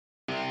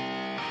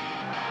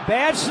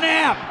Bad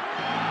snap.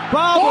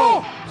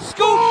 Bobble.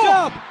 Scooped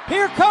up.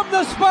 Here come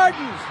the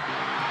Spartans.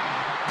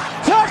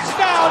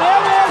 Touchdown,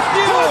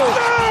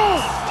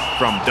 MSU!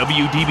 From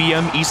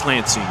WDBM East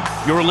Lansing,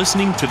 you're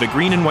listening to the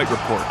Green and White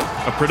Report,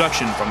 a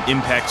production from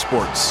Impact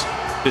Sports.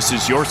 This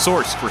is your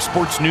source for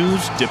sports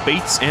news,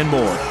 debates, and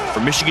more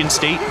for Michigan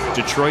State,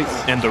 Detroit,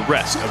 and the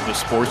rest of the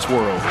sports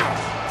world.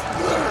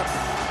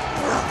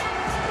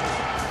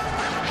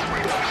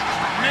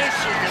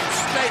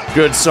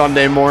 Good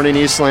Sunday morning,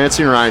 East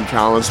Lansing. Ryan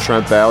Collins,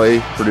 Trent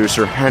Valley,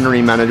 producer Henry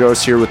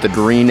Menegos here with the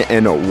Green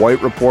and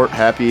White Report.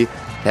 Happy to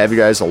have you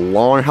guys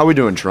along. How we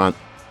doing, Trent?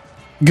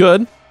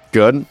 Good.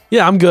 Good?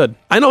 Yeah, I'm good.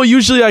 I know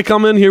usually I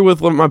come in here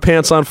with my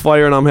pants on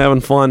fire and I'm having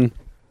fun.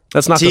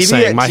 That's not the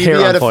same. My hair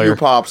on had a fire. few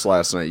pops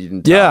last night. You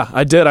didn't tell. Yeah,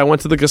 I did. I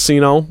went to the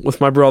casino with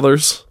my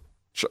brothers.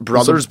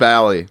 Brothers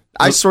Valley.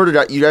 I sorted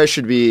out. You guys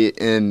should be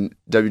in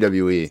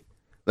WWE.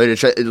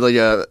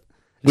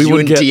 We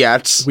would get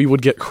DX. We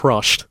would get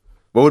crushed.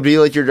 What would be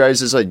like your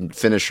guys' like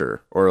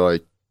finisher or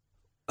like?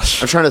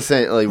 I'm trying to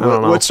think. Like,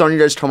 what song are you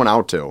guys coming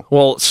out to?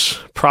 Well,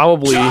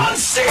 probably. Yeah,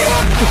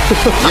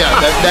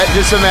 that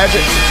just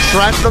imagine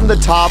Trent from the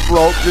top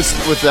rope, just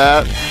with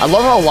that. I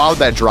love how loud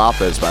that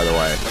drop is. By the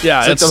way,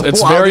 yeah,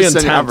 it's very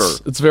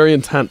intense. It's very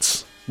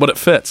intense, but it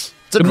fits.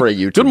 It's a great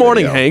YouTube. Good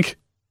morning, video. Hank.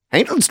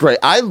 Hank looks great.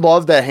 I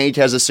love that Hank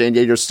has a San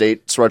Diego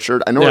State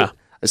sweatshirt. I know. Yeah.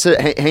 I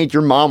said, Hank,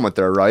 your mom went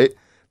there, right?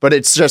 But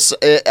it's just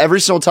every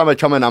single time I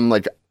come in, I'm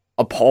like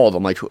appalled.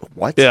 I'm like,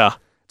 what? Yeah.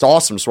 It's an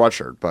awesome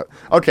sweatshirt. But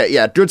okay,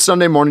 yeah, good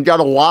Sunday morning.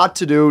 Got a lot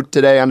to do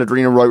today on the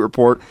Green and White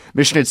Report.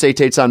 Michigan State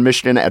takes on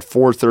Michigan at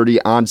 4:30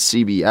 on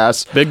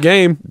CBS. Big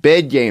game.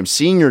 Big game.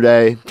 Senior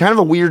day. Kind of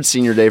a weird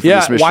senior day for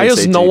this Michigan State why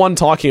is no team. one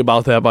talking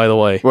about that, by the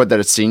way? What, that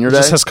it's senior It day?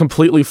 just has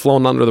completely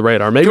flown under the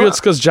radar. Maybe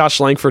it's because Josh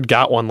Langford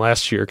got one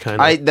last year,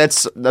 kind of.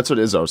 That's what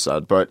Izzo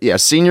said. But yeah,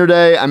 senior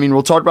day. I mean,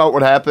 we'll talk about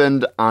what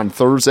happened on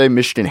Thursday,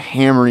 Michigan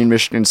hammering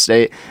Michigan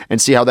State, and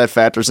see how that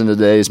factors into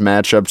today's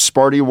matchup.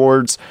 Sparty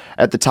Awards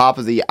at the top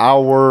of the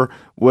hour.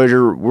 What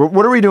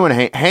are we doing,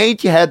 Hank?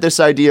 Hank, you had this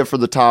idea for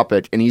the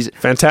topic, and he's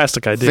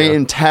fantastic idea.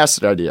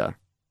 Fantastic idea.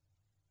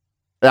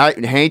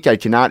 Hank, I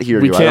cannot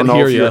hear you. Can't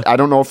hear you. I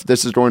don't know if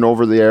this is going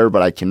over the air,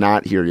 but I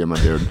cannot hear you, my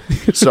dude.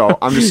 So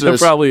I'm just. It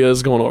probably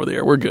is going over the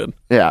air. We're good.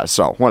 Yeah.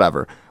 So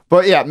whatever.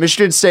 But yeah,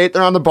 Michigan State,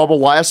 they're on the bubble.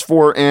 Last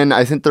four in.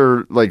 I think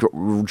they're like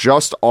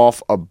just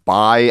off a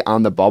bye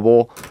on the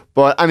bubble.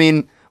 But I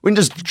mean, we can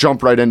just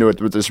jump right into it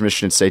with this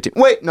Michigan State team.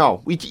 Wait,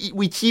 no, we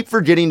keep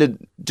forgetting to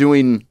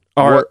doing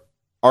our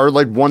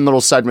like one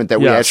little segment that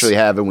we actually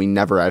have, and we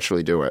never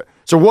actually do it.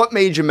 So what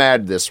made you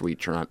mad this week,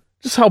 Trent?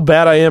 Just how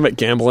bad I am at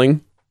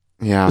gambling.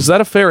 Yeah. Is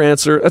that a fair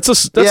answer? That's a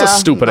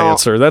stupid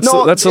answer. That's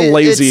a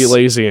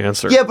lazy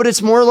answer. Yeah, but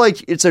it's more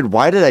like, it's like,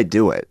 why did I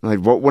do it? Like,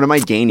 what am I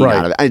gaining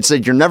out of it? It's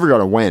like, you're never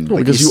going to win. Well,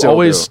 because you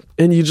always,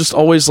 and you just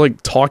always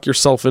like talk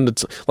yourself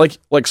into,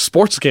 like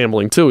sports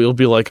gambling too. You'll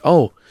be like,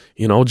 oh,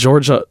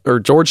 Georgia or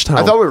Georgetown.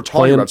 I thought we were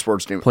talking about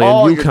sports gambling.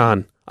 Playing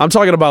UConn. I'm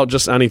talking about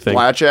just anything.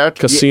 Blackjack?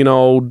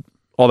 Casino,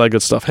 all that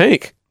good stuff.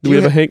 Hank. Do we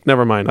have a Hank?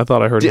 Never mind. I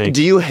thought I heard Hank.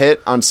 Do you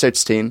hit on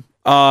 16?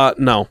 No.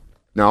 No?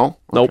 Nope.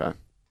 Okay.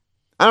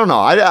 I don't know.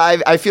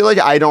 I feel like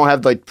I don't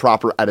have like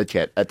proper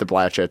etiquette at the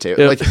blackjack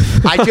table. Like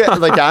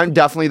I'm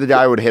definitely the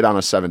guy who would hit on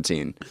a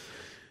 17.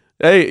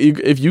 Hey,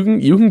 if you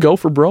can go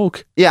for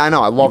broke. Yeah, I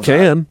know. I love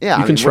that. Yeah,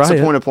 you can try. What's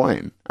the point of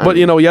playing? But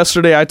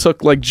yesterday I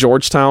took like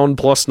Georgetown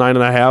plus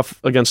 9.5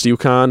 against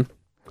UConn.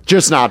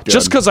 Just not good.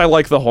 Just because I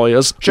like the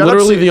Hoyas.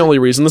 Literally the only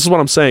reason. This is what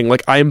I'm saying.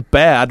 Like, I'm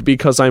bad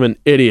because I'm an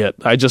idiot.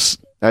 That's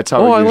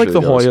how. I like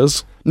the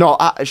Hoyas. No,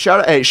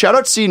 shout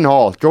out Seton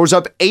Hall. Goes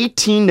up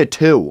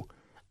 18-2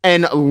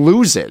 and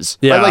loses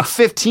by like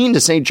 15 to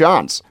St.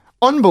 John's.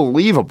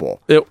 Unbelievable.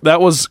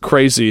 That was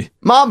crazy.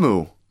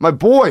 Mamu, my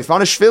boy,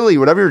 Fanishvili,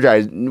 whatever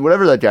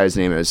that guy's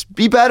name is.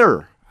 Be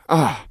better.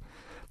 But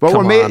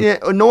what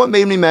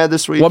made me mad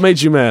this week? What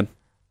made you mad?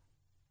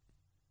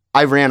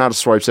 I ran out of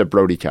swipes at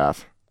Brody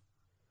Calf.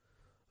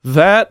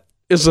 That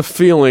is a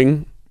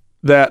feeling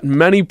that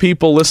many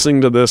people listening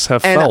to this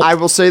have felt. And I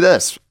will say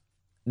this.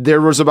 There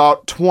was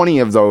about 20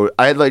 of those.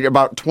 I had like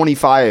about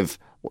 25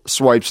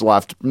 swipes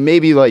left,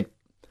 maybe like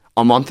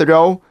a month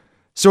ago.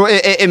 So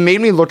it made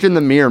me look in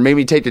the mirror, made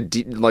me take a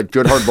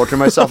good hard look at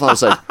myself, and I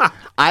was like,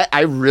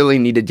 I really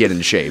need to get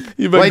in shape.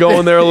 You've been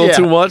going there a little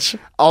too much?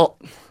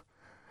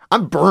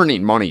 I'm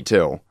burning money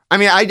too. I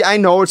mean, I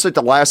know it's like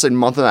the last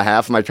month and a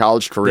half of my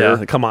college career.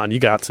 Yeah, come on, you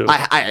got to.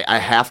 I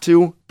have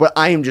to, but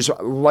I am just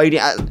lighting.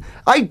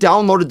 I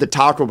downloaded the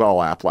Taco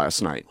Bell app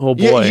last night. Oh,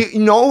 boy. You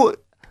know,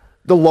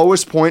 the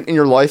lowest point in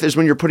your life is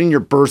when you're putting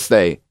your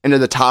birthday into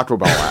the Taco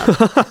Bell app.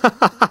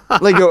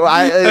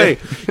 Hey,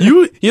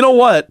 you know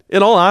what?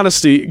 In all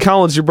honesty,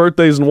 Collins, your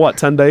birthday's in what,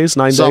 10 days,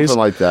 9 days? Something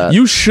like that.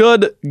 You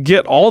should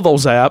get all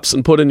those apps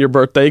and put in your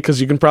birthday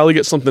because you can probably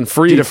get something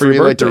free for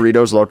your birthday. Like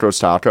Doritos Locos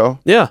Taco?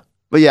 Yeah.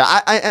 But yeah,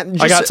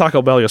 I got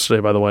Taco Bell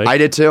yesterday, by the way. I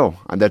did too.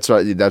 I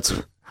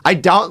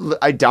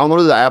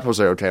downloaded the app. I was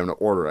like, okay, I'm gonna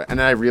order it, and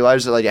then I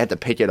realized that like I had to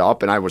pick it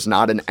up, and I was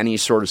not in any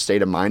sort of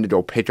state of mind to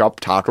go pick up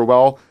Taco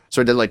Bell.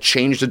 So I did like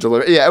change the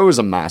delivery. Yeah, it was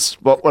a mess,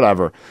 but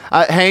whatever.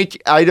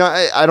 Hank, I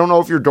don't know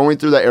if you're going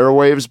through the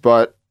airwaves,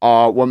 but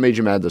what made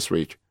you mad this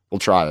week? We'll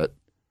try it.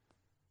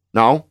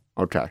 No?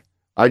 Okay.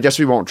 I guess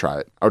we won't try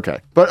it. Okay.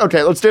 But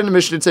okay, let's get into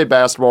Michigan State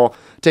basketball.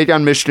 Take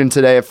on Michigan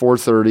today at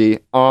 4:30.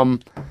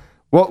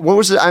 What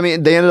was it? I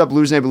mean, they ended up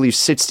losing, I believe,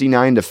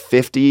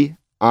 69-50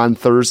 on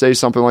Thursday,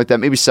 something like that.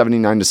 Maybe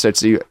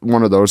 79-60.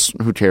 One of those.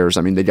 Who cares?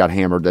 I mean, they got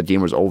hammered. That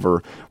game was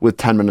over with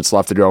 10 minutes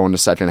left to go in the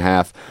second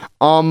half.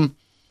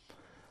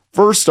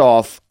 First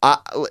off,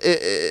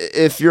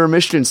 if you're a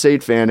Michigan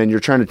State fan and you're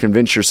trying to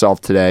convince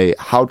yourself today,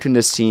 how can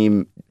this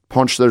team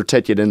punch their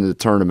ticket into the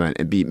tournament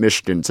and beat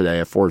Michigan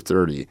today at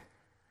 4:30?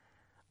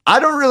 I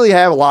don't really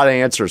have a lot of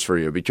answers for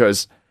you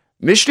because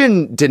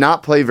Michigan did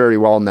not play very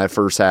well in that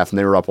first half, and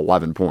they were up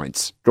 11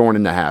 points going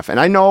into half. And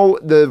I know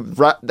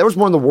that was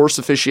one of the worst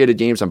officiated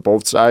games on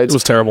both sides. It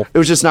was terrible. It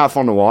was just not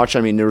fun to watch.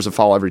 I mean, there was a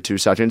foul every 2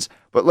 seconds.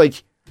 But,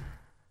 like,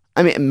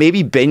 I mean,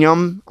 maybe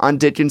Bingham on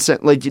Dickinson.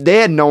 Like, they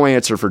had no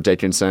answer for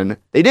Dickinson.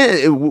 They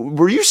didn't.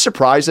 Were you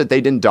surprised that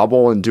they didn't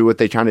double and do what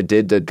they kind of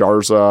did to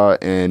Garza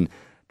and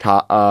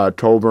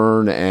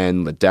Coburn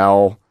and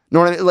Liddell?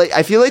 No, like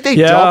I feel like they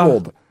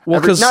doubled. Well,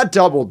 not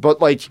doubled,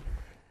 but like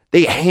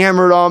they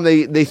hammered them.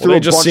 They threw. Well, they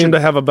just seemed to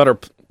have a better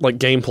like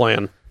game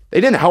plan. They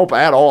didn't help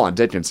at all on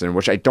Dickinson,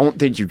 which I don't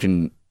think you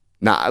can.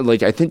 Not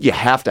like I think you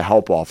have to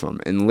help off them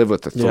and live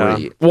with the three.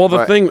 Yeah. Well,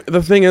 the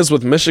thing is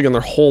with Michigan,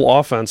 their whole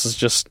offense is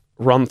just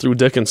run through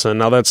Dickinson.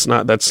 Now that's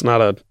not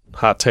a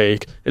hot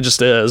take. It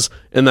just is.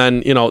 And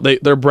then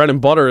their bread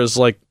and butter is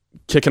like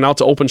kicking out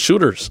to open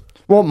shooters.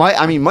 Well,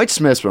 Mike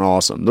Smith's been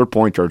awesome. Their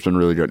point guard's been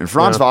really good. And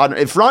Franz Wagner,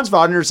 if Franz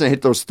Wagner's gonna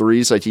hit those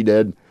threes like he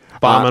did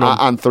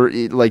on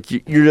 30, like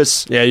you're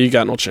just you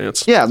got no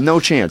chance. Yeah,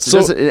 no chance.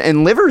 So,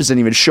 and Livers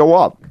didn't even show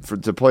up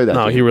to play that.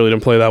 No, game. He really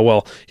didn't play that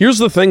well. Here's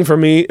the thing for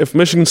me: if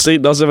Michigan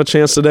State does have a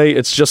chance today,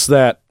 it's just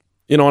that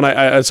and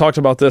I talked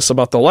about this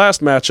about the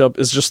last matchup.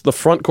 Is just the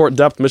front court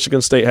depth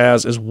Michigan State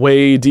has is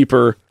way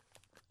deeper,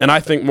 and I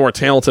think more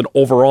talented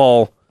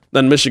overall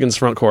than Michigan's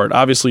front court.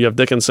 Obviously, you have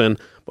Dickinson,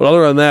 but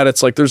other than that,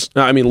 it's like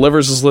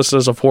Livers is listed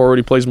as a forward.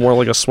 He plays more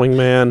like a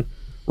swingman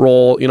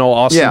role.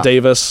 Austin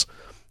Davis.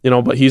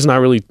 But he's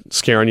not really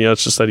scaring you.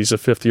 It's just that he's a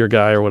fifth-year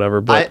guy or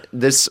whatever. But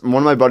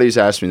one of my buddies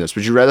asked me this.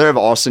 Would you rather have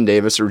Austin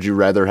Davis or would you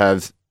rather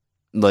have,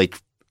 not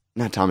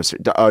Thomas,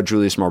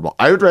 Julius Marble?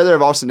 I would rather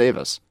have Austin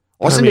Davis.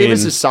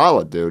 Davis is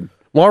solid, dude.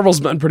 Marble's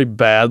been pretty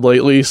bad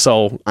lately,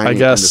 so I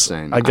guess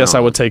I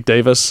would take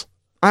Davis.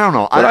 I don't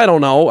know. I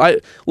don't know.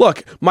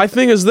 Look, my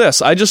thing is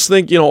this. I just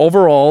think,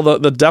 overall,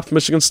 the depth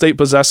Michigan State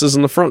possesses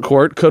in the front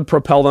court could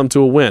propel them to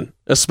a win,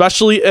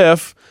 especially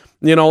if...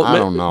 I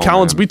don't know,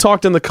 Collins, man. We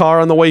talked in the car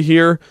on the way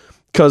here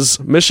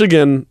because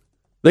Michigan,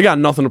 they got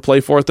nothing to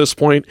play for at this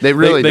point. They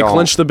really don't. They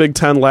clinched the Big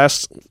Ten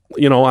last,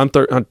 on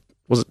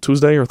was it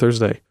Tuesday or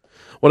Thursday?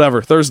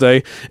 Whatever,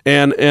 Thursday.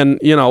 And they're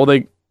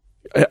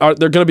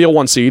going to be a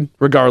 1 seed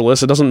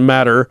regardless. It doesn't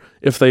matter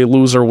if they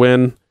lose or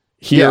win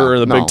here or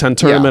the Big Ten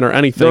tournament or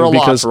anything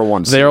because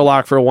they're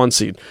locked for a 1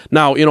 seed.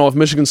 Now, if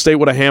Michigan State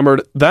would have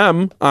hammered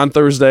them on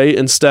Thursday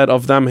instead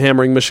of them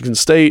hammering Michigan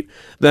State,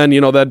 then,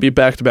 that'd be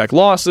back-to-back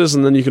losses,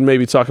 and then you can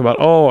maybe talk about,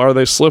 are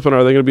they slipping?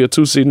 Are they going to be a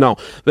 2 seed? No,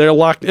 they're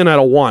locked in at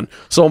a 1.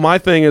 So my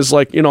thing is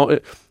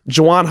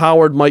Juwan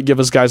Howard might give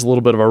his guys a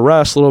little bit of a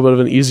rest, a little bit of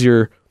an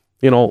easier,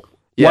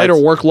 lighter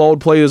workload,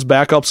 play his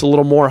backups a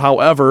little more.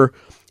 However,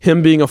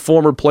 him being a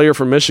former player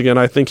from Michigan,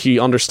 I think he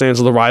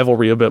understands the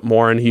rivalry a bit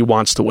more, and he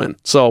wants to win.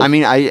 So I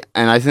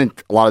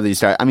think a lot of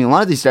these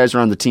guys were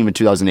on the team in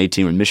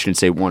 2018 when Michigan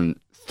State won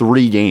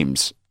 3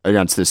 games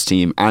against this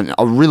team on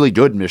a really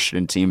good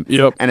Michigan team.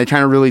 Yep. And it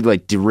kind of really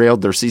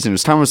derailed their season. It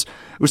was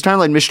kind of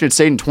like Michigan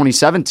State in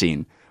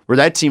 2017, where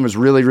that team was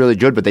really, really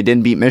good, but they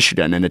didn't beat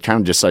Michigan, and it kind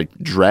of just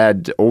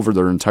dragged over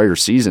their entire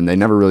season. They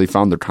never really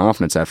found their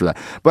confidence after that.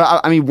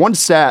 But one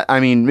stat,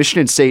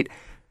 Michigan State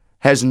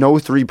has no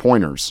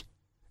 3-pointers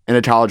in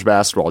a college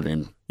basketball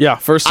game. Yeah,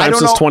 first time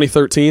since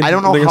 2013. I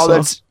don't know how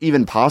that's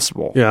even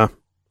possible. Yeah,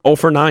 0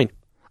 for 9.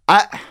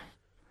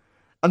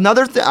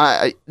 Another thing,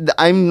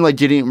 we're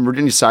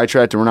getting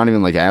sidetracked, and we're not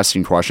even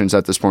asking questions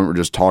at this point. We're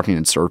just talking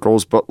in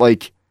circles. But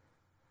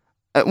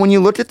when you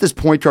look at this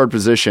point guard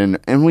position,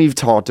 and we've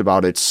talked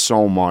about it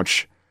so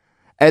much,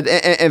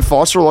 and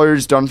Foster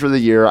Lawyer's done for the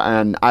year,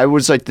 and I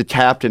was the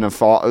captain of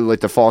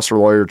the Foster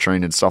Lawyer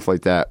train and stuff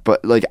like that.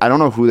 But I don't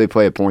know who they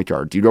play at point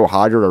guard. Do you go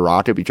Hodgert or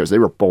Rocket? Because they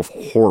were both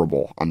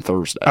horrible on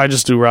Thursday. I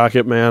just do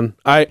Rocket, man.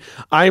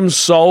 I'm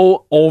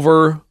so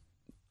over.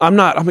 I'm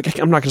not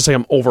going to say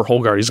I'm over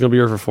Holgard. He's going to be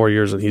here for 4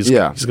 years, and he's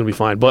going to be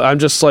fine. But I'm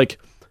just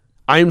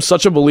I'm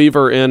such a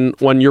believer in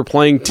when you're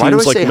playing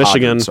teams like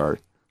Michigan. Hodgert? Sorry.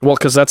 Well,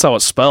 because that's how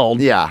it's spelled.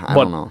 Yeah, I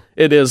don't know.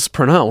 It is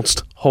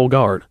pronounced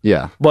Holgard.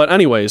 Yeah. But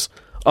anyways.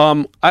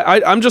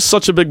 I'm just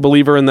such a big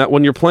believer in that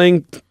when you're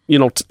playing,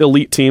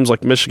 elite teams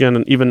like Michigan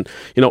and even,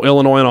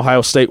 Illinois and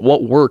Ohio State,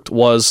 what worked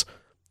was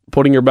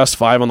putting your best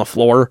 5 on the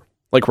floor,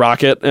 like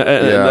Rocket.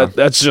 And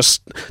that's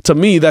just, to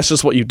me, that's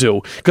just what you do.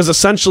 Because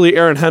essentially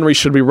Aaron Henry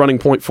should be running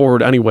point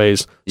forward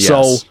anyways. Yes.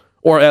 So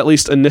or at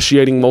least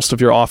initiating most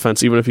of your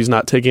offense, even if he's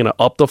not taking it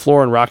up the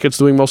floor and Rocket's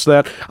doing most of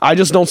that. I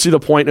just don't see the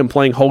point in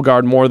playing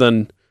Hogard more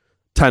than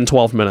 10,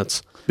 12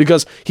 minutes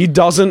because he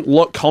doesn't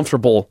look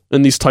comfortable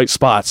in these tight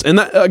spots. And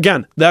that,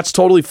 again, that's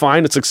totally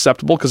fine. It's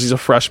acceptable because he's a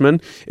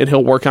freshman and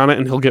he'll work on it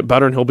and he'll get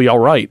better and he'll be all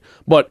right.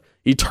 But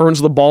he turns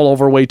the ball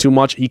over way too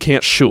much. He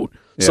can't shoot.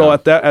 Yeah. So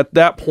at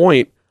that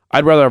point,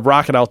 I'd rather have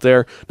Rocket out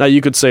there. Now,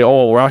 you could say,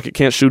 oh, Rocket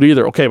can't shoot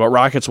either. Okay, but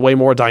Rocket's way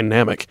more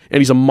dynamic,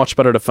 and he's a much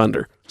better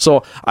defender.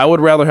 So I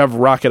would rather have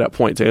Rocket at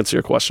point to answer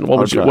your question.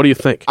 What do you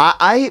think?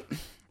 I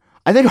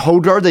think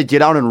Hogard, they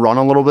get out and run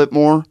a little bit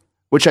more,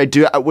 which I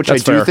do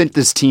think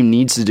this team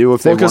needs to do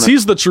if they want. Because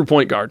he's the true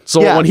point guard.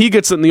 So when he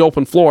gets in the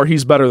open floor,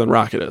 he's better than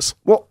Rocket is.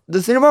 Well,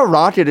 the thing about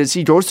Rocket is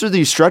he goes through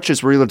these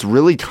stretches where he looks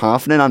really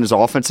confident on his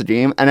offensive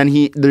game, and then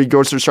he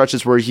goes through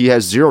stretches where he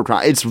has zero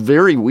confidence. It's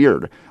very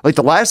weird. Like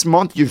the last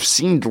month, you've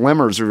seen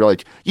glimmers where you're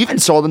like, you even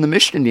saw it in the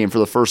Michigan game for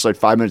the first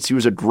 5 minutes. He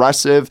was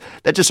aggressive.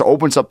 That just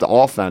opens up the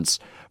offense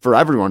for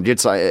everyone. It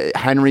gets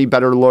Henry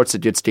better looks.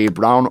 It gets Dave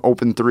Brown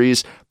open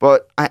threes.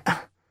 But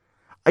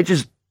I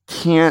just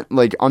can't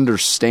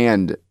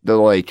understand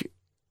the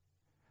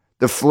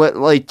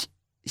flip.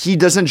 He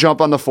doesn't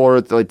jump on the floor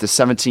at the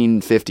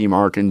 1750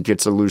 mark and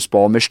gets a loose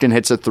ball. Michigan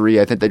hits a three.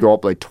 I think they go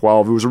up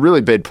 12. It was a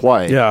really big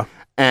play. Yeah.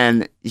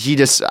 And he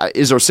just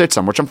Izzo sits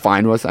him, which I'm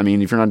fine with. I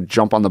mean, if you're not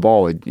jump on the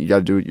ball, you got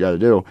to do what you got to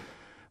do.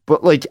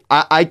 But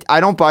I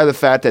don't buy the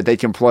fact that they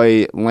can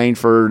play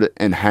Langford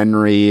and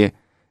Henry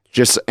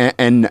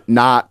and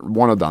not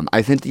one of them.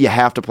 I think you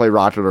have to play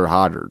Rocket or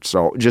Hogard.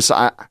 So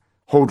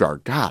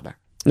Hogard, God.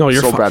 No,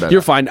 you're so fine.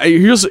 You're fine.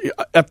 Here's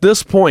at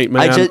this point,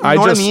 man. You know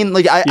what I mean?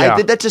 I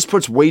think that just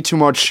puts way too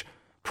much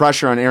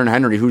pressure on Aaron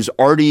Henry, who's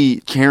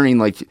already carrying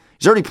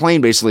he's already playing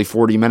basically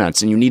 40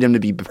 minutes, and you need him to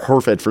be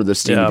perfect for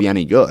this team to be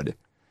any good.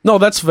 No,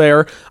 that's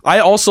fair. I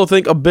also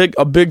think a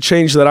big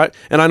change that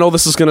I know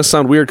this is going to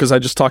sound weird because I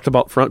just talked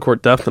about front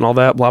court depth and all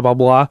that, blah blah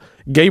blah.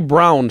 Gabe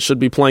Brown should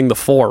be playing the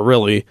 4,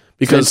 really,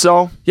 because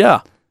so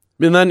yeah.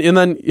 And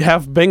then you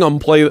have Bingham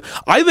play.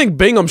 I think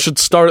Bingham should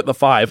start at the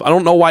 5. I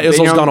don't know why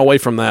Izzo's gone away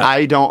from that.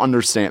 I don't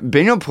understand.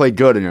 Bingham played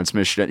good against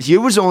Michigan. He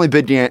was the only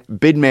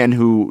big man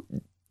who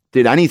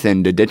did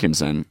anything to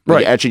Dickinson.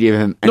 Right. Actually gave him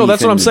anything. No,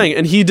 that's what I'm saying.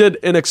 And he did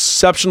an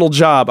exceptional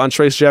job on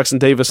Trace Jackson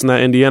Davis in that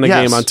Indiana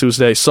game on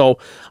Tuesday. So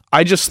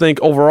I just think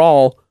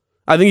overall,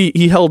 I think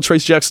he held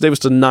Trace Jackson Davis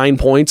to 9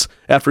 points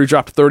after he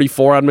dropped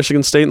 34 on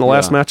Michigan State in the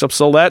last matchup.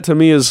 So that to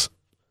me is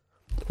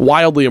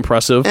wildly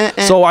impressive.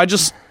 So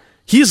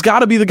he's got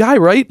to be the guy,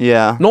 right?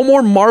 Yeah. No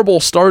more Marble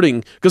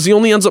starting because he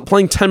only ends up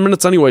playing 10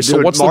 minutes anyway.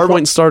 So what's the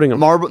point in starting him?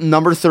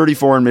 Number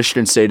 34 in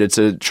Michigan State, it's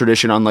a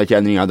tradition unlike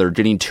any other,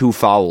 getting 2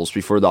 fouls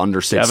before the under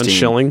 16. Gavin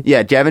Schilling?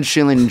 Yeah, Gavin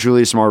Schilling and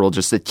Julius Marble,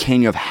 just the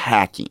king of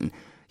hacking.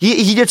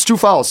 He gets 2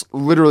 fouls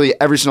literally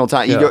every single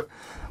time. Yeah.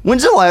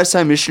 When's the last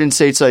time Michigan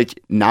State's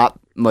not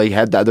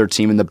had the other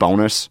team in the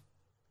bonus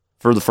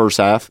for the first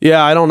half?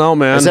 Yeah, I don't know,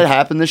 man. Has that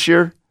happened this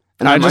year?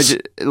 And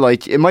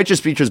it might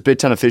just be because Big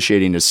Ten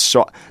officiating is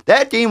so.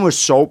 That game was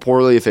so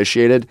poorly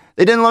officiated.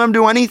 They didn't let him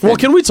do anything. Well,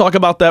 can we talk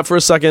about that for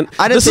a second?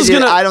 I don't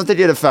think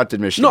it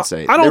affected Michigan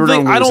State. I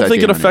don't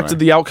think it affected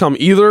the outcome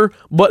either.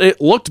 But it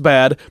looked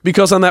bad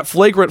because on that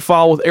flagrant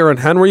foul with Aaron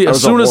Henry,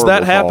 as soon as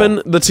that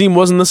happened, the team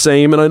wasn't the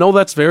same. And I know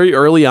that's very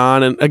early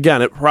on. And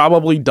again, it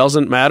probably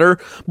doesn't matter.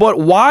 But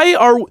why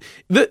are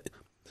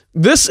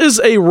this is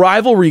a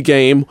rivalry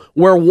game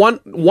where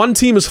one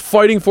team is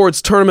fighting for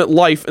its tournament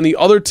life and the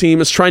other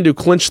team is trying to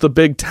clinch the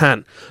Big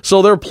Ten.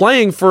 So they're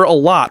playing for a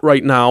lot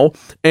right now,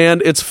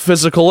 and it's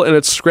physical and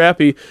it's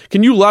scrappy.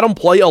 Can you let them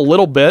play a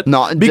little bit?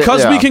 No,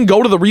 because we can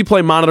go to the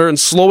replay monitor and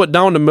slow it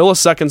down to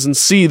milliseconds and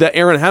see that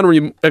Aaron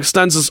Henry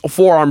extends his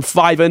forearm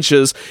 5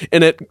 inches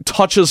and it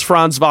touches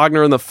Franz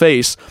Wagner in the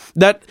face.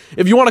 That,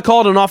 if you want to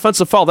call it an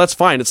offensive foul, that's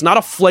fine. It's not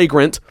a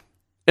flagrant,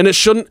 and it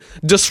shouldn't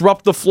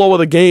disrupt the flow of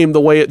the game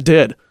the way it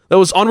did. That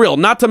was unreal.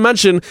 Not to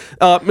mention,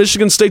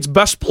 Michigan State's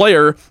best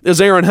player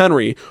is Aaron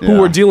Henry, who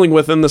we're dealing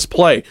with in this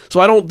play. So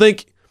I don't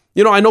think,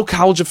 I know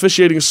college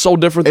officiating is so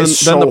different than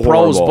the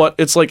pros, but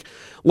it's like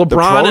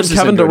LeBron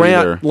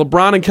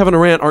and Kevin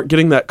Durant aren't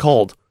getting that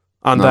called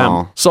on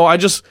them. So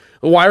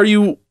why are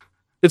you?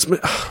 It's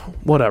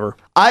whatever.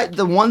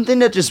 The one thing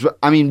that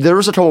there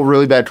was a couple of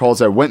really bad calls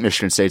that went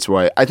Michigan State's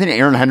way. I think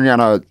Aaron Henry on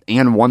a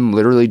and one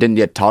literally didn't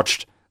get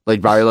touched.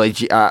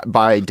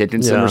 By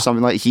Dickinson or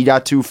something. He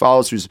got 2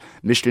 fouls, who's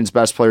Michigan's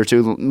best player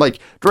too.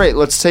 Great,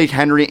 let's take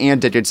Henry and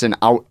Dickinson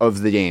out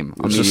of the game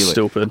immediately. Which is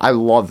stupid. I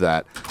love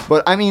that.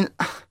 But I mean,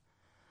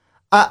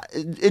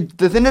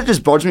 the thing that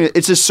just bugs me,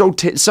 it's just so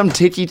some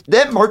ticky.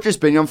 That Marcus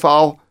Bingham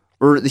foul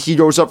where he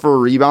goes up for a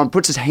rebound,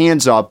 puts his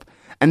hands up,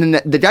 and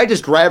then the guy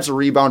just grabs a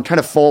rebound, kind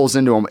of falls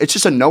into him. It's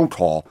just a no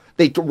call.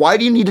 Why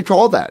do you need to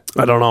call that?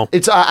 I don't know.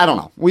 I don't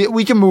know.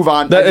 We can move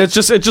on. It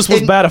just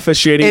was bad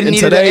officiating.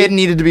 It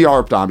needed to be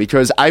harped on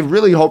because I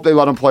really hope they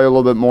let him play a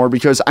little bit more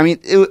because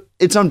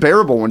it's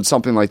unbearable when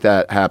something like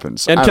that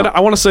happens. And I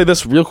want to say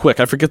this real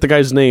quick. I forget the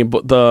guy's name,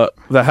 but the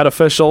head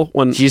official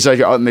when he's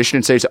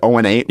Michigan State's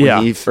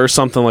 0-8. Or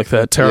something like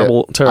that.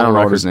 Terrible. I don't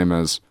know what his name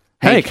is.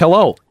 Hank,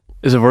 hello.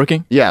 Is it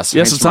working? Yes,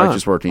 Yes, Hank's it's mic on.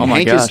 is working. Oh my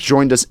Hank has gosh.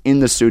 joined us in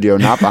the studio,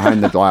 not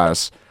behind the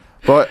glass.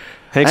 But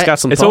Hank's got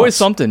some It's thoughts. always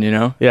something,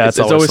 Yeah, it's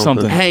always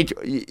something. Hank,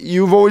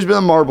 you've always been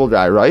a marble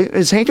guy, right?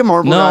 Is Hank a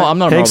marble No, guy? I'm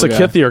not. Hank's a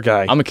Marble guy. Kithier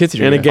guy. I'm a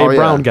Kithier and a guy. Gabe Oh, yeah.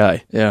 Brown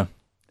guy. Yeah,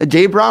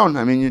 Gabe Brown.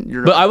 I mean,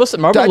 you're. but I was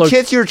Marble looks.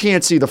 Kithier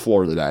can't see the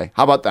floor today.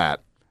 How about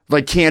that?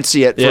 Like, can't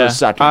see it for Yeah, a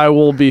second. I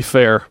will be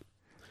fair.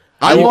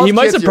 I love He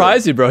might Kithier.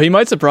 surprise you, bro. He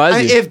might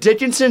surprise you. If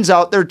Dickinson's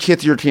out there,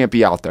 Kithier can't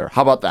be out there.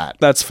 How about that?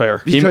 That's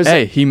fair. Because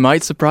He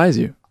might surprise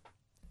you.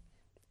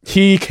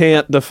 He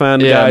can't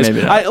defend, Yeah, guys.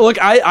 maybe not.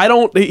 I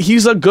don't.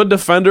 He's a good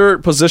defender,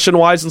 position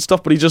wise and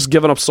stuff, but he's just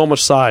giving up so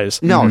much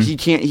size. no, he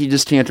can't. He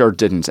just can't guard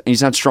Dickinson.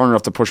 He's not strong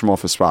enough to push him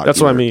off his spot. That's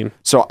what I either. mean.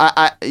 So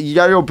you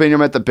got to go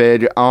Bingham at the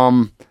bid.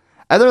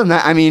 Other than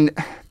that, I mean,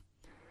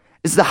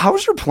 is the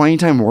Hauser playing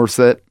time worth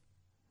it?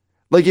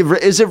 Like,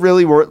 is it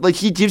really worth? Like,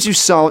 he gives you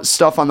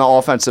stuff on the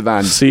offensive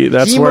end. See,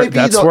 that's He where might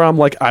be where I'm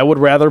like, I would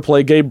rather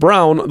play Gabe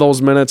Brown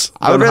those minutes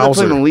I would than rather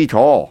Hauser. play Malik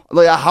Hall.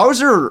 Like,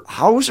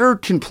 Hauser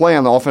can play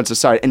on the offensive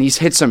side, and he's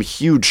hit some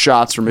huge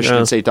shots for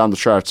Michigan Yeah. State down the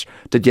stretch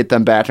to get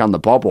them back on the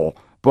bubble.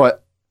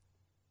 But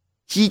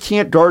he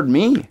can't guard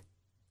me.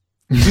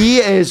 He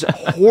is.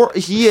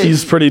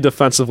 He's pretty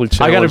defensively I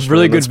challenged. got a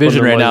really man. good Let's put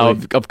vision it right now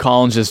lightly. of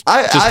Collins just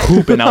I-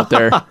 hooping out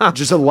there.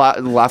 just a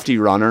lefty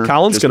runner.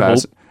 Collins just can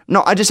pass. hoop.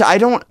 No,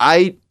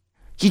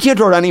 he can't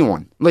guard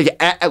anyone. Like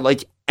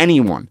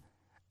anyone.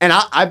 And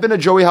I've been a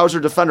Joey Hauser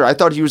defender. I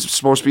thought he was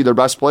supposed to be their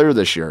best player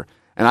this year,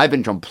 and I've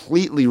been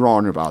completely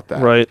wrong about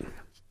that. Right.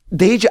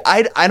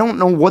 I don't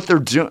know what they're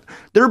doing.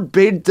 Their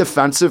big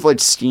defensive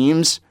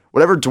schemes,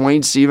 whatever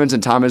Dwayne Stevens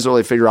and Tom Izzo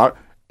they figure out,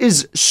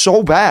 is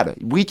so bad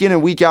week in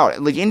and week out.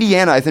 Like,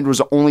 Indiana, I think, was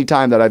the only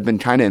time that I've been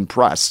kind of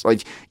impressed.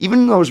 Like,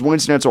 even those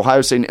wins against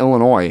Ohio State and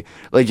Illinois,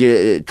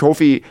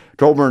 Kofi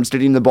Colburn's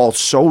getting the ball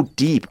so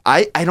deep.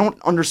 I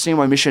don't understand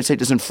why Michigan State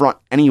doesn't front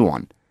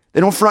anyone.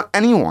 They don't front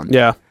anyone.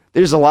 Yeah. They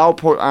just allow.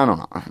 I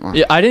don't know.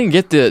 Yeah, I didn't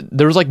get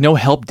there was no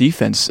help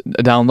defense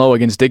down low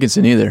against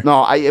Dickinson either.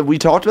 No, we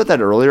talked about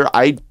that earlier.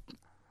 I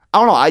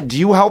don't know. Do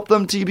you help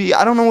them, TB?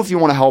 I don't know if you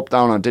want to help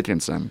down on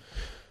Dickinson.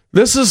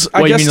 This is,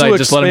 I What, guess, you mean to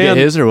just let him get expand-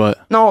 his or what?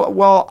 No,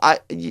 well, I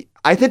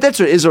think that's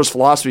what Izzo's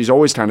philosophy. He's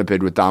always kind of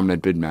bid with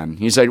dominant bid men.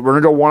 He's like, we're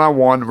going to go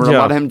one-on-one. We're going to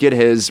Yeah. let him get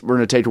his. We're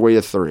going to take away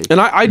a three. And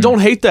I don't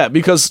hate that,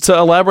 because to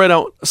elaborate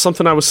out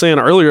something I was saying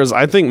earlier is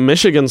I think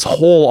Michigan's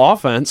whole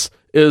offense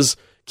is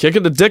kick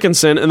it to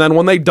Dickinson, and then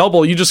when they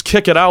double, you just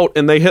kick it out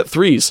and they hit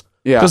threes.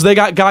 Yeah. Because they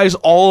got guys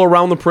all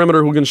around the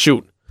perimeter who can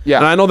shoot. Yeah.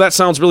 And I know that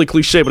sounds really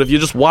cliche, but if you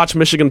just watch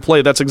Michigan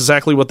play, that's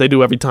exactly what they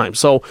do every time.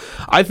 So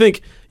I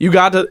think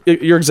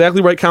you're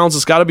exactly right, Collins.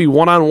 It's got to be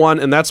one-on-one,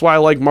 and that's why I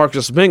like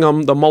Marcus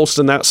Bingham the most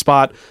in that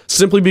spot,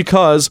 simply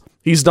because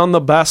he's done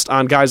the best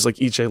on guys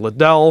like E.J.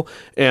 Liddell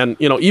and,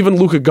 even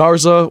Luka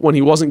Garza. When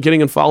he wasn't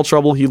getting in foul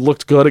trouble, he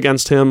looked good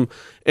against him,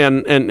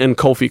 and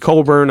Kofi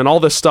Coburn and all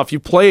this stuff. You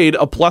played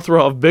a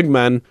plethora of big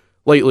men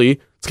lately.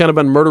 It's kind of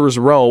been murderer's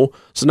row.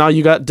 So now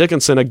you got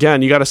Dickinson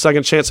again. You got a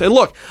second chance. Hey,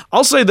 look,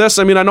 I'll say this.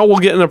 I mean, I know we'll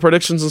get into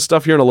predictions and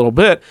stuff here in a little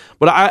bit,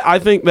 but I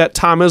think that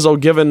Tom Izzo,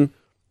 given,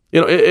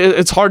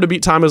 it's hard to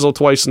beat Tom Izzo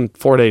twice in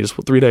 4 days,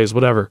 3 days,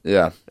 whatever.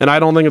 Yeah. And I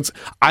don't think it's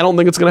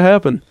going to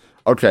happen.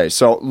 Okay,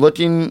 so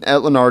looking at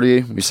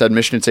Lenardi, we said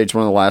Michigan State's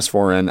one of the last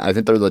four in. I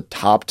think they're the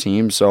top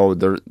team, so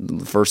they're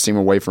the first team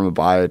away from a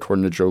bye,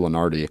 according to Joe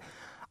Lenardi.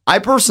 I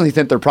personally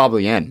think they're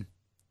probably in,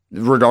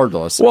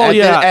 regardless. Well,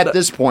 at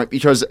this point,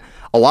 because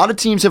a lot of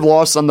teams have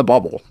lost on the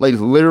bubble, like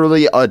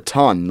literally a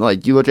ton.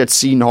 Like, you look at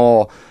Seton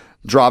Hall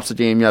drops a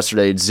game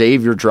yesterday,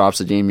 Xavier drops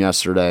a game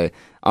yesterday.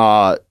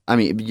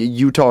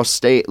 Utah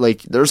State,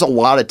 there's a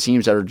lot of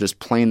teams that are just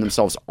playing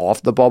themselves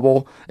off the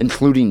bubble,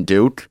 including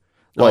Duke.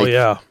 Oh,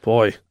 yeah,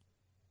 boy.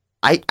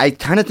 I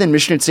kind of think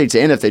Michigan State's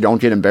in if they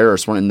don't get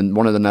embarrassed in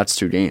one of the next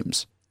two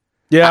games.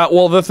 Yeah,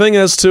 well, the thing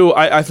is, too,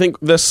 I think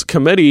this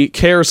committee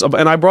cares,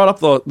 and I brought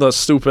up the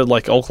stupid,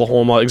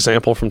 Oklahoma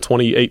example from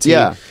 2018.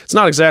 Yeah. It's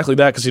not exactly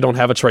that, because you don't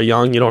have a Trae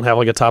Young, you don't have,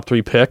 a top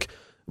 3 pick,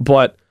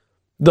 but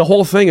the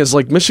whole thing is,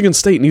 Michigan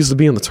State needs to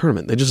be in the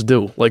tournament. They just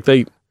do.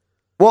 The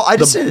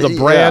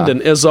brand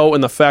and Izzo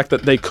and the fact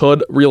that they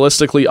could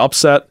realistically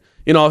upset,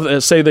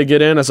 say they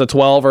get in as a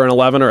 12 or an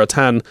 11 or a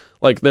 10,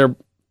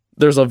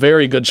 there's a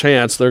very good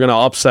chance they're going to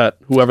upset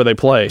whoever they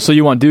play. So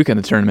you want Duke in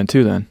the tournament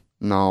too, then?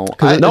 No.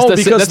 No,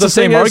 that's because the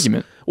same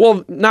argument.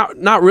 Well,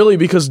 not really,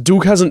 because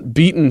Duke hasn't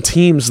beaten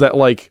teams that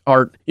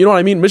are, you know what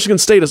I mean? Michigan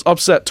State has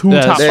upset two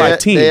top 5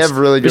 teams. They have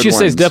really good Michigan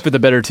State's wins. definitely the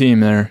better team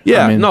there.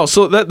 Yeah,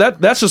 so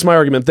that's just my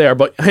argument there.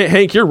 But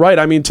Hank, you're right.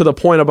 I mean, to the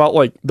point about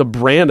the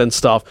brand and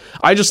stuff,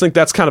 I just think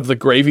that's kind of the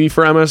gravy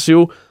for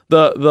MSU.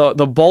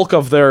 The bulk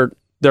of their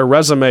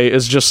resume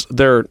is just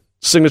their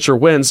signature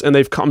wins, and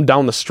they've come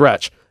down the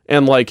stretch.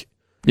 And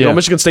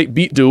Michigan State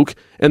beat Duke,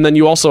 and then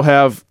you also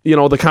have,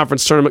 the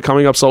conference tournament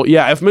coming up. So,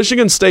 yeah, if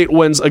Michigan State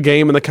wins a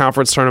game in the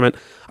conference tournament,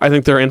 I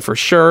think they're in for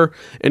sure.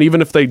 And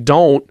even if they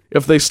don't,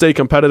 if they stay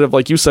competitive,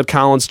 like you said,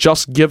 Collins,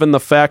 just given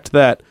the fact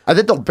that I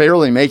think they'll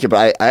barely make it,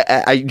 but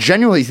I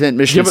genuinely think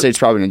Michigan State's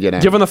probably going to get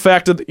in. Given the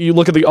fact that you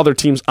look at the other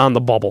teams on the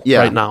bubble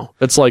right now,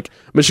 it's like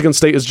Michigan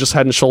State is just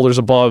head and shoulders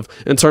above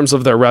in terms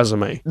of their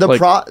resume. The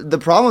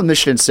problem with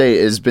Michigan State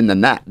has been the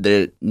net.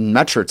 The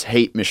metrics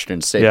hate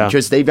Michigan State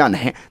because they got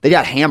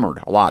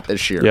hammered a lot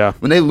this year. Yeah.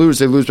 When they lose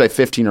by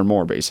 15 or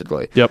more,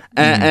 basically. Yep.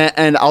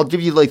 And I'll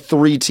give you like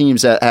 3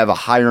 teams that have a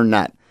higher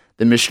net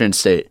than Michigan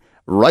State.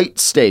 Wright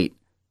State,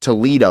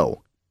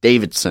 Toledo,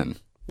 Davidson.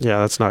 Yeah,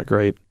 that's not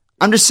great.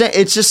 I'm just saying,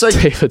 it's just like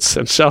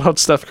Davidson. Shout out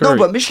Steph Curry. No,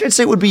 but Michigan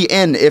State would be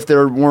in if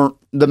the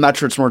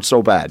metrics weren't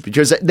so bad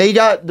because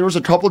there was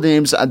a couple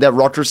games that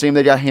Rutgers game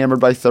they got hammered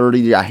by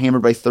 30. They got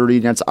hammered by 30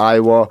 against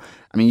Iowa.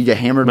 I mean, you get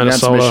hammered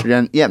Minnesota. against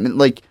Michigan. Yeah, I mean,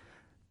 like,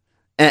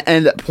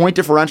 and point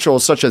differential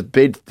is such a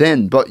big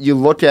thing. But you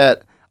look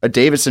at a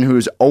Davidson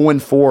who's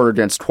 0-4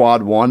 against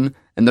Quad 1,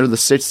 and they're the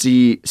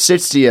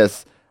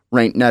 60th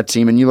ranked net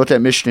team, and you look at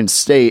Michigan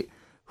State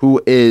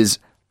who is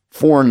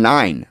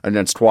 4-9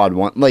 against Quad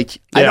 1.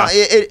 Like,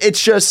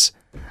 it's just,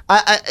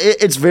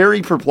 it's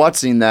very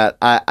perplexing that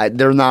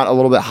they're not a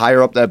little bit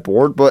higher up that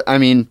board. But I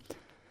mean,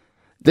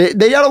 they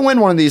got to win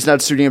one of these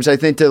next 2 games. I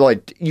think to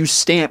like you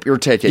stamp your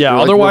ticket. Yeah.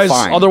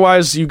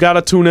 Otherwise, you got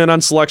to tune in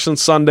on Selection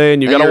Sunday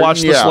and you got to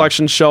watch the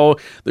selection show.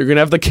 They're gonna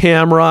have the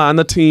camera on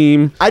the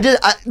team.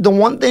 The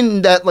one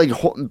thing that like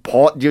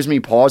gives me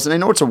pause, and I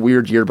know it's a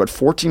weird year, but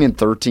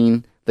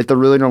 14-13. Like they're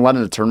really going to let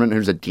in a tournament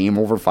who's a game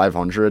over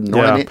 500. You know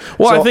what I mean?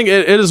 Well, so, I think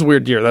it is a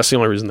weird year. That's the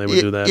only reason they would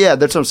do that. Yeah,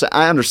 that's what I'm saying.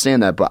 I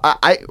understand that, but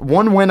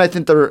one win. I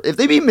think if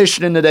they beat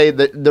Michigan today,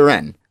 they're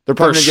in. They're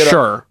probably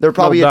they're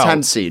probably a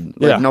 10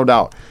 seed, no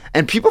doubt.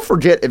 And people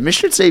forget if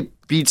Michigan State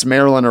beats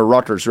Maryland or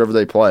Rutgers, whoever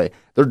they play,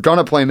 they're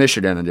gonna play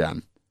Michigan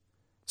again.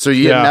 So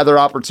you get another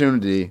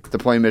opportunity to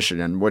play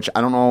Michigan, which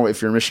I don't know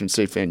if you're a Michigan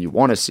State fan you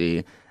want to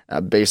see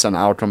based on the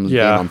outcome of the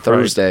game on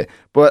Thursday,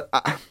 but.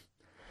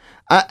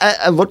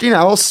 I looking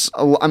else,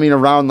 I mean,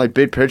 around like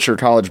big picture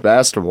college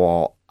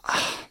basketball,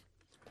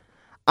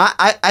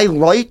 I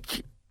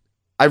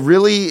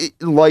really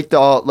like the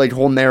like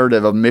whole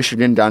narrative of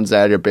Michigan,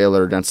 Gonzaga,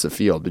 Baylor against the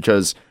field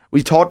because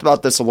we talked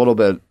about this a little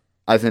bit,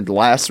 I think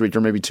last week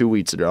or maybe 2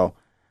 weeks ago.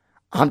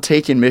 I'm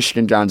taking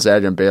Michigan,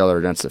 Gonzaga, and Baylor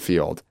against the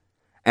field,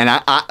 and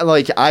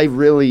I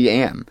really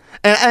am,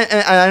 and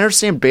I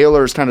understand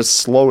Baylor is kind of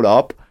slowed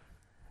up.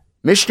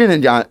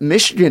 Michigan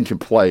can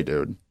play,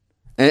 dude.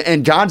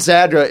 And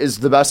Gonzaga is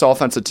the best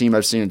offensive team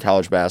I've seen in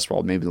college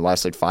basketball, maybe the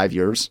last 5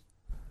 years.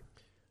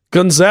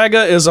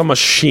 Gonzaga is a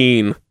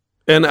machine.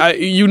 And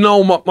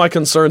what my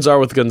concerns are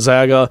with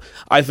Gonzaga.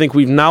 I think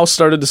we've now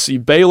started to see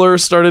Baylor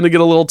starting to get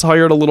a little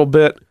tired a little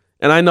bit.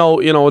 And I know,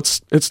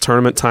 it's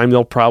tournament time.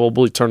 They'll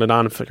probably turn it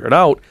on and figure it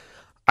out.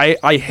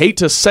 I hate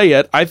to say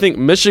it. I think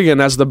Michigan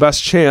has the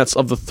best chance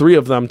of the 3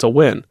 of them to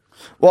win.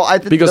 Well, I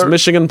think because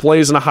Michigan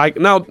plays in a high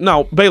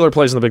now Baylor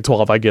plays in the Big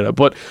 12. I get it,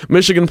 but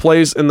Michigan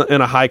plays in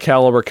a high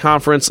caliber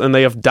conference, and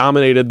they have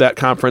dominated that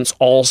conference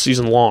all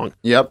season long.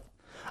 Yep,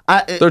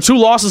 their 2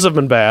 losses have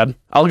been bad.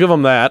 I'll give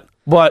them that,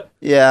 but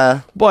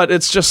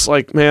it's just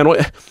like, man,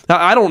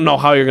 I don't know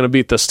how you're going to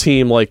beat this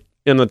team like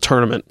in the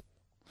tournament.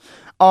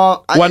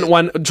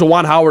 When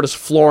Juwan Howard is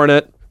flooring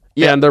it,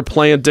 and they're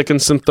playing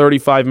Dickinson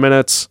 35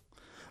 minutes.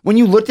 When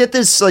you look at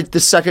this, like the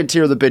second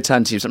tier of the Big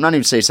Ten teams, I'm not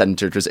even saying second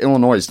tier because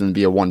Illinois is going to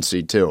be a 1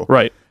 seed too.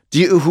 Right.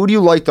 Who do you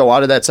like though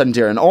out of that second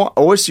tier? And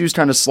OSU's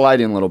kind of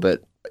sliding a little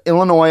bit.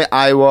 Illinois,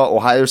 Iowa,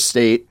 Ohio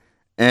State,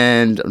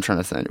 and I'm trying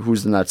to think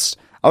who's the next.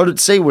 I would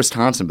say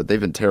Wisconsin, but they've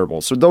been terrible.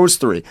 So those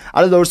 3.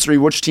 Out of those 3,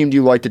 which team do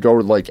you like to go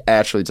like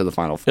actually to the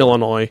Final Four?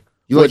 Illinois.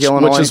 Like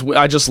Illinois?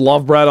 I just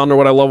love Brad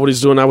Underwood. I love what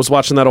he's doing. I was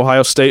watching that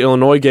Ohio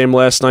State-Illinois game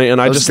last night,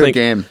 and I just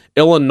think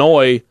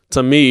Illinois,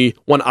 to me,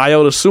 when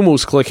Iota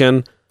Sumu's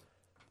clicking,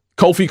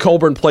 Kofi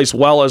Coburn plays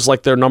well as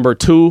like their number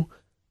 2.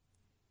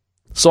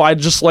 So I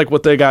just like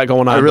what they got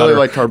going on. I really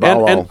like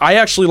Carballo. And I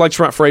actually like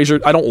Trent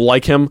Frazier. I don't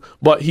like him,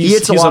 but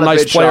he's a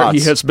nice player. Shots.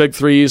 He hits big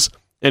threes,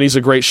 and he's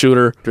a great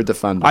shooter. Good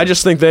defender. I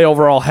just think they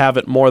overall have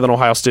it more than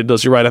Ohio State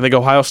does. You're right. I think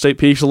Ohio State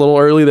peaks a little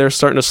early. They're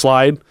starting to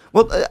slide.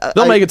 Well,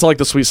 they'll make it to like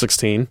the Sweet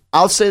 16.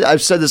 I've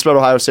said this about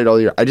Ohio State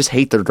all year. I just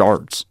hate their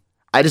guards.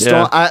 I just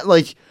don't.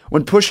 Like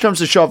when push comes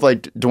to shove,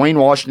 like Dwayne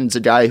Washington's a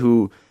guy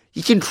who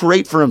he can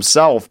create for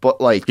himself,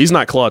 but like he's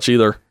not clutch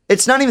either.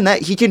 It's not even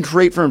that he can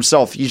create for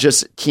himself. He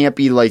just can't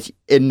be like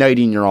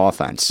igniting your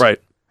offense,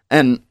 right?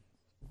 And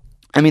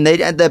I mean,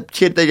 that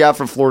kid they got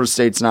from Florida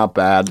State's not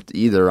bad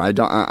either.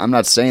 I'm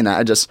not saying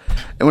that.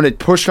 And when it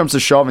push comes to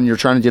shove and you're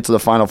trying to get to the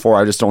Final Four,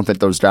 I just don't think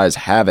those guys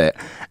have it.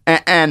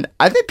 And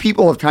I think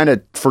people have kind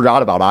of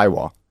forgot about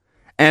Iowa.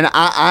 And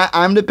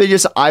I'm the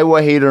biggest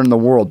Iowa hater in the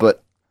world,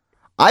 but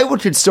Iowa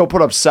could still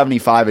put up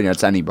 75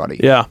 against anybody.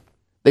 Yeah.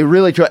 They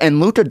really could. And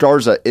Luka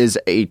Garza is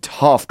a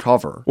tough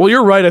cover. Well,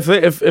 you're right.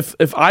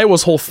 If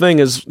Iowa's whole thing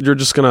is we're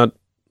gonna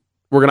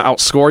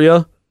outscore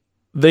you,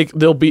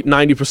 they'll beat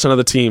 90% of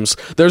the teams.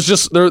 There's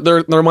just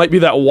there might be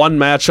that one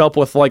matchup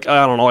with like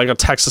I don't know, like a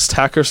Texas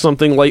Tech or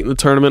something late in the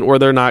tournament where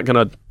they're not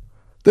gonna.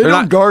 They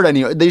don't guard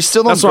any. They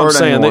still don't guard anyone.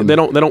 That's what I'm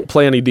saying. They don't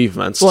play any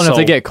defense. Well, and if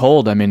they get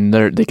cold, I mean,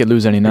 they could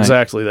lose any night.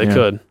 Exactly, they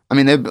could.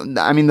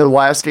 I mean, their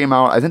last game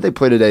out, I think they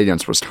played today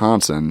against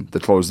Wisconsin to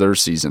close their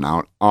season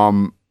out.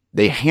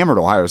 They hammered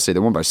Ohio State. They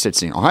won by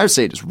 16. Ohio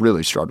State is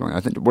really struggling.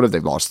 I think, what have they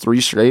lost?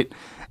 3 straight?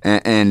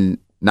 And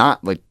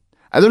not, like,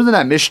 other than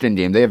that Michigan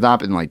game, they have not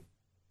been, like,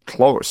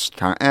 close.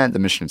 The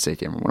Michigan State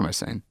game. What am I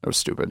saying? That was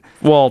stupid.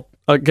 Well,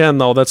 again,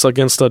 though, that's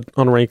against an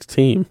unranked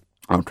team.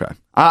 Okay.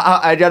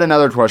 I got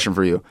another question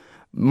for you.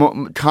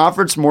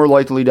 Conference more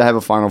likely to have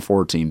a Final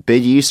Four team,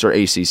 Big East or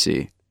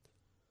ACC?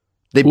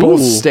 They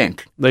both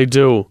stink. They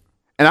do.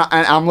 And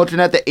I'm looking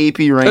at the AP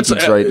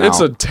rankings right now.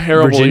 It's a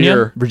terrible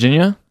year.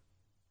 Virginia?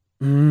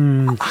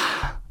 Maybe.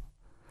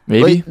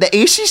 Like, the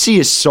ACC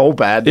is so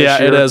bad this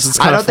year. It is. It's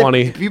kind of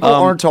funny. People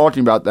aren't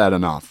talking about that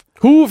enough.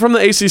 Who from the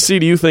ACC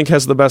do you think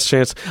has the best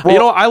chance?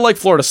 Well, I like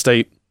Florida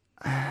State.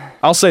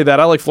 I'll say that.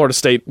 I like Florida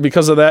State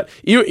because of that.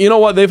 You know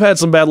what? They've had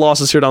some bad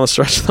losses here down the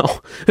stretch,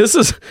 though. This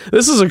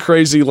is a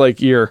crazy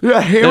year. Yeah,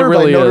 hammered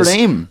really by Notre is.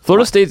 Dame.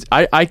 Florida State,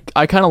 I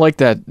kind of like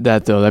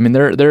that though. I mean,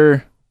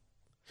 they're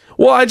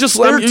Well, They're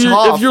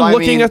tough. if you're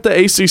looking at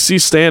the ACC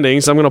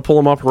standings, I'm going to pull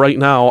them up right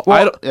now.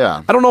 Well,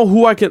 I don't know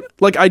who I can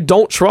I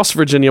don't trust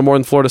Virginia more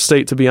than Florida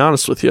State, to be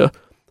honest with you.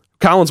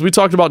 Collins, we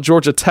talked about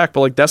Georgia Tech,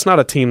 but that's not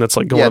a team that's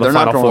going to the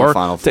Final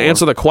Four. To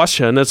answer the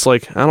question, it's I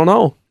don't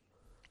know.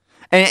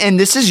 And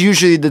this is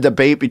usually the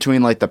debate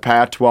between the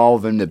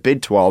Pac-12 and the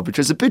Big 12,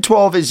 because the Big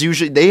 12 is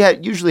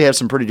usually have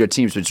some pretty good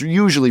teams, but it's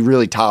usually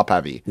really top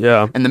heavy.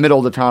 Yeah. And the middle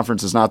of the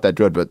conference is not that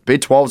good, but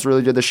Big 12 is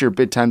really good this year.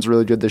 Big 10 is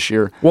really good this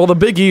year. Well, the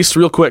Big East,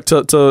 real quick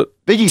to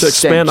Big East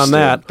expand stinks, on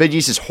that. Dude. Big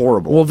East is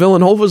horrible. Well,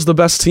 Villanova's the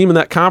best team in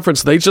that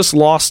conference. They just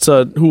lost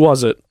to who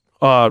was it?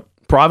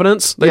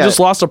 Providence. They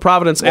just lost to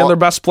Providence, and their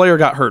best player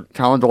got hurt.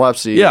 Colin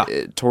Gillespie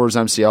tore his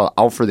MCL,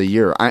 out for the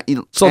year.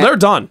 They're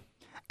done.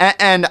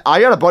 And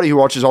I got a buddy who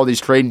watches all these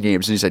Creighton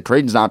games, and he said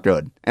Creighton's not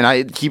good. And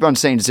I keep on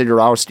saying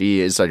Zagorowski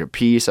is a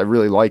piece. I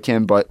really like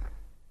him, but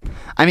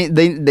I mean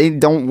they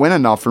don't win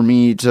enough for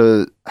me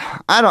to.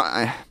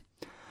 UConn.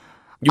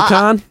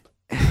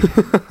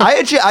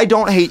 I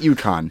don't hate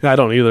UConn. I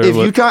don't either. If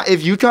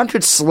UConn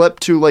could slip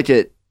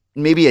to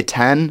maybe a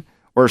 10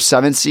 or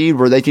 7 seed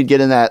where they could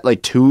get in that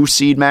 2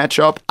 seed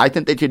matchup, I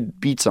think they could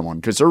beat someone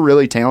because they're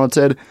really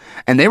talented,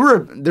 and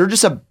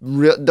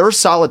they're a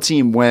solid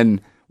team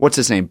when. What's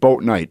his name?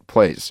 Boat Knight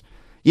plays.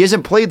 He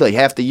hasn't played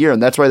half the year,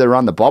 and that's why they're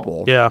on the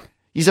bubble. Yeah.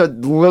 He's a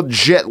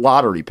legit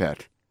lottery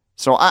pick.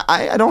 So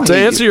I don't To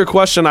answer your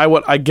question,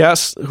 I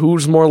guess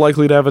who's more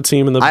likely to have a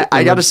team in the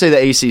I got to say the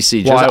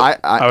ACC. Well,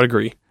 I would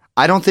agree.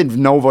 I don't think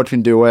Nova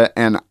can do it,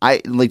 and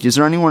is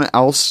there anyone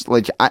else?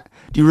 Do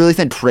you really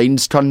think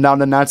Creighton's cutting down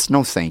the nets?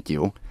 No, thank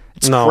you.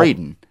 It's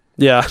Creighton.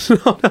 Yeah.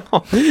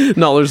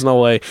 No, there's no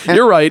way. And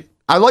you're right.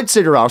 I like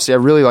Zagorowski. I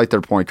really like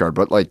their point guard,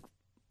 but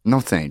no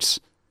thanks.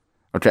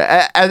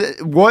 Okay,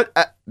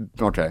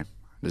 okay,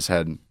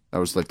 that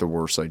was the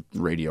worst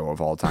radio of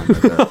all time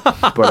right there.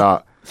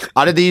 But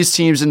out of these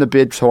teams in the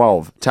Big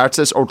 12,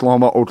 Texas,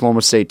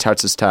 Oklahoma State,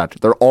 Texas Tech,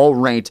 they're all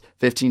ranked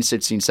 15,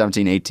 16,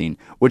 17, 18.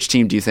 Which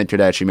team do you think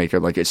could actually make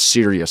a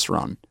serious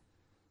run?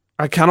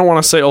 I kind of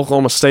want to say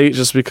Oklahoma State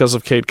just because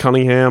of Cade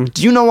Cunningham.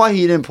 Do you know why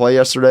he didn't play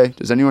yesterday?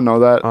 Does anyone know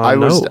that? No.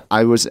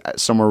 I was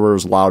somewhere where it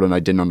was loud and I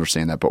didn't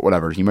understand that, but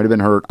whatever. He might have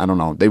been hurt. I don't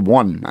know. They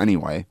won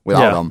anyway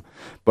without him.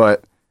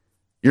 But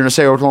you're going to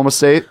say Oklahoma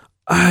State?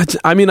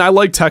 I mean, I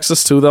like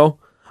Texas too, though.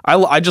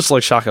 I just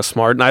like Shaka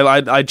Smart, and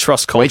I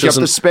trust coaches. Wake up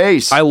the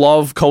space. I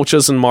love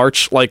coaches in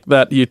March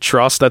that you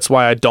trust. That's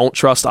why I don't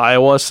trust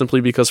Iowa, simply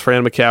because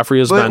Fran McCaffrey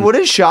has been what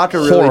has Shaka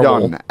horrible. really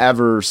done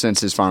ever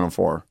since his Final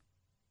Four?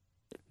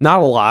 Not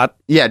a lot.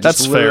 Yeah,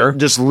 that's fair.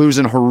 Just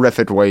losing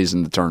horrific ways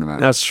in the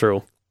tournament. That's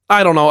true.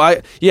 I don't know.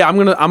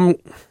 I'm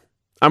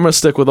gonna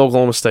stick with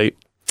Oklahoma State.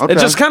 Okay. It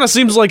just kind of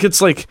seems like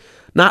it's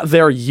not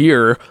their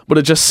year, but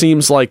it just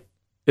seems like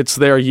it's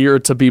their year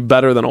to be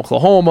better than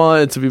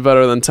Oklahoma and to be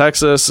better than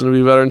Texas and to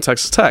be better than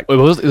Texas Tech. Wait,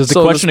 is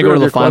the question to go to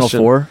the Final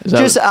Four?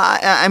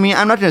 I mean,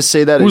 I'm not going to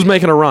say that. Who's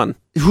making a run?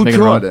 Who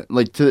could?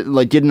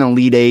 To get an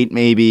Elite Eight,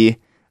 maybe.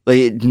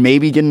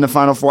 Maybe get in the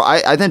Final Four.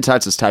 I think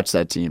Texas Tech's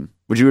that team.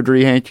 Would you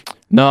agree, Hank?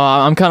 No,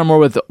 I'm kind of more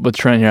with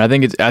Trent here. I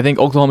think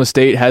Oklahoma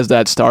State has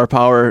that star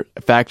power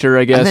factor,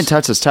 I guess. I think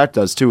Texas Tech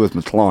does too with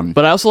McClung.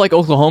 But I also like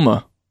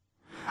Oklahoma.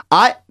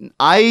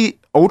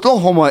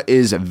 Oklahoma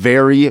is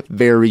very,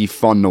 very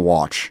fun to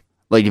watch.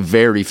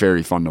 Very,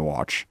 very fun to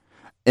watch.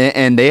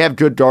 And they have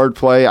good guard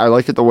play. I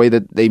like it the way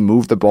that they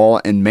move the ball.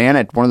 And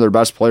Mannett, one of their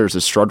best players,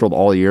 has struggled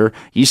all year.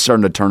 He's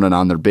starting to turn it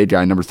on. Their big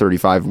guy, number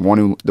 35,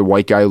 the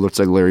white guy who looks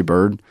like Larry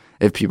Bird.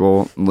 If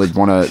people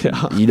want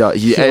to,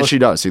 he actually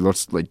does. He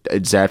looks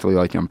exactly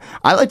like him.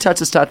 I like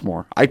Texas Tech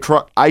more.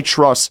 I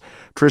trust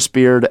Chris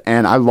Beard,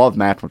 and I love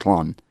Matt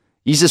McClung.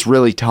 He's just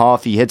really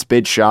tough. He hits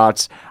big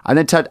shots. I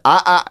think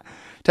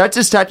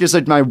Texas Tech is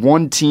my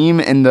one team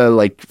in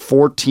the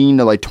 14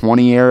 to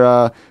 20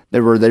 era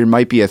where there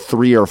might be a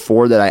 3 or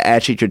 4 that I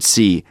actually could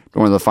see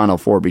going to the Final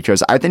Four,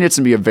 because I think it's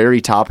going to be a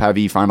very top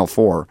heavy Final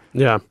Four.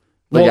 Yeah.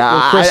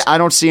 I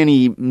don't see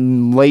any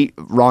late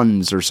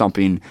runs or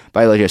something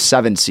by a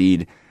 7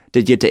 seed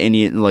to get to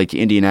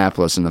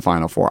Indianapolis in the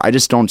Final Four. I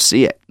just don't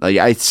see it.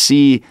 I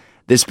see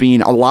this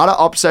being a lot of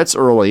upsets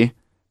early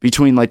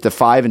between like the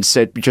 5 and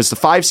 6, because the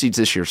 5 seeds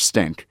this year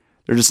stink.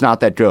 They're just not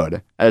that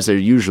good as they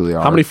usually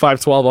are. How many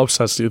 5-12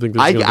 upsets do you think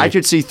there's going to be? I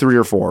could see 3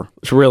 or 4.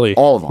 Really?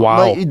 All of them.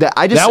 Wow. Like,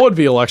 that would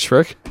be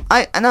electric.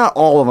 Not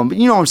all of them, but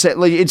you know what I'm saying.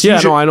 Like it's Yeah,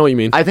 usually, no, I know what you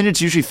mean. I think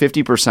it's usually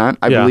 50%.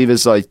 I Yeah. believe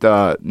is like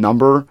the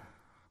number.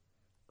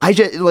 I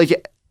just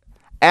like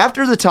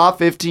after the top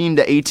 15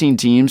 to 18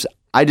 teams,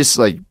 I just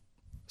like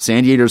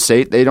San Diego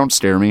State. They don't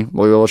scare me.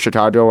 Loyola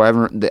Chicago.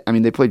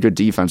 They play good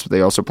defense, but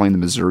they also play in the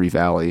Missouri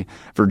Valley.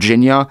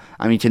 Virginia.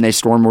 I mean, can they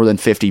score more than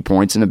 50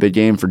 points in a big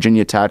game?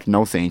 Virginia Tech.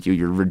 No, thank you.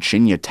 You're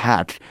Virginia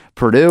Tech.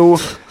 Purdue.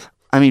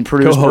 I mean,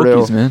 Purdue's Go Purdue.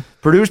 Hokies, man.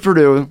 Purdue's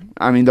Purdue.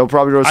 I mean, they'll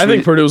probably go. I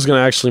think Purdue's going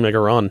to actually make a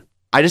run.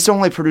 I just don't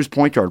like Purdue's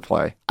point guard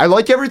play. I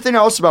like everything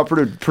else about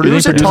Purdue.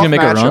 Purdue's a Purdue's tough gonna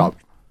make a run? matchup.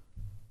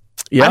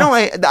 Yeah.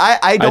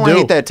 I don't do.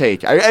 hate that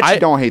take. I actually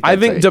don't hate that I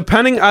think take.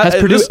 depending... Has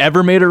Purdue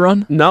ever made a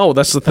run? No,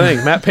 that's the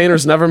thing. Matt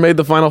Painter's never made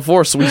the Final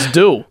Four, so he's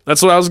due.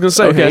 That's what I was going to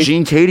say. Okay.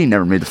 Gene Katie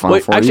never made the Final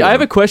Wait, Four actually, either. I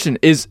have a question.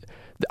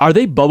 Are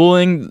they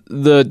bubbling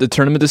the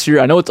tournament this year?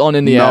 I know it's on No,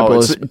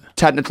 Indianapolis. it's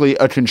technically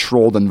a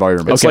controlled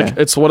environment. It's like,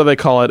 it's what do they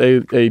call it?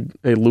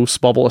 A loose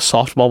bubble, a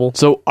soft bubble?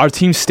 So are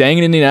teams staying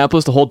in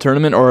Indianapolis the whole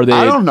tournament, or are they?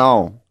 I don't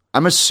know.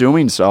 I'm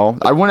assuming so.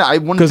 I wouldn't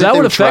Because think that they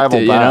would affect travel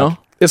it, back. you know.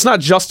 It's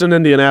not just in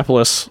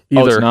Indianapolis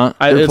either. Oh, it's not?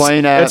 They're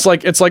playing at-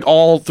 It's like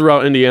all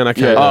throughout Indiana.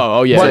 Kind Yeah. of.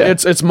 Oh, yeah. But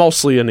Yeah. it's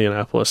mostly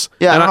Indianapolis.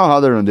 Yeah, And I don't know how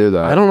they're going to do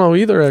that. I don't know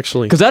either,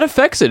 actually. Because that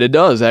affects it. It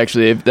does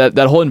actually. If that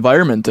whole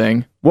environment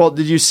thing. Well,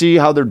 did you see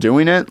how they're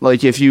doing it?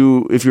 Like, if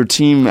your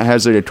team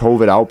has like a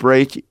COVID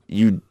outbreak,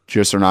 you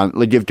just are not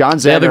like if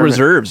Gonzaga. They have the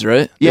reserves,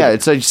 right? Yeah,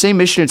 it's like say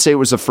Michigan State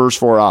was the first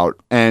 4 out,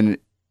 and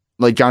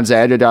like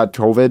Gonzaga got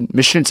COVID,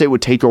 Michigan State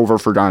would take over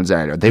for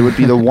Gonzaga. They would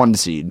be the 1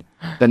 seed,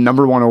 the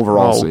number 1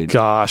 overall Oh seed.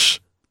 gosh.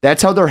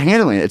 That's how they're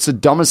handling it. It's the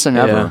dumbest thing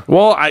ever.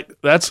 Well,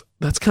 that's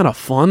kind of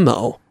fun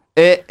though.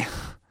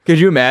 Could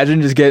you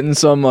imagine just getting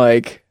some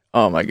like?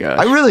 Oh my gosh.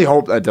 I really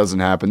hope that doesn't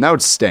happen. That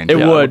would stink. It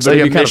would, but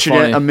it'd be kind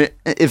of funny.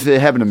 If it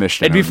happened to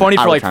Michigan, It'd be funny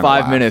I for would like kinda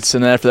 5 laugh. minutes,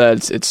 and then after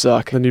that, it'd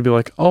suck. Then you'd be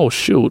like, oh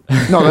shoot,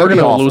 No, we're that'd be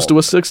gonna awful. lose to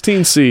a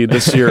 16 seed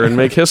this year and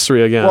make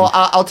history again. Well,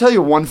 I'll tell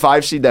you one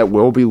 5 seed that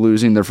will be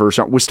losing their first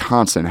round.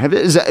 Wisconsin.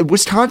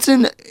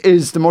 Wisconsin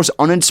is the most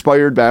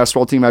uninspired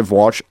basketball team I've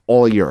watched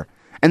all year.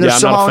 And they're Yeah, I'm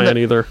somehow not a fan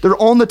either.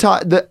 They're on the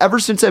top. Ever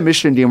since that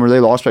Michigan game where they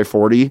lost by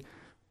 40,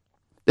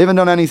 they haven't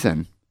done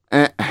anything.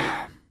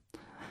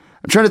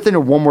 I'm trying to think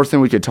of one more thing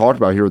we could talk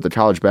about here with the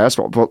college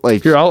basketball. But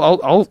like, Here,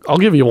 I'll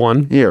give you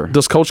one. Here.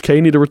 Does Coach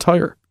K need to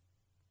retire?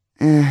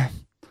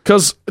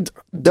 Because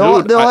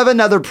they'll have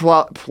another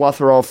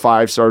plethora of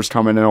 5-stars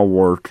coming and it'll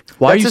work.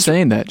 Why are That's you just-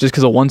 saying that? Just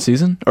because of one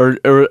season, or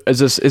is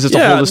this a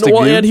yeah, holistic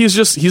well, view? and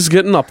he's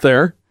getting up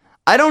there.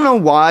 I don't know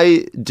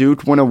why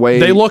Duke went away.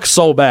 They look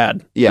so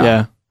bad.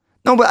 yeah.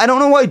 No, but I don't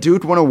know why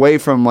Duke went away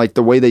from like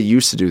the way they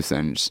used to do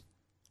things.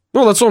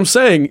 No, that's what I'm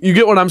saying. You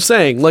get what I'm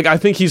saying. Like I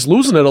think he's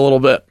losing it a little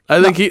bit.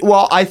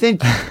 I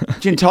think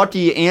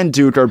Kentucky and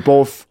Duke are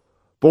both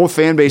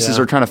fan bases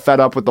are kind of fed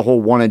up with the whole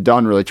one and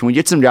done. Really, can we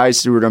get some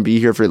guys who are going to be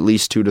here for at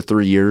least 2 to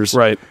 3 years?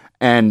 Right.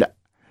 And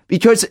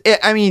because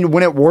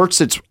when it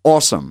works, it's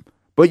awesome.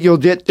 But you'll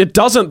get It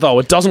doesn't though.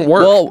 It doesn't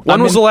work. Well,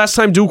 when was the last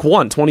time Duke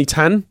won?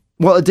 2010?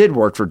 well, it did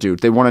work for Duke.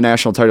 They won a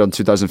national title in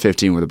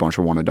 2015 with a bunch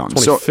of one and done.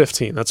 So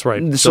 2015. That's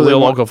right. so So they Leo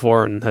won-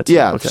 Okafor and that's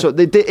yeah, okay. so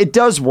it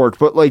does work,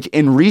 but like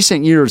in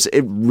recent years,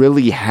 it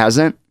really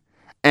hasn't.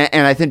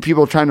 And I think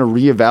people are trying to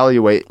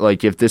reevaluate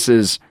like if this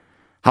is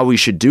how we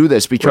should do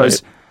this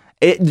because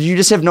you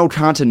just have no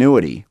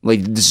continuity, like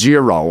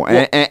zero,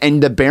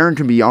 and the Baron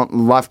can be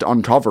left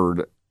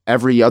uncovered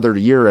every other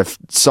year if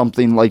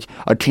something like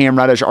a Cam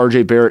Reddish,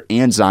 RJ Barrett,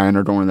 and Zion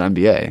are going to the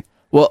NBA.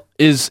 Well,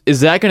 is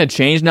that going to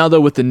change now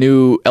though with the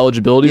new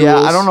eligibility Yeah,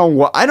 rules?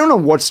 I don't know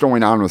what's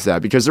going on with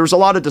that because there was a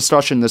lot of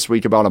discussion this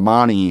week about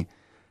Amani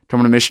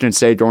coming to Michigan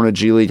State, going to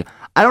G League.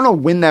 I don't know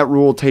when that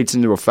rule takes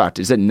into effect.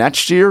 Is it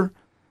next year?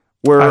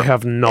 Where I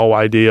have no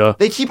idea.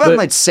 they keep on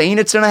like saying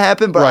it's going to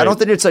happen, but I Right. don't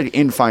think it's like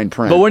in fine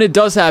print. But when it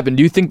does happen,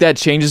 do you think that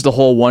changes the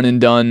whole one and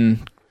done?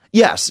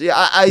 yes,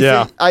 yeah,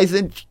 Yeah. I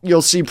think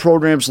you'll see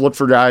programs look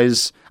for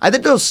guys. I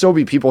think there'll still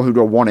be people who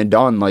go one and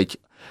done, like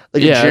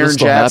Yeah, a it'll Jaren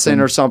still Jackson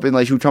happen. or something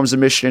like who comes to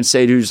Michigan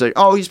State who's like,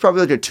 oh, he's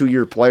probably like a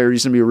 2-year player.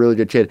 He's gonna be a really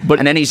good kid, But-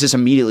 and then he's just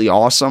immediately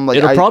awesome. Like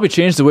It'll probably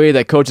change the way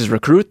that coaches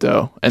recruit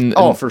though, and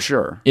for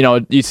sure. you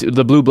know, you see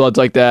the blue bloods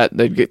like that,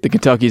 the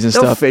Kentuckys and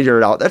They'll stuff. figure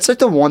it out. That's like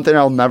the one thing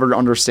I'll never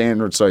understand.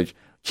 Where it's like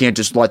can't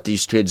just let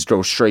these kids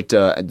go straight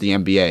to the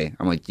NBA.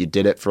 I'm like, you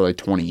did it for like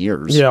 20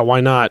 years. Yeah,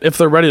 why not? If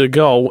they're ready to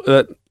go,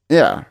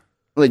 yeah.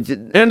 Like,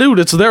 and dude,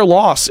 it's their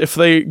loss if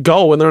they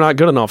go and they're not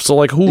good enough. So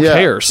like, who yeah,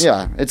 cares?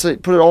 Yeah, it's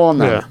like, put it all on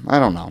them. Yeah. I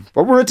don't know,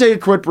 but we're gonna take a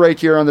quick break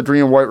here on the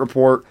Green and White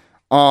Report.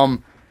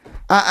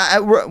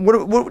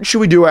 What should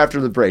we do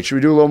after the break? Should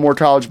we do a little more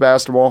college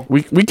basketball?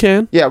 We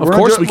can. Yeah, of we're gonna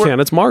course do we it- can.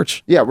 It's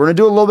March. Yeah, we're gonna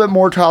do a little bit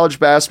more college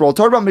basketball.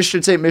 Talk about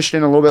Michigan State,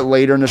 Michigan a little bit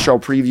later in the show.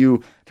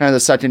 Preview kind of the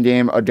second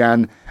game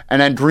again,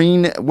 and then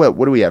Green. What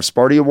do we have?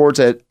 Sparty Awards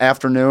at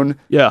afternoon.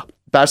 Yeah.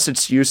 Best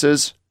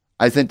excuses.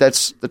 I think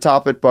that's the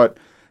topic, but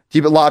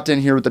keep it locked in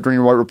here with the Green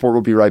and White Report.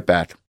 We'll be right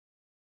back.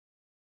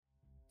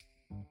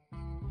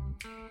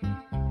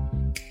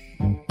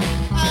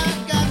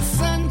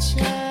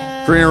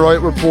 Green and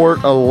White Report,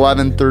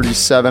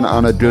 11:37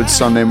 on a good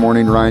Sunday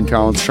morning. Ryan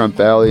Collins, Trent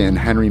Valley, and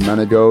Henry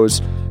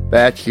Menegoz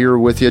back here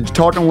with you.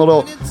 Talking a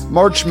little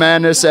March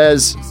Madness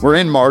as we're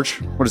in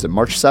March. What is it,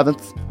 March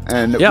 7th?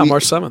 And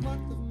March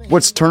 7th.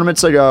 What's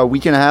tournament's like a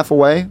week and a half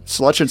away?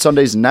 Selection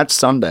Sunday's next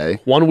Sunday.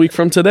 1 week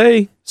from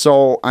today.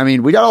 So, I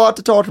mean, we got a lot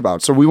to talk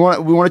about. So we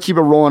want to keep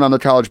it rolling on the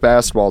college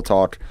basketball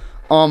talk.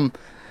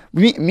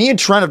 Me and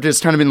Trent have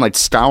just kind of been like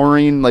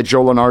scouring like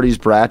Joe Lunardi's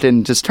bracket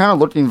and just kind of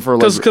looking for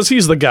like because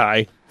he's the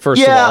guy.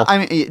 First of all,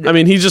 I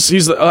mean, he's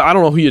the, I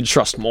don't know who you'd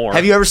trust more.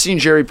 Have you ever seen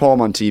Jerry Palm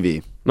on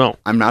TV? No,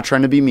 I'm not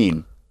trying to be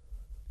mean.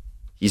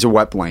 He's a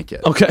wet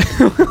blanket. Okay,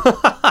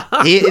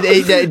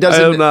 it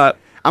doesn't. I am not.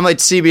 I'm like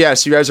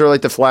CBS. You guys are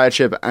like the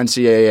flagship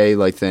NCAA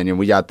like thing, and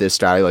we got this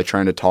guy like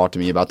trying to talk to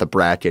me about the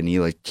bracket, and he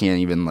like can't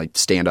even like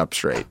stand up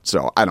straight.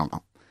 So I don't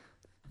know.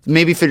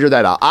 Maybe figure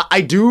that out. I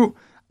do.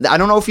 I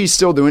don't know if he's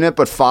still doing it,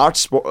 but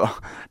Fox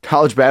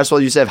College Basketball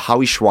used to have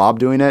Howie Schwab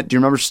doing it. Do you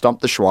remember Stump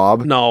the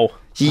Schwab? No.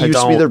 He used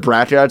to be their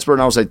bracket expert,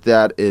 and I was like,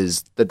 that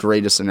is the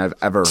greatest thing I've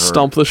ever heard.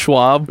 Stump the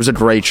Schwab? It was a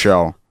great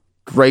show.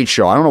 Great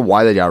show. I don't know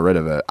why they got rid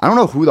of it. I don't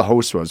know who the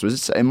host was.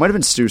 It might have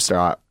been Stu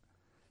Scott.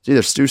 It's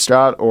either Stu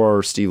Scott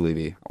or Steve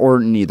Levy, or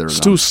neither of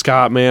them. Stu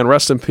Scott, man.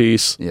 Rest in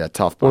peace. Yeah,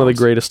 tough bombs. One of the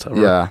greatest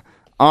ever. Yeah.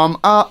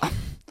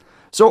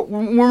 So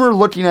when we're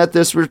looking at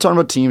this, we were talking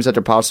about teams that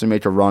could possibly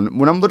make a run.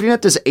 When I'm looking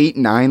at this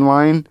 8-9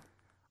 line,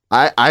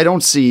 I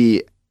don't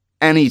see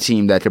any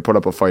team that could put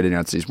up a fight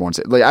against these one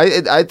seeds. Like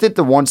I think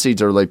the one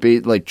seeds are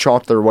like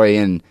chalk their way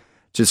in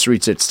to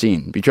Sweet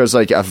 16 because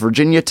like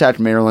Virginia Tech,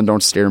 Maryland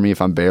don't scare me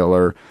if I'm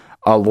Baylor.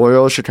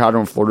 Loyola, Chicago,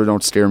 and Florida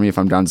don't scare me if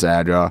I'm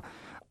Gonzaga.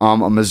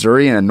 A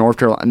Missouri and a North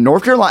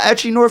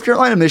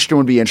Carolina, Michigan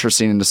would be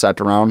interesting in the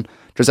second round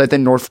because I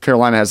think North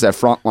Carolina has that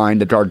front line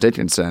to guard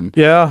Dickinson.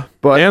 Yeah,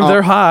 and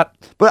they're hot.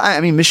 But I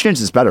mean,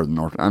 Michigan's is better than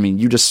North. I mean,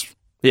 they're just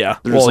a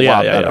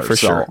lot better for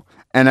sure.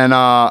 And then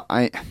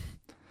I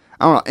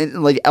don't know,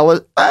 like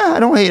I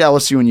don't hate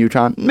LSU and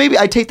UConn. Maybe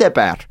I take that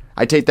back.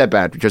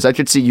 Because I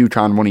could see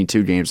UConn winning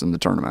 2 games in the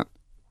tournament.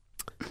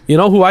 You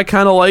know who I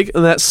kind of like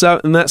in that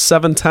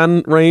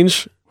 7-10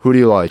 range? Who do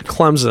you like?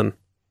 Clemson.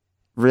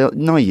 Really?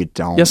 No, you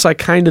don't. Yes, I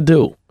kind of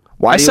do.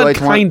 Why do you like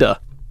kinda.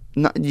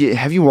 No,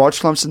 have you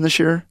watched Clemson this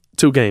year?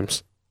 2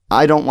 games.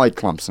 I don't like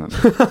Clemson.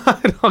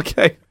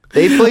 Okay.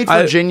 They played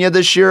Virginia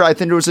this year. I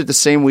think it was like the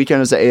same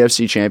weekend as the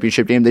AFC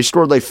Championship game. They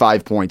scored like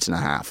 5 points and a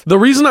half. The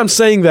reason I'm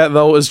saying that,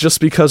 though, is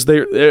just because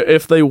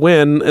if they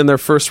win in their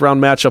first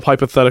round matchup,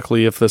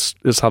 hypothetically, if this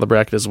is how the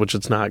bracket is, which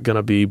it's not going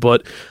to be,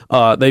 but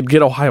they'd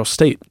get Ohio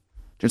State.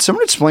 Did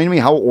someone explain to me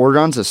how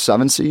Oregon's a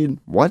 7 seed?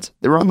 What?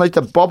 They were on like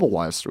the bubble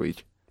last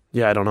week.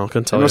 Yeah, I don't know.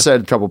 Couldn't tell you. I must have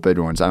had a couple big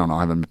ones. I don't know. I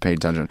haven't been paying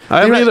attention.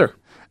 I haven't either.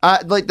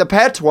 Like the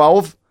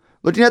Pac-12,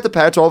 looking at the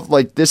Pac-12,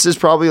 like this is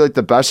probably like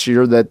the best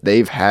year that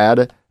they've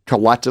had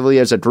collectively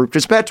as a group,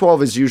 because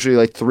Pac-12 is usually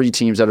like 3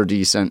 teams that are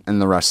decent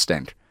and the rest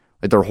stink.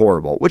 Like they're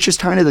horrible, which is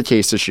kind of the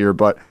case this year.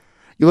 But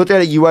you look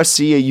at a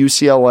USC, a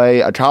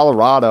UCLA, a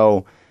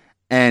Colorado,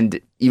 and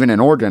even an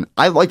Oregon.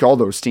 I like all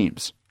those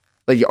teams.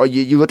 Like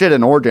you look at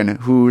an Oregon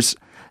who's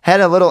had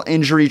a little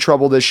injury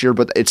trouble this year,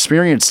 but the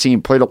experienced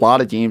team played a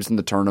lot of games in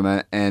the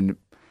tournament and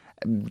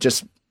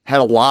just had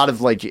a lot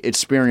of like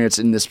experience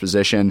in this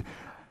position.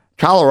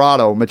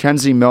 Colorado,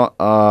 McKinley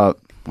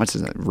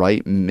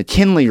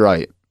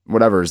Wright,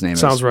 whatever his name is.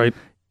 Sounds right.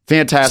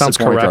 Fantastic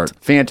point guard.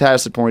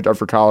 Fantastic point guard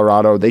for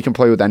Colorado. They can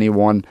play with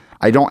anyone.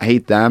 I don't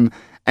hate them.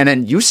 And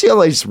then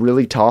UCLA's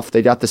really tough.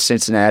 They got the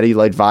Cincinnati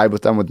like vibe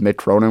with them with Mick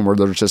Cronin, where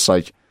they're just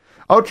like,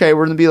 okay,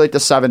 we're gonna be like the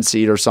 7th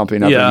seed or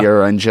something every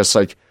year, and just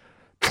like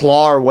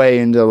claw our way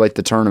into like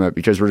the tournament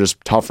because we're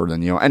just tougher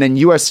than you. And then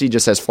USC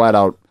just has flat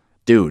out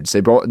dudes. They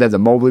have the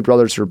Mobley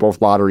brothers who are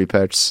both lottery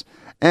picks.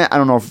 And I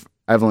don't know if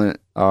Evelyn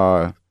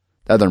the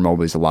other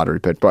Mobley's a lottery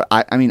pick, but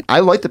I mean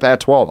I like the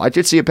Pac-12. I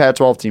could see a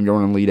Pac-12 team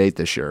going in Elite 8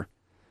 this year.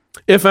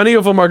 If any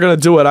of them are going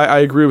to do it, I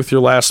agree with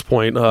your last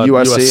point.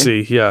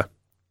 USC, yeah,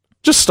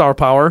 just star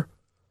power,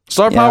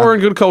 power,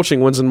 and good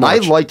coaching wins in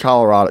March. I like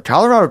Colorado.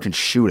 Colorado can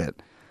shoot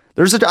it.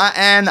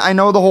 And I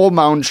know the whole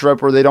mountain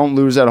trip where they don't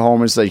lose at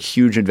home is like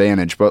huge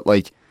advantage, but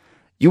like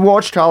you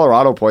watch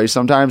Colorado play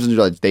sometimes and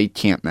you're like, they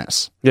can't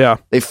miss. Yeah.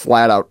 They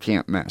flat out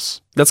can't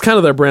miss. That's kind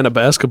of their brand of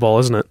basketball,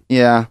 isn't it?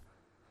 Yeah.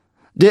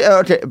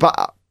 Okay,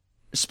 but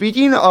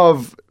speaking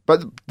of,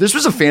 but this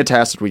was a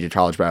fantastic week of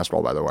college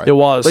basketball, by the way. It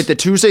was. Like the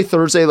Tuesday,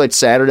 Thursday, like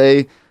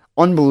Saturday,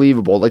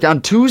 unbelievable. Like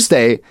on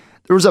Tuesday,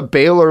 there was a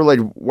Baylor, like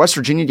West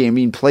Virginia game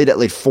being played at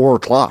like 4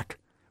 o'clock.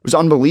 It was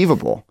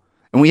unbelievable.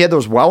 And we had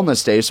those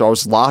wellness days, so I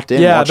was locked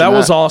in. Yeah, that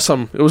was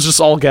awesome. It was just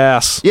all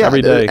gas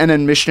every day. And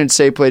then Michigan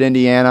State played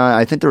Indiana.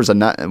 I think there was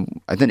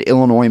I think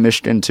Illinois,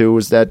 Michigan too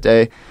was that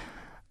day.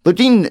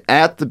 Looking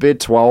at the Big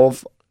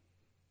 12,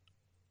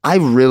 I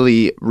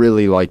really,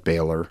 really like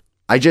Baylor.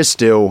 I just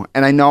do.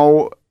 And I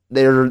know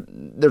they're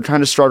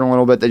kind of struggling a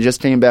little bit. They just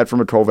came back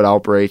from a COVID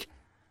outbreak.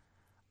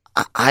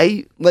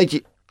 I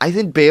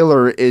think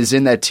Baylor is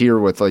in that tier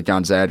with like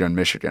Gonzaga and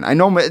Michigan. I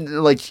know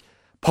like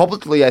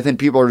publicly, I think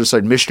people are just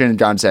like Michigan and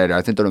Gonzaga.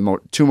 I think they're the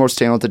 2 most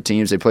talented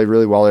teams. They play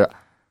really well.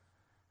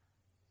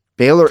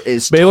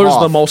 Baylor's the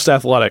tough. most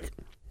athletic.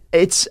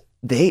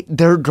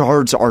 Their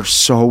guards are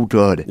so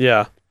good.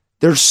 Yeah.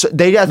 They're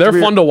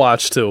fun to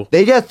watch too.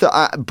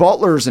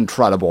 Butler's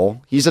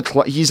incredible. He's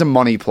a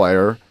money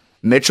player.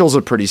 Mitchell's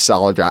a pretty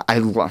solid guy. I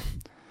love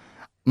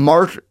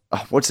Mark.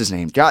 What's his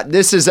name? God,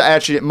 this is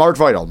actually Mark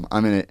Vital.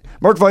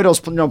 Mark Vital's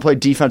played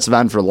defensive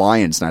end for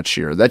Lions next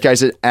year. That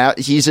guy's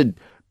he's a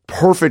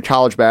perfect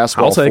college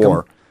basketball I'll take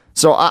him.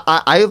 So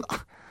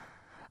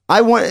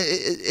I want.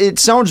 It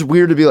sounds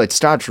weird to be like,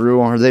 Scott Drew.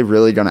 Are they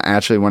really going to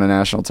actually win a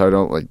national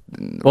title?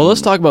 Well,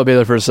 let's talk about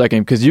Baylor for a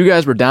second because you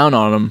guys were down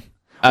on them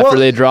after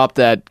they dropped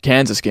that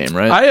Kansas game,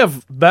 right? I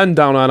have been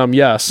down on them.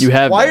 Yes, you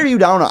have. Why are you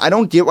down on? I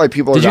don't get why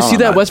people. Did you see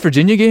that West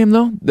Virginia game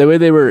though? The way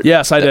they were.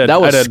 Yes, I did.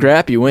 That was a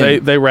scrappy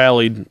win. They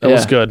rallied. That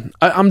was good.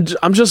 I'm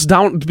just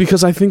down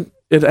because I think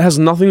it has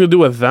nothing to do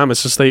with them.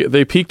 It's just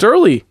they peaked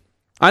early.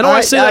 I know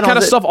I say that kind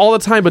of stuff all the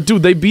time, but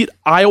dude, they beat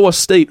Iowa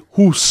State,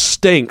 who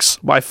stinks,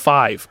 by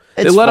 5.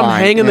 They let them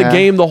hang in the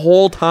game the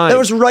whole time. That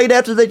was right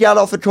after they got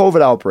off the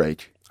COVID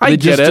outbreak. They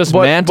just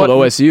mantled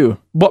OSU.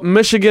 But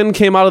Michigan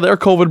came out of their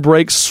COVID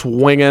break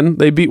swinging.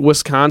 They beat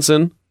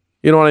Wisconsin.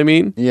 You know what I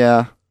mean?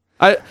 Yeah.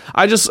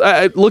 I just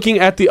looking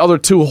at the other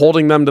two,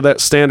 holding them to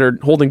that standard,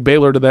 holding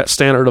Baylor to that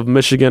standard of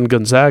Michigan,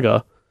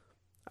 Gonzaga.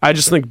 I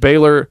just think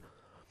Baylor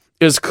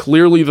is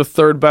clearly the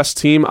third best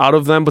team out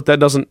of them, but that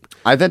doesn't.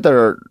 I think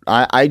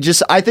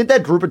I think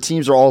that group of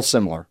teams are all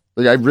similar.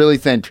 Like, I really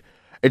think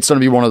it's going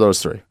to be one of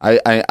those three. I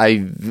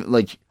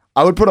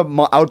would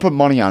put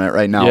money on it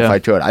right now if I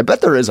could. I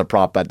bet there is a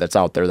prop bet that's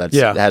out there that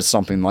has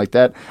something like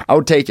that. I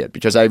would take it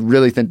because I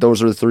really think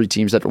those are the three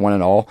teams that win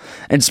it all.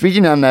 And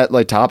speaking on that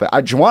topic,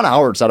 Juwan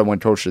Howard's out to win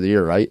Coach of the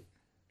Year, right?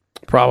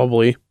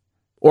 Probably.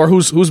 Or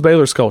who's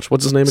Baylor's coach?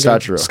 What's his name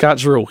again? Scott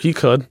Drew. He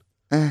could.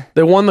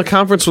 They won the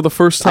conference for the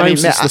first time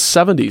since the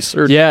 70s.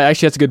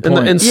 Actually, that's a good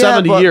point. In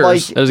 70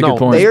 years. That was a good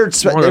point. They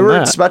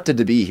were expected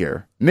to be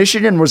here.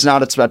 Michigan was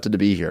not expected to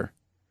be here.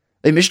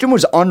 Michigan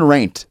was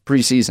unranked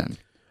preseason.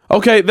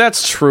 Okay,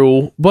 that's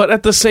true. But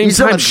at the same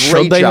time,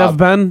 should they have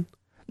been?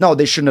 No,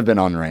 they shouldn't have been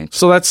unranked.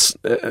 So that's,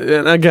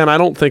 and again, I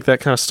don't think that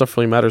kind of stuff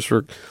really matters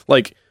for,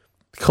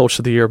 Coach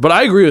of the Year. But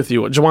I agree with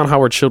you. Juwan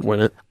Howard should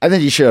win it. I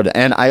think he should.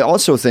 And I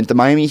also think the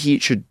Miami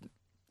Heat should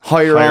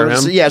hire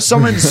him. Yeah,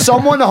 someone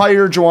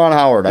hire Juwan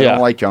Howard. I don't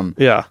like him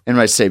in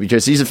my state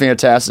because he's a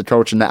fantastic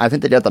coach. And I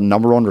think they got the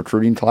 #1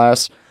 recruiting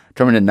class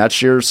coming in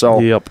next year. So,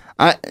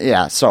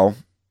 so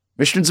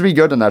Michigan's going to be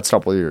good in the next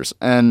couple of years.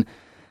 And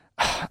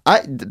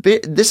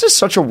this is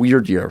such a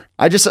weird year.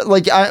 I'm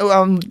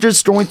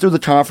just going through the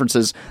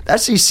conferences. The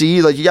SEC,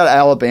 you got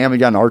Alabama, you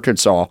got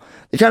Arkansas.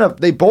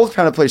 They both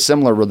kind of play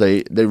similar where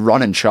they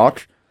run and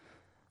chuck.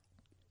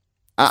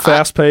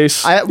 Fast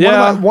pace.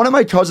 One of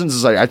my cousins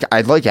is like,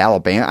 I like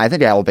Alabama. I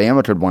think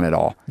Alabama could win it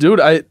all. Dude,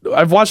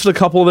 I've watched a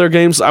couple of their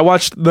games. I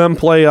watched them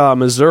play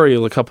Missouri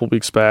a couple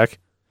weeks back.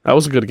 That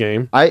was a good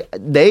game.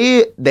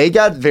 They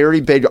got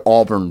very big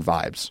Auburn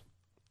vibes.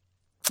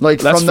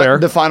 That's from fair.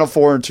 The Final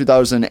Four in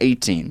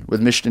 2018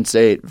 with Michigan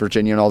State,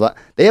 Virginia, and all that.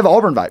 They have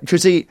Auburn vibes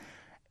because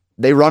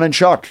they run and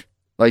chuck.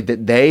 You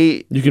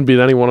can beat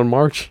anyone in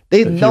March.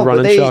 They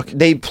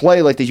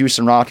play like the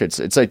Houston Rockets.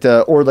 It's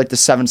the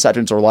 7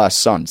 seconds or less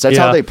Suns. That's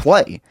how they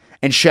play.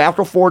 And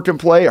Shackelford can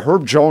play.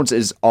 Herb Jones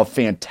is a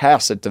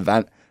fantastic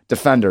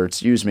defender.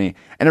 And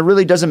it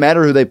really doesn't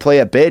matter who they play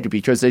at big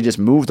because they just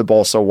move the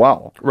ball so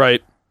well.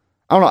 Right.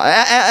 I don't know.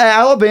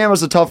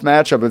 Alabama's a tough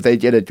matchup if they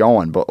get it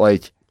going, but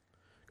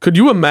could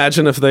you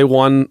imagine if they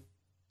won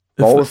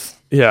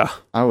both? Yeah.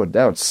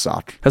 That would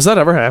suck. Has that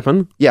ever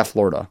happened? Yeah,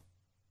 Florida.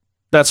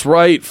 That's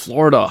right,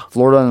 Florida.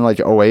 Florida in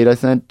 2008, I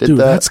think, did that.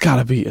 That's got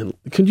to be.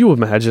 Can you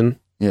imagine?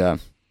 Yeah.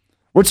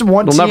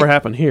 It'll never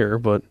happen here,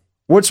 but.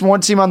 What's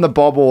one team on the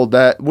bubble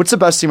what's the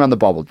best team on the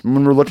bubble?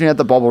 When we're looking at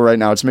the bubble right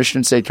now, it's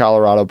Michigan State,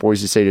 Colorado,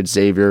 Boise State,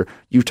 Xavier,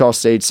 Utah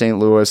State, St.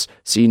 Louis,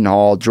 Seton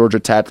Hall, Georgia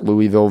Tech,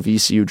 Louisville,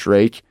 VCU,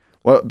 Drake.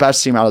 What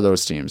best team out of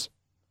those teams?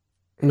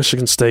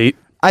 Michigan State.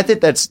 I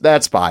think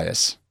that's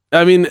bias.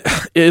 I mean,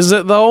 is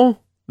it though?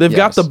 They've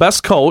got the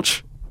best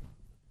coach.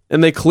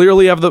 And they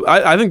clearly have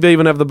I think they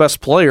even have the best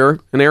player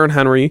in Aaron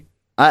Henry.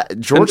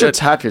 Georgia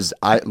Tech is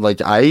I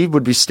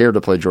would be scared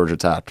to play Georgia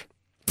Tech.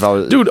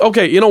 Dude,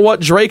 okay, you know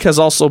what? Drake has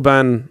also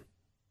been.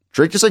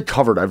 Drake just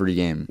covered every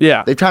game.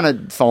 Yeah, they've kind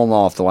of fallen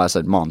off the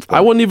last month. I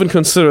wouldn't even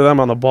consider them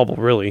on the bubble,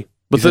 really.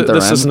 But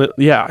this isn't it.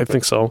 Yeah, I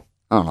think so.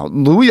 I don't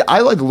know. I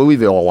like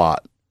Louisville a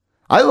lot.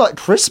 I like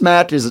Chris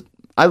Mack as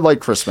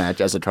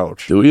a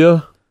coach. Do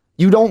you?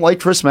 You don't like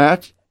Chris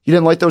Mack? You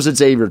didn't like those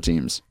Xavier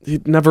teams? He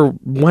never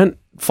went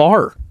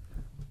far.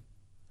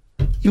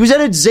 He was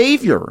at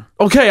Xavier.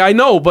 Okay, I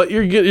know, but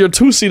you're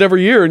 2 seed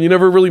every year, and you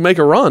never really make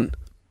a run.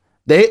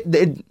 They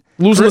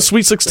losing the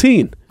Sweet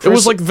 16. It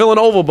was like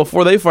Villanova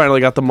before they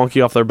finally got the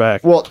monkey off their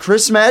back. Well,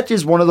 Chris Mack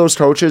is one of those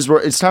coaches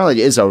where it's kind of like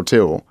Izzo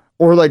too,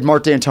 or like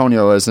Mark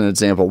D'Antonio as an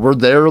example, where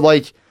they're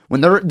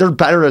when they're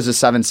better as a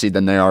 7 seed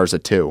than they are as a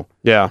 2.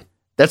 Yeah,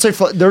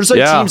 That's like there's like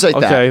teams like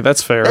that. Okay,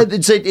 that's fair.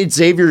 It's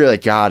Xavier. You're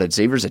like, God,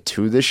 Xavier's a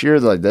 2 this year.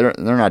 Like they're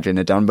not getting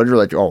it done. But you're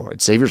like, oh,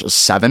 Xavier's a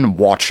 7.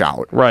 Watch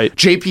out. Right.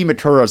 JP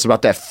Matura's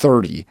about that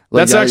 30.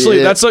 Like,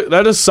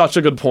 that is such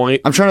a good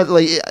point. I'm trying to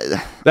like.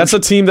 That's a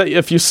team that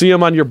if you see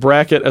them on your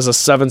bracket as a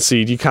 7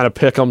 seed, you kind of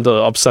pick them to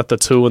upset the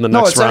 2 in the next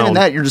round. No, it's not even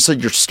that. You're just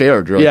like you're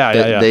scared. You're like,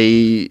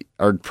 they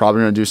are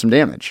probably going to do some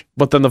damage.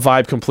 But then the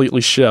vibe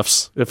completely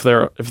shifts if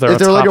they're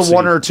like a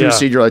 1 or 2 seed.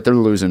 seed. You're like they're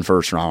losing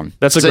first round.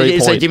 That's a great point.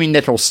 It's like give me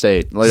Nicholls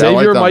State. Like,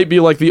 Xavier might be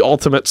like the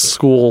ultimate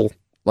school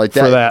like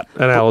for that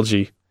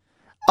analogy.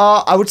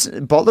 I would say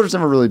Butler's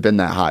never really been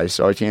that high,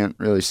 so I can't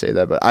really say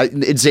that. But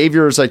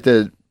Xavier is like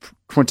the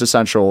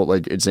quintessential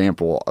like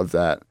example of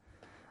that.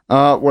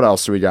 What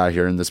else do we got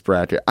here in this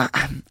bracket?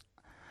 I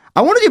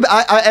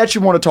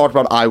actually want to talk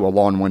about Iowa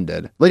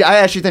long-winded. Like I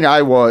actually think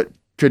Iowa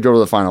could go to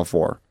the Final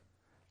Four.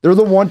 They're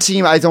the one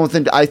team I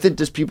think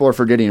just people are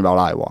forgetting about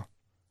Iowa.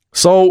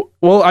 So,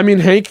 well, I mean,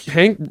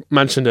 Hank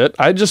mentioned it.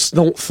 I just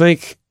don't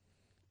think.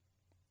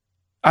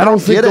 I don't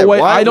think the way.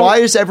 Why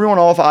is everyone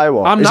off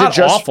Iowa? I'm not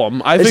off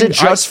them. Is it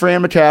just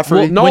Fran McCaffrey?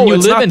 Well, no, when you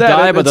live and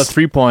die by the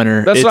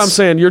 3-pointer. That's what I'm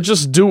saying. You're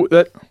just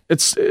that.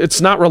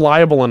 It's not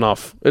reliable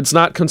enough. It's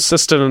not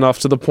consistent enough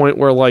to the point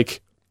where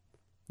like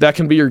that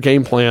can be your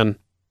game plan.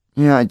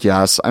 Yeah, I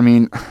guess. I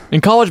mean,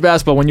 in college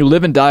basketball, when you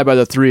live and die by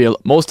the 3,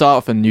 most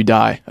often you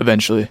die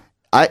eventually.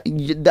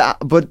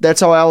 But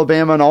that's how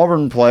Alabama and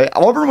Auburn play.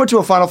 Auburn went to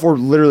a Final Four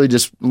literally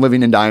just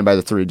living and dying by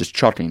the 3, just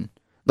chucking.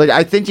 Like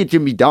I think it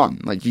can be done.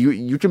 Like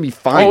you can be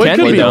fine. Oh, it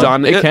can be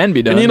done. It can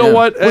be done. And you know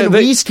what? When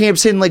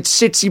Wieskamp's hitting like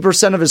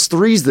 60% of his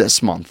threes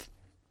this month,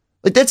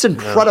 like that's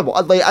incredible.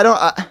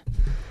 Yeah.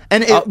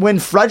 Like when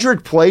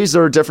Frederick plays,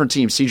 they're a different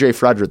team. CJ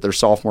Frederick, their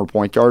sophomore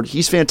point guard,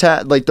 he's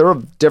fantastic. Like they're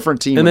a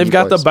different team. And they've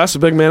got the best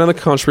big man in the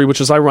country,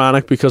 which is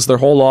ironic because their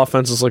whole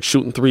offense is like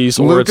shooting threes.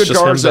 Or it's just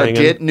Garza, him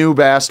get new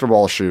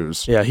basketball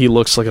shoes. Yeah, he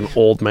looks like an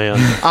old man.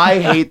 I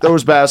hate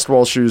those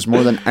basketball shoes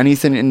more than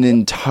anything in the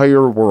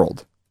entire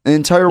world.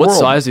 What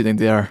size do you think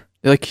they are?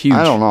 They're like huge.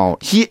 I don't know.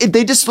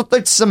 They just look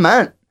like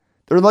cement.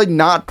 They're like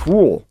not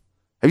cool.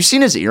 Have you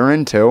seen his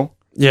earring too?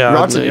 Yeah,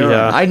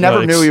 I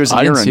never knew he was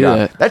an earring guy.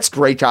 That. That's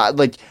great guy.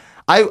 Like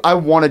I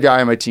want a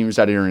guy on my team who's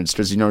got earrings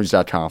because he's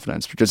got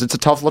confidence. Because it's a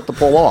tough look to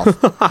pull off.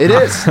 It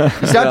is.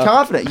 He's got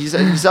confidence.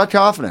 He's got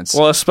confidence.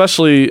 Well,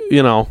 especially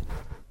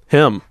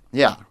him.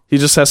 Yeah. He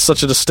just has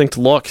such a distinct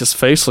look. His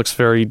face looks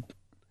very.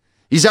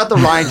 He's got the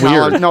Ryan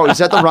Collins. No, he's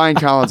got the Ryan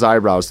Collins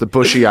eyebrows, the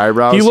bushy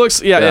eyebrows. He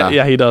looks,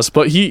 yeah, he does.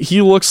 But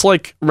he looks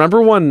like.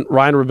 Remember when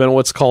Ryan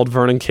Rabinowitz called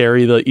Vernon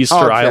Carey the Easter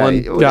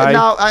Island guy?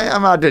 No,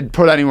 I'm not to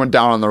put anyone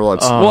down on their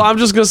lips. Well, I'm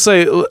just gonna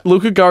say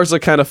Luka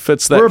Garza kind of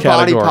fits that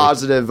category. We're a body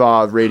positive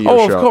radio show.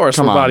 Oh, of course,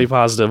 we're body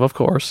positive, of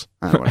course.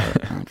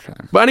 Okay.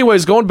 But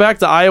anyways, going back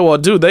to Iowa,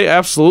 dude, they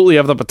absolutely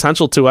have the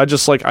potential to. I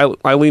just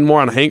I lean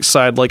more on Hank's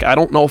side. Like I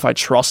don't know if I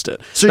trust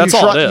it. So that's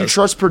all it is. You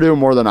trust Purdue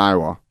more than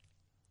Iowa?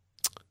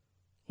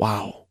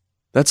 Wow.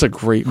 That's a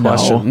great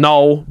question.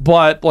 No,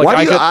 but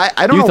like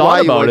I don't know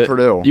why you like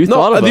Purdue. You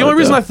thought about the only it,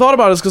 reason I thought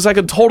about it is because I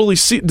could totally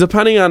see,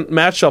 depending on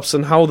matchups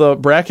and how the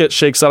bracket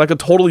shakes out, I could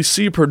totally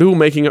see Purdue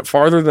making it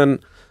farther than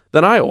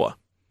Iowa.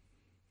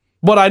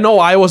 But I know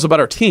Iowa's a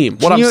better team.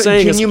 What I'm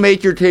saying is, can you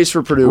make your case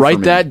for Purdue?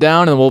 Write that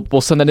down, and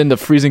we'll send that into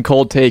freezing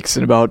cold takes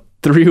in about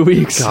 3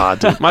 weeks. God,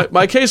 dude.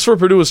 my case for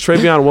Purdue is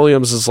Travion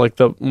Williams is like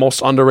the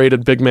most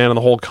underrated big man in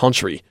the whole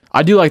country.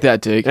 I do like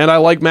that take. And I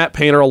like Matt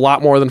Painter a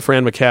lot more than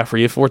Fran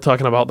McCaffrey, if we're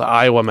talking about the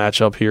Iowa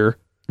matchup here.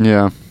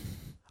 Yeah.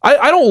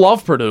 I don't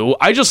love Purdue.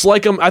 I just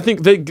like them. I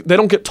think they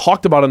don't get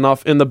talked about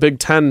enough in the Big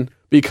Ten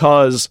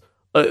because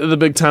the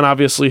Big Ten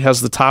obviously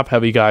has the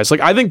top-heavy guys.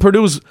 Like I think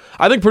Purdue's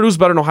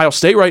better than Ohio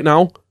State right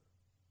now.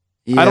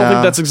 Yeah. I don't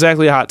think that's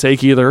exactly a hot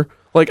take either.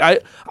 Like I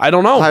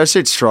don't know. Ohio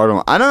State's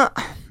struggling. I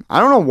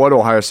don't know what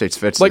Ohio State's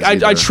fits. Like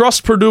I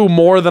trust Purdue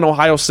more than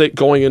Ohio State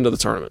going into the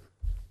tournament.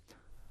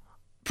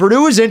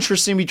 Purdue is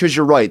interesting because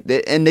you're right,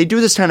 and they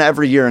do this kind of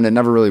every year, and it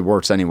never really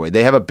works anyway.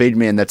 They have a big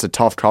man that's a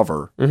tough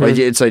cover. Mm-hmm. Like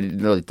it's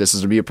like this is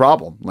gonna be a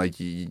problem. Like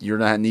you're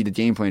gonna need a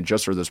game plan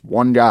just for this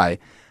one guy,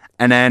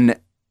 and then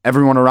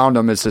everyone around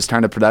him is this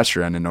kind of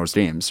pedestrian in those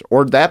games,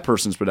 or that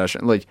person's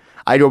pedestrian. Like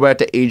I go back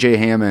to AJ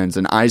Hammonds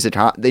and Isaac.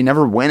 They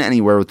never went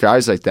anywhere with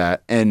guys like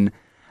that, and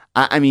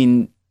I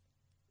mean.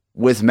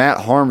 With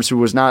Matt Harms, who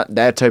was not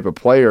that type of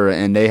player,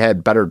 and they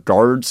had better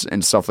guards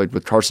and stuff like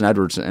with Carson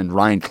Edwards and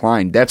Ryan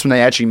Klein, that's when they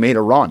actually made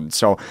a run.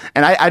 So,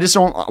 and I just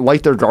don't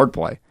like their guard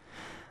play.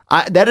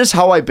 That is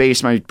how I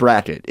base my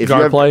bracket. If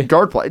guard play?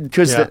 Guard play,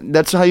 because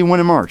that's how you win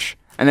in March.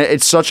 And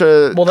it's such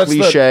a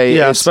cliche.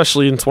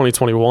 Especially in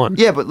 2021.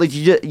 Yeah, but like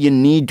you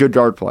need good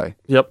guard play.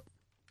 Yep.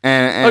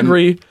 And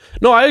agree.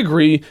 No, I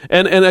agree.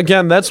 And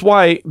again, that's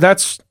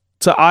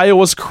to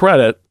Iowa's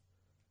credit.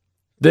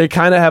 They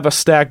kind of have a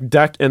stacked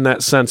deck in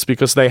that sense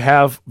because they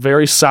have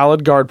very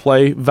solid guard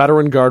play,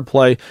 veteran guard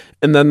play,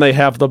 and then they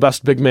have the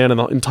best big man in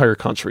the entire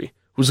country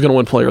who's going to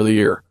win Player of the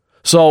Year.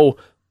 So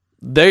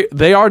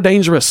they are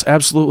dangerous,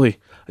 absolutely.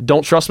 I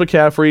don't trust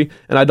McCaffrey,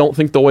 and I don't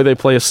think the way they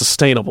play is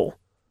sustainable.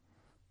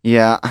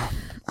 Yeah,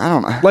 I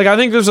don't know. Like I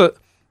think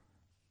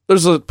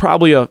there's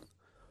probably a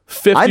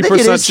I think it 50%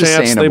 is chance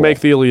they sustainable. make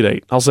the Elite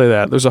Eight. I'll say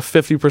that. There's a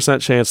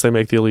 50% chance they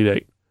make the Elite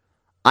Eight.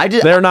 I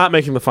did. They're not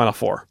making the Final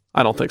Four.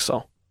 I don't think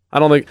so. I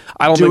don't Do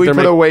think we they're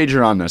put a making.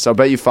 wager on this? I'll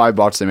bet you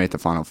 $5 they make the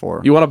Final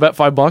Four. You want to bet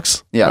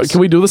 $5? Yes.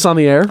 Can we do this on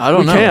the air? I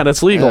don't know. We can.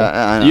 It's legal.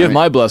 I know. You have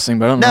my blessing,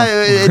 but I don't know.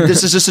 No,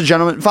 this is just a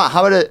gentleman. Fine. How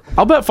about it?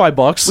 I'll bet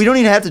 $5. We don't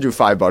even have to do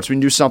 $5. We can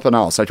do something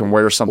else. I can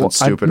wear something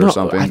stupid no, or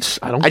something.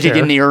 I don't I take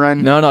care. an ear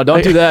in. No,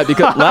 don't do that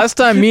because last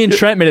time me and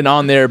Trent made an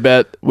on-there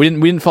bet, we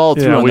didn't follow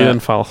through Yeah, on we that.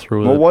 didn't follow through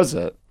with What it. was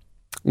it?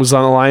 It was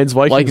on the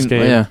Lions-Vikings Vikings,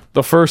 game. yeah.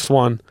 The first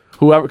one.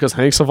 Whoever, because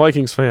Hank's a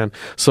Vikings fan.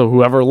 So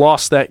whoever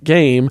lost that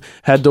game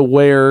had to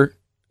wear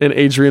an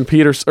Adrian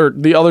Peters or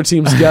the other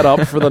team's get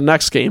up for the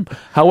next game.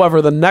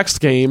 However, the next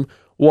game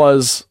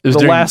was the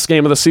during- last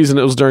game of the season.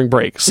 It was during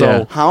break. So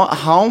Yeah.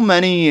 How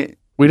many?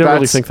 we didn't really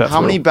bets- think that How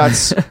through. many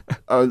bets?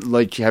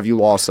 Like have you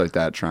lost like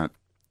that, Trent?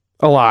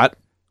 A lot.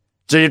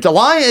 So if the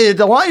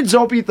Lions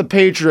don't beat the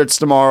Patriots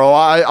tomorrow,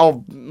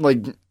 I'll like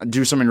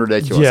do something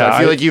ridiculous. Yeah, I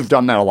feel like you've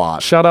done that a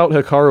lot. Shout out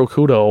Hikaru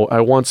Kudo.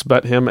 I once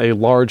bet him a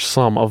large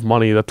sum of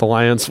money that the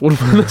Lions would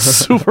win the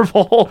Super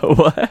Bowl.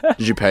 What?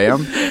 Did you pay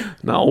him?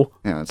 No.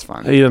 Yeah, that's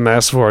fine. He didn't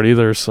ask for it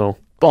either, so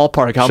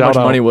Ballpark, how Shout much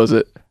out. money was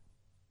it?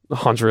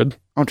 100.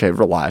 Okay,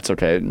 relax.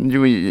 Okay, You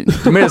made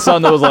it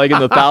sound that was like in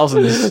the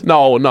thousands.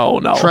 No.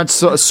 Trent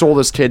sold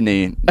his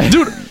kidney.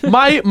 Dude,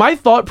 my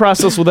thought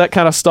process with that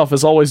kind of stuff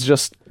is always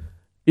just,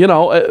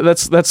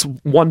 that's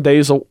one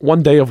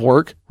day of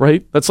work,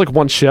 right? That's like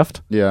one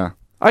shift. Yeah.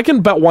 I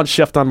can bet one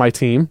shift on my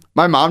team.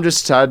 My mom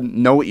just said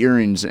no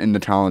earrings in the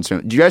Collins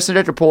family. Do you guys think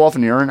I could pull off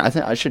an earring? I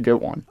think I should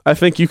get one. I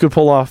think you could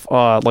pull off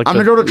I'm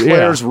gonna go to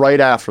Claire's right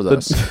after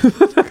this.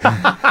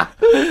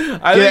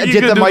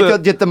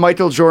 Get the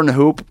Michael Jordan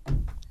hoop.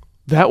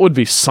 That would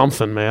be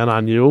something, man,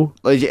 on you.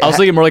 Like, I was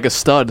thinking more like a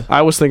stud,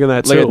 I was thinking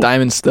that like too. a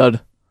diamond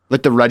stud.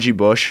 like the Reggie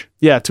Bush.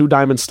 Yeah, 2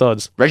 diamond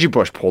studs. Reggie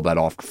Bush pulled that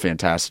off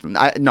fantastic.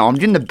 I'm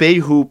getting the big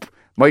hoop.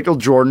 Michael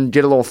Jordan,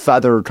 get a little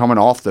feather coming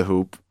off the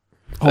hoop.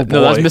 Oh,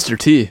 No, that's Mr.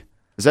 T.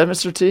 Is that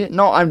Mr. T?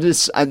 No,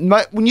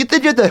 when you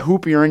think of the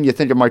hoop earring, you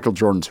think of Michael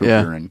Jordan's hoop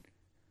Yeah. earring.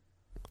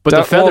 But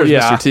the feather's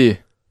yeah. Mr. T.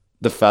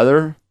 The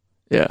feather?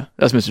 Yeah,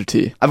 that's Mr.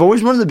 T. I've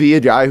always wanted to be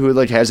a guy who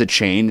like has a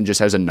chain and just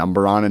has a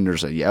number on it and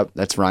there's like, yep,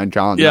 that's Ryan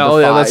Collins. Yeah, number oh,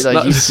 yeah, 5. that's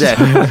like he's sick.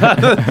 not-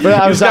 But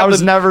I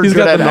was never he's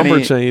good got at the number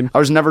any chain. I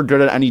was never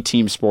good at any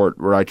team sport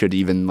where I could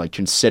even like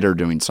consider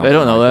doing something. They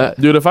don't know like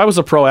that. Dude, if I was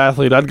a pro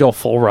athlete, I'd go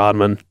full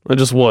Rodman. I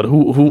just would.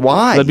 Who?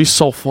 Why? That'd be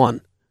so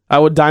fun. I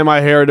would dye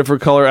my hair a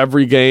different color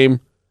every game.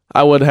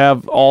 I would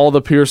have all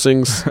the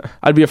piercings.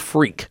 I'd be a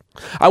freak.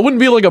 I wouldn't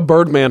be like a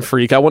Birdman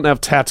freak. I wouldn't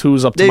have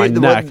tattoos up to my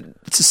neck.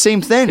 It's the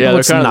same thing. Yeah, No, they're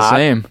it's kind of the not.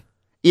 same.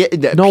 Yeah,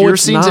 No, it's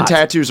piercings and not.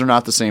 tattoos are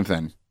not the same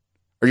thing.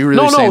 Are you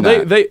really No, saying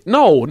that? they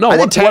no. I think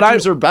What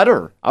tattoos are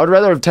better. I would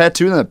rather have a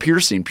tattoo than a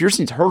piercing.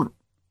 Piercings hurt.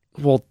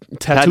 well,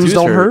 tattoos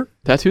don't hurt.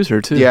 Tattoos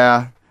hurt too.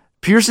 Yeah,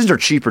 piercings are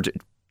cheaper.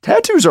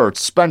 Tattoos are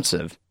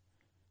expensive.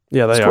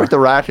 Yeah, they It's are. quite the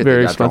racket. Very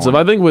they got expensive.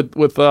 going. I think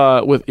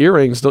with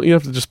earrings, don't you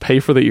have to just pay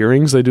for the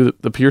earrings? They do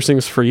the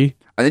piercings free.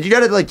 I think you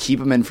got to like keep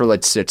them in for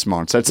like 6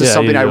 months. That's just Yeah,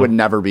 something you I do. would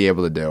never be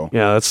able to do.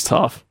 Yeah, that's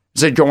tough.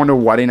 It's like going to a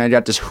wedding. I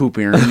got this hoop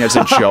earring as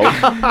a joke.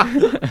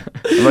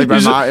 Like my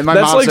mom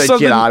that's like said, something-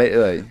 get out of it.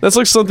 Like, That's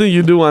like something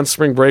you do on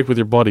spring break with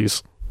your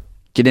buddies.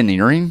 get an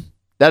earring.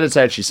 That is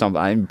actually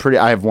something.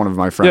 I have one of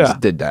my friends Yeah.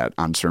 that did that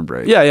on spring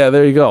break. Yeah,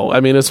 there you go. I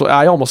mean,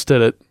 I almost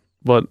did it,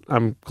 but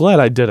I'm glad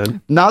I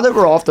didn't. Now that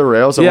we're off the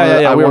rails, We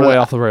were way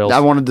off the rails. I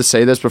wanted to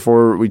say this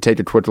before we take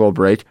a quick little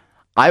break.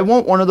 I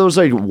want one of those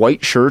like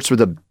white shirts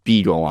with a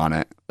beagle on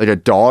it, like a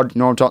dog. You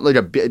know what I'm talking?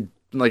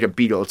 Like a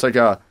beagle. It's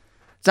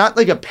not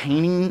like a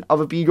painting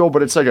of a beagle,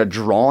 but it's like a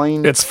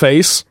drawing. Its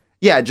face.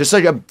 Yeah, just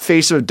like a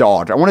face of a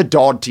dog. I want a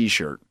dog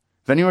T-shirt.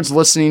 If anyone's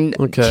listening,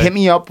 Okay. hit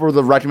me up with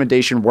a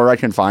recommendation where I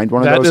can find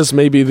one of That those. is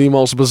maybe the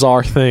most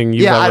bizarre thing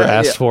you've ever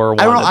asked for. Or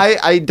I don't know. wanted.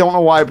 I don't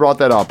know why I brought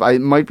that up. I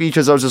might be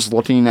because I was just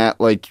looking at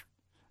like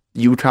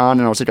UConn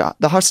and I was like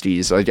the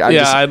Huskies. Like I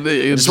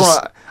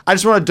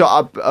just want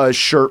a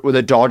shirt with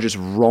a dog just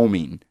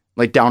roaming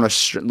like down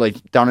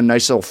a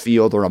nice little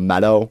field or a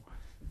meadow.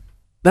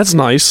 That's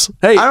nice.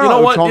 Hey, I don't you know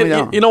know, what? calm me You,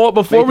 down. you know what?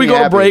 Before Make we me go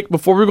to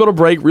happy.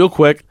 break, real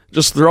quick,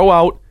 just throw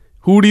out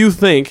who do you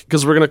think?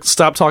 Because we're gonna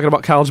stop talking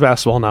about college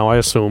basketball now. I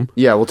assume.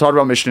 Yeah, we'll talk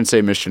about Michigan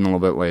State, Michigan a little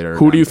bit later.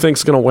 Who do you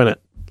think's gonna win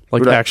it?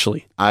 Like Who do I-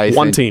 actually, I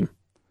one think- team.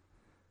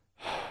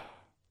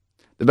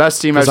 The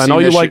best team I've Because I seen know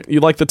you this year,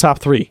 like the top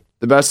 3.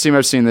 the best team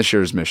I've seen this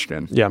year is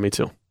Michigan. Yeah, me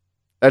too.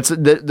 They're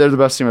the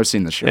best team I've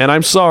seen this year. And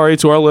I'm sorry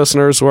to our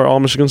listeners who are all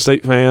Michigan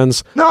State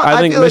fans. No, I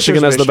think feel like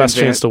Michigan there's has the best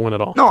Michigan chance to win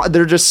it all. No,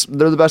 they're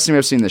the best team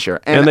I've seen this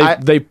year. And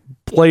they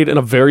played in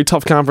a very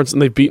tough conference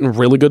and they've beaten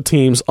really good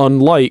teams,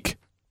 unlike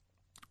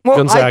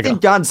Gonzaga. I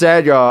think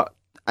Gonzaga.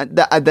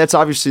 That's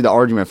obviously the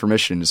argument for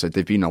Michigan is that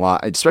they've beaten a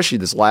lot, especially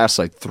this last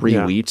like 3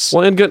 yeah. weeks.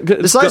 Well, and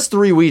This last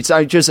 3 weeks,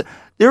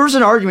 there was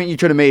an argument you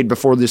could have made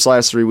before this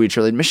last 3 weeks.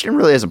 Where like, Michigan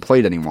really hasn't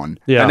played anyone,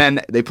 Yeah. and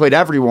then they played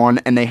everyone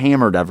and they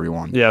hammered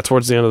everyone. yeah,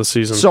 towards the end of the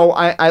season. So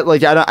I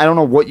don't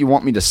know what you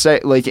want me to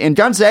say. Like in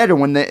Gonzaga,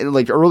 when they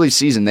like early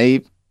season,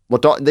 they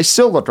they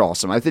still looked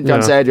awesome. I think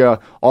Gonzaga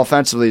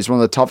offensively is one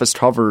of the toughest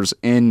covers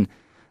in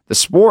the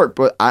sport,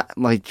 but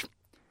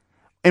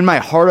in my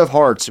heart of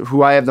hearts,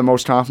 who I have the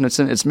most confidence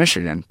in, it's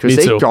Michigan, because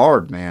they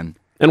guard, man.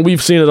 And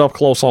we've seen it up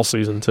close all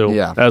season too.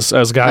 Yeah.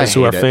 As guys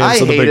who are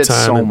fans of the Big Ten. I hate it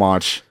so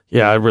much.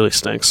 Yeah, it really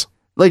stinks.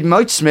 Like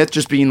Mike Smith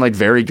just being like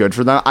very good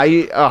for them.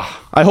 I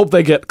hope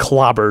they get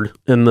clobbered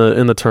in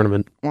the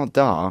tournament. Well,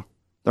 duh.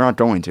 They're not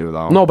going to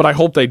though. No, but I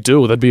hope they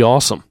do. That'd be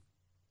awesome.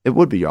 It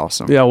would be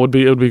awesome. Yeah, it would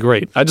be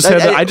great. I just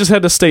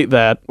had to state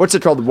that. What's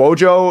it called?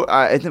 Wojo?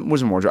 I think it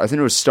wasn't Wojo. I think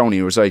it was Stoney.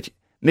 It was like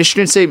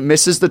Michigan State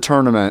misses the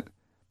tournament,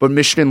 but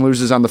Michigan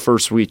loses on the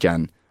first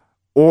weekend.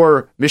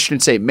 Or Michigan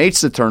State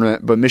makes the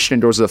tournament, but Michigan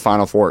goes to the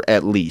Final Four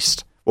at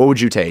least. What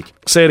would you take?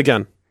 Say it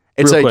again.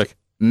 It's real like quick.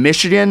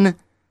 Michigan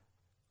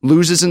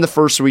loses in the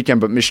first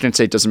weekend, but Michigan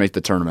State doesn't make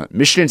the tournament.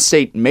 Michigan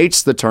State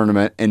makes the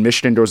tournament, and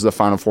Michigan goes to the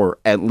Final Four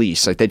at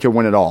least. Like they could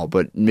win it all,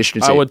 but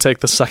Michigan State. I would take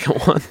the second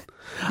one.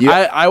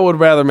 Yeah. I would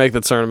rather make the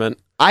tournament.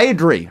 I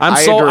agree.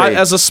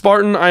 As a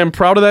Spartan, I am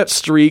proud of that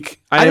streak.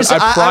 I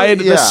pride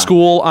this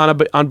school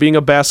on being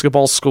a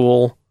basketball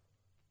school,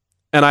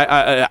 and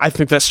I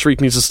think that streak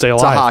needs to stay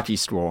alive. It's a hockey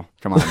school.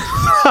 Come on.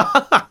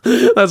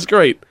 That's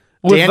great.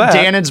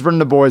 Dannon's bringing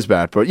the boys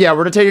back. But yeah,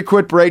 we're going to take a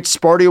quick break.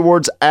 Sparty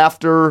Awards at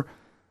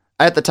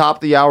the top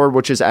of the hour,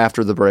 which is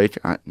after the break.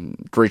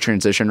 Great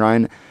transition,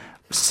 Ryan.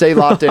 Stay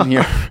locked in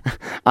here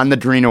on the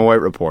Green and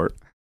White Report.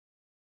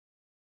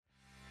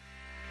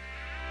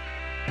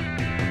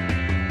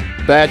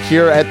 Back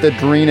here at the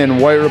Green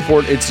and White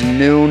Report. It's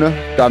noon.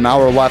 Got an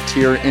hour left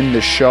here in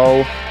the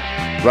show.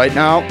 Right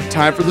now,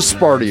 time for the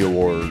Sparty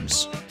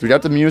Awards. Do we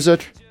got the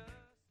music?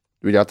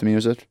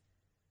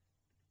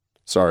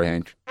 Sorry,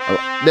 Hank.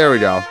 Oh, there we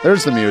go.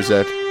 There's the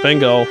music.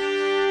 Bingo.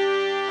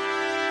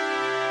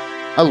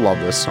 I love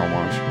this so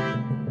much.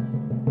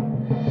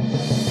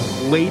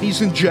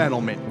 Ladies and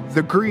gentlemen,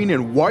 the Green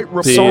and White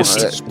Report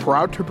is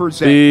proud to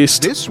present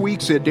this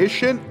week's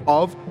edition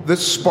of the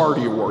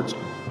Sparty Awards,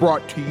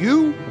 brought to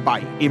you by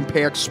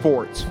Impact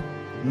Sports.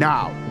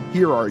 Now,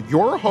 here are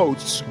your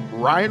hosts,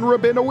 Ryan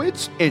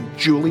Rabinowitz and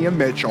Julian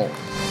Mitchell.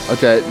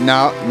 Okay,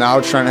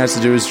 now Trent has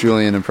to do his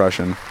Julian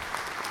impression.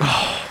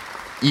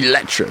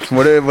 Electric.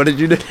 What did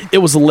you do? It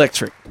was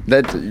electric.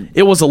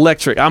 It was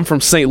electric. I'm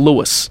from St.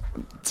 Louis.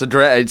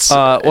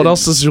 What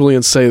else does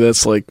Julian say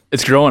that's like...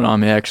 It's growing on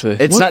me, actually.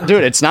 It's not,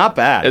 dude, it's not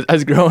bad.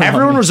 It's growing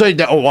Everyone on me. was like,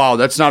 oh, wow,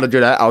 that's not a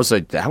good... I was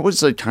like, that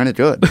was like kind of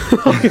good.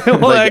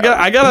 Well, I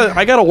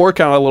gotta work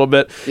on it a little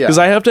bit. Because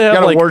I have to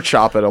have like...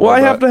 workshop it a little bit.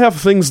 I have to have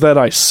things that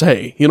I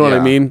say. You know what I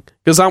mean?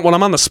 Because when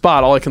I'm on the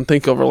spot, all I can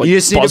think of are like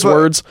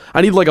buzzwords.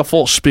 I need like a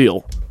full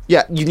spiel.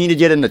 Yeah, you need to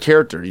get into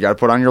character. You got to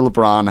put on your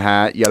LeBron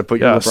hat. You got to put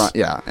your LeBron...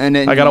 Yeah. And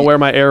then I got to wear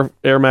my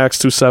Air Max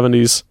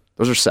 270s.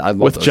 Those are... I love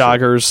with those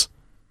joggers.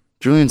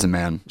 Julian's a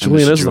man.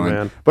 Julian is the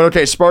man. But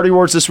okay, Sparty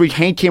Awards this week.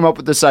 Hank came up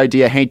with this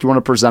idea. Hank, do you want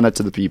to present it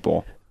to the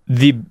people?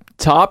 The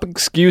top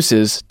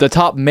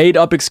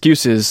made-up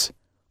excuses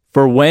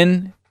for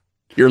when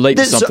you're late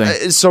to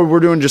something. So we're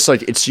doing just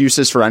like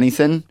excuses for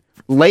anything?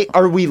 Late?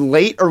 Are we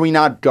late or are we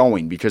not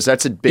going? Because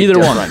that's a big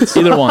difference.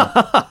 Either one.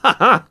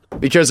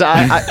 Because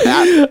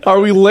are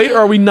we late or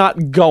are we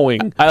not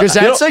going? Because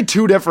that's like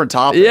two different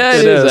topics. Yeah,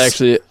 it is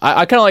actually.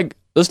 I kind of like...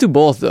 Let's do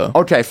both, though.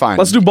 Okay, fine.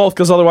 Let's do both,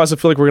 because otherwise I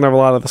feel like we're going to have a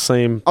lot of the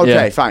same...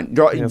 Okay, fine.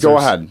 Go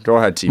ahead. Go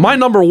ahead, team. My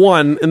number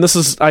one, and this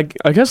is... I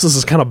guess this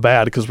is kind of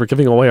bad, because we're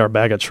giving away our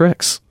bag of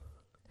tricks.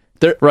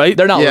 They're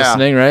not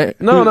listening,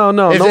 right? No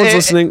one's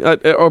listening.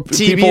 Or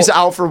TV's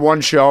out for one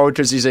show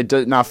because he's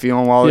not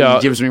feeling well. Yeah.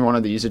 He gives me one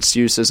of these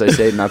excuses. I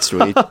say, not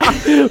sweet.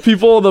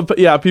 people in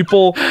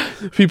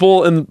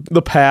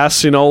the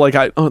past,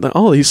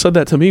 he said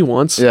that to me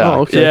once. Yeah.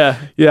 Oh, okay.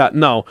 Yeah.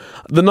 No,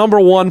 the number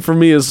one for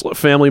me is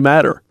family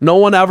matter. No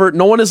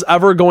one is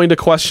ever going to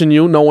question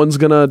you. No one's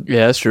gonna.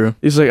 Yeah, that's true.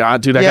 He's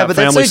like, dude, I got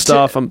family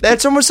stuff.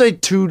 That's almost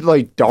like too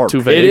dark.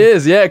 Too vague. It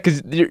is, yeah,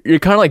 because you're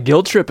kind of like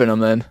guilt tripping them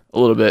then. A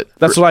little bit.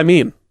 That's what I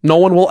mean. No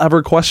one will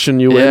ever question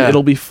you, and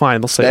it'll be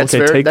fine. They'll say,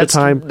 take the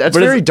time. That's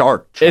very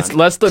dark. It's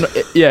less than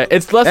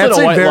it's less than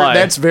a white lie.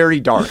 That's very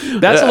dark.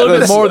 That's a little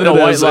bit more than a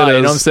white lie. You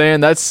know what I'm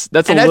saying? That's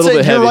a little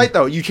bit heavy. You're right,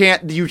 though. You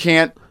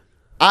can't.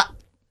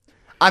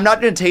 I'm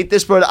not going to take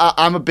this, but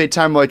I'm a big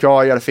time like,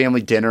 I got a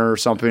family dinner or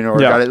something, or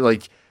got it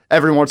like...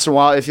 Every once in a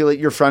while, I feel like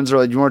your friends are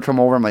like, "You want to come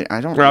over?" I'm like, "I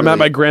don't." Or I'm at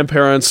my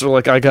grandparents, or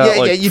like I got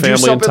you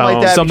family in town.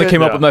 Like that something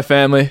came up with my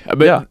family.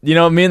 You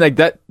know what I mean? Like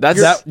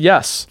that's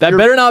yes. That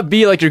better not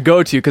be like your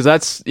go-to, because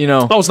that's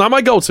Oh, it's not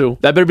my go-to.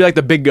 That better be like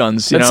the big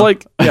guns. It's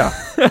like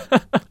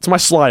it's my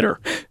slider.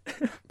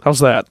 How's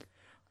that?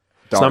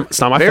 It's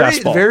not my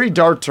fastball. Very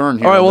dark turn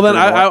here. All right, well then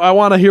I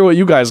want to hear what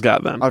you guys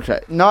got then.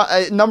 Okay,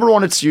 number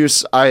one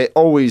excuse I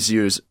always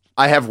use.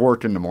 I have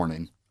work in the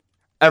morning.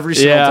 Every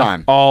single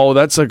time. Oh,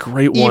 that's a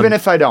great one. Even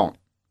if I don't.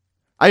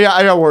 I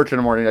got work in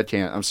the morning. I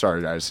can't. I'm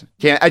sorry, guys.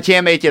 I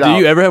can't make it out.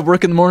 Do you ever have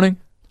work in the morning?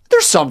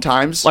 There's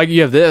sometimes. Like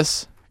you have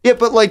this. Yeah,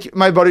 but like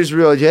my buddies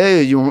were like,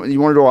 hey, you want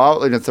to go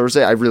out like on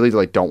Thursday? I really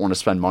like don't want to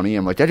spend money.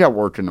 I'm like, I got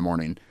work in the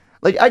morning.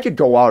 Like I could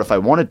go out if I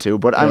wanted to,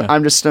 but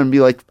I'm just going to be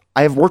like,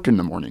 I have work in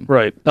the morning.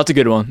 Right. That's a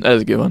good one. That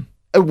is a good one.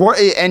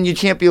 And you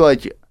can't be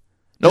like,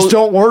 just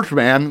don't work,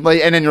 man.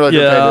 Like, and then you're like,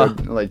 okay,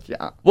 dude. Like,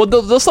 yeah. Well,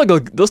 they'll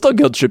still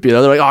guilt trip you.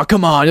 They're like, oh,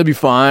 come on, you'll be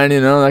fine.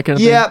 You know, that kind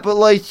of thing. Yeah, but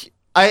like,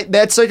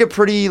 that's like a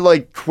pretty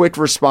like quick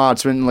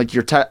response when like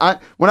you're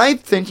when I'm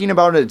thinking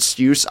about an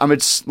excuse, I'm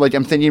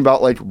thinking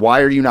about like,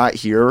 why are you not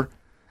here?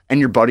 And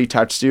your buddy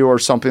texts you or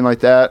something like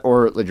that,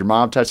 or like your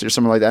mom texts you or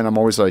something like that, and I'm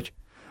always like,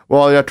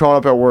 well, I got caught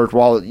up at work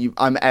while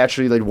I'm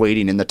actually like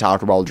waiting in the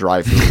Taco Bell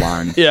drive-through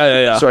line.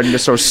 Yeah. So I can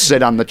just sort of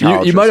sit on the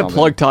couch. You might have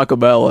plugged Taco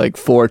Bell like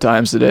 4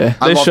 times today.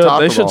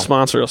 They should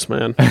sponsor us,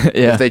 man.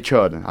 Yeah, if they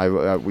could,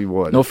 we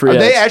would. No free ads.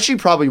 They actually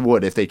probably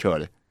would if they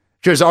could.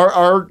 Because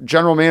our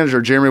general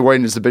manager, Jeremy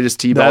Whiten, is the biggest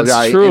T-ball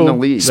guy in the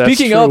league.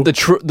 Speaking of the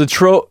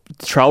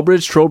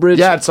Trowbridge,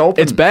 yeah, it's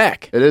open. It's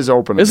back. It is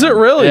open. Is it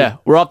really? Yeah,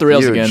 we're off the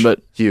rails again,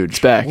 but huge. It's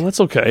back. Well,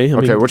 that's okay.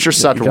 Okay, what's your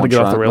second one, get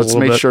off the rails Let's a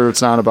little make bit. sure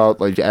it's not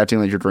about like acting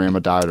like your grandma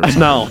died or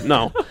something.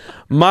 No.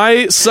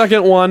 My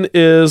second one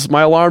is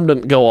my alarm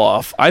didn't go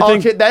off. I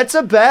think okay, that's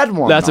a bad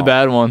one. That's a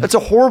bad one. That's a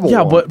horrible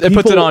one. but it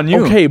puts it on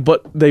you. Okay,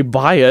 but they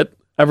buy it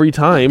every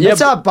time. That's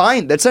not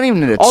buying. That's not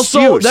even an excuse.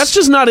 Also, that's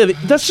just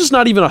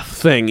not even a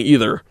thing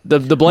either. The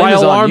blame my is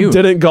on alarm you.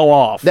 didn't go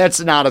off.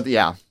 That's not a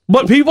yeah.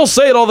 But people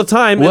say it all the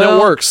time, and it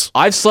works.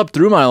 I've slept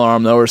through my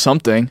alarm though, or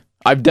something.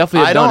 I've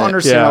definitely. I don't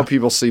understand Yeah. how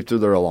people sleep through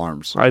their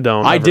alarms. I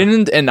don't. I ever.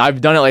 didn't, and I've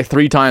done it like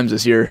 3 times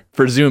this year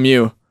for Zoom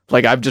U.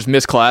 Like I've just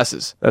missed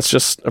classes. That's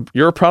just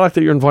you're a product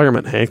of your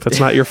environment, Hank. That's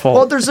not your fault.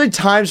 Well, there's like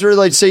times where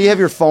like say you have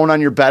your phone on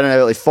your bed and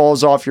it like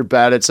falls off your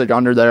bed. It's like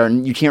under there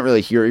and you can't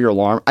really hear your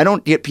alarm. I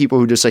don't get people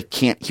who just like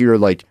can't hear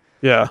like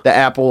yeah, the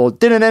Apple.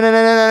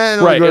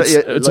 right.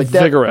 It's like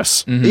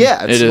vigorous. That.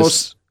 Yeah, it's It is.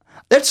 most.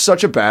 That's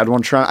such a bad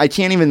one, Trent. I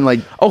can't even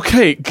like.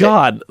 Okay,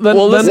 God.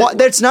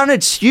 That's not an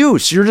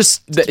excuse. You're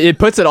just. It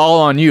puts it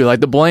all on you. Like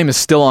the blame is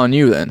still on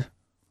you. Then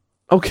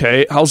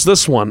Okay, how's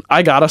this one?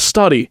 I gotta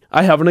study.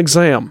 I have an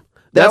exam.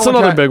 That's one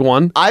another big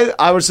one.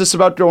 I was just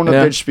about going to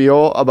Yeah. bitch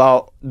spiel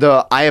about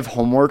the I have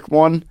homework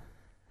one.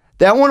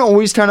 That one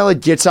always kind of like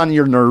gets on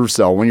your nerves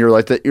though when you're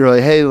like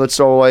hey let's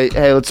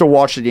go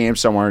watch the game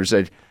somewhere and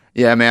say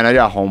yeah man I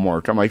got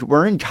homework. I'm like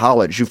we're in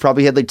college. You've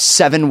probably had like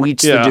 7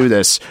 weeks to do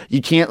this.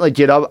 You can't like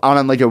get up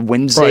on like a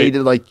Wednesday Right.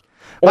 to like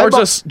Or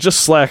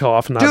just slack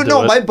off and not dude do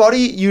no it. my buddy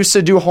used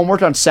to do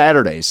homework on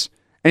Saturdays.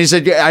 And he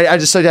said, yeah, I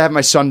just like to have my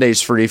Sundays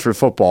free for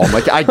football. I'm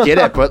like, I get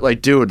it, but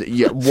like, dude,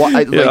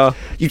 like,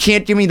 you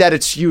can't give me that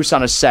excuse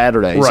on a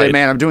Saturday. You say, Right.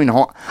 man, I'm doing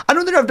I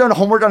don't think I've done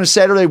homework on a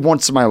Saturday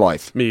once in my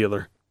life. Me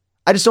either.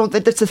 I just don't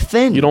think that's a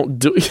thing. You don't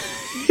do.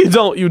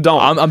 You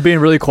don't. I'm being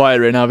really quiet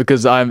right now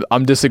because I'm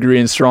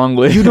disagreeing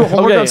strongly. You do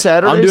homework on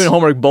Saturdays? I'm doing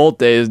homework both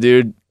days,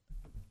 dude.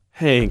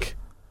 Hank.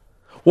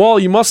 Well,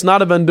 you must not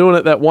have been doing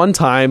it that one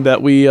time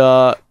that we.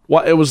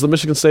 It was the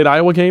Michigan State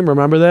Iowa game.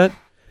 Remember that?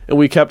 And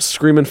we kept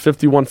screaming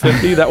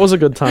 51-50. That was a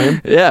good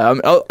time. Yeah,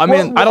 I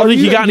mean, I don't think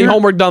you got any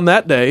homework done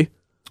that day.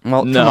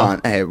 Well, No. come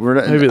on. Hey,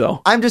 Maybe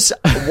though. I'm just,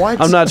 what?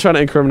 I'm not trying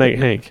to incriminate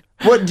Hank.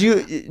 What,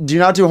 do you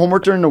not do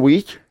homework during the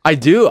week? I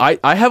do.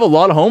 I have a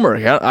lot of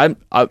homework. I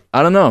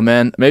don't know,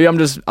 man. Maybe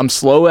I'm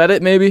slow at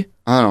it. Maybe.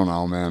 I don't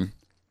know, man.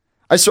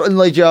 I saw,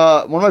 like,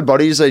 one of my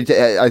buddies, like,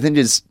 I think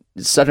his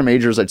second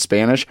major is like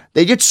Spanish.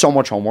 They get so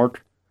much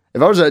homework.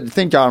 If I was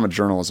thank God I'm a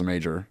journalism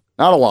major.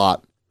 Not a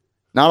lot,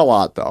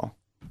 though.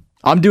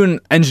 I'm doing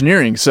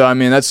engineering, so I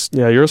mean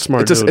You're a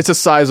smart dude. it's a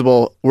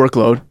sizable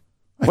workload.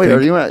 Wait, are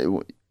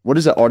you? What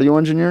is that? Audio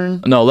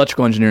engineering? No,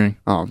 electrical engineering.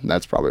 Oh,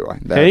 that's probably why.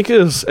 Hank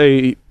is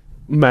a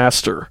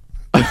master.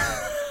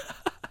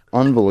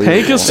 Unbelievable.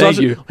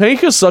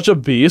 Hank is such a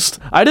beast.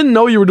 I didn't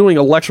know you were doing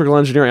electrical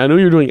engineering. I knew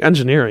you were doing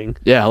engineering.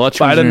 Yeah,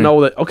 electrical. But I didn't engineering.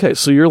 know that. Okay,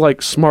 so you're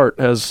like smart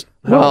as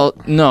hell. Well,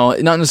 no,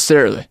 not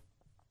necessarily.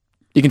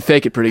 You can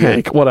fake it pretty good.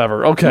 Hank,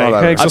 whatever. Okay,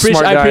 Whatever. Hank's I a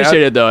smart guy.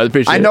 appreciate it though. I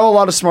appreciate I it. know a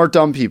lot of smart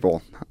dumb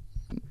people.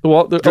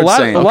 Well, a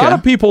saying. lot Okay.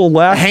 of people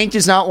laugh. Hank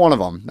is not one of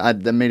them.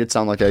 That made it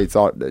sound like I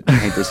thought that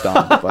Hank was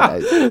dumb, but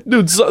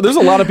Dude, there's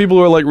a lot of people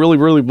who are like really,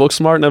 really book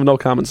smart and have no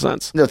common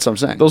sense. that's what I'm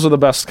saying. Those are the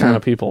best kind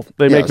of people.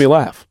 They make Yes. me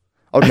laugh.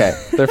 Okay.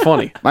 They're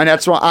funny. My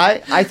next one,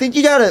 I think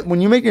you gotta, when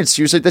you make an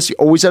excuse like this, you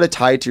always gotta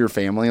tie it to your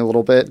family a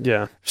little bit.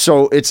 Yeah.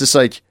 So it's just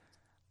like,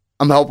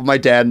 I'm helping my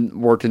dad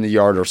work in the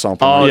yard or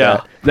something. Oh like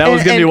yeah, that And-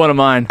 was gonna be and- one of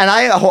mine. And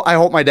I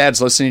hope my dad's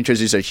listening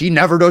because he's like, he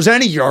never does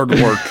any yard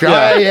work.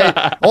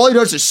 All he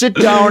does is sit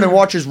down and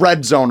watch his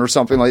Red Zone or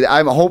something like that.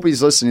 I hope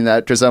he's listening to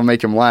that because that'll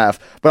make him laugh.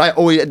 But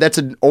that's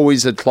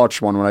always a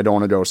clutch one when I don't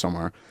want to go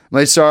somewhere. I'm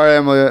like, sorry,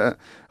 I'm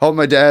help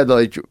my dad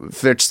like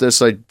fix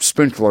this like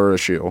sprinkler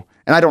issue.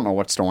 And I don't know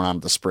what's going on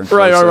with the sprinkler.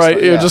 Right, system. all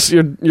right.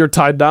 Yeah. You're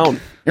tied down.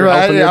 You're right.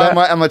 helping your dad.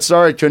 I'm like,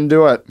 sorry, couldn't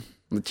do it.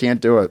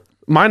 Can't do it.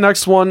 My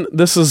next one,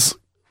 this is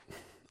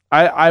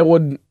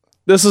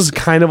this is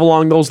kind of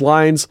along those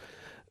lines.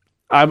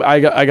 I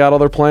got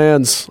other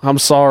plans. I'm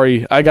sorry.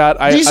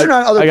 These are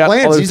not other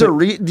plans.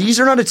 These These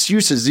are not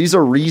excuses. These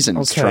are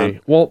reasons. okay.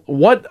 Trent. Well,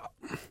 what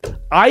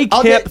I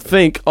can't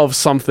think of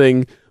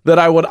something that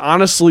I would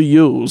honestly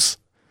use.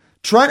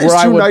 Trent is Where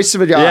I too would- nice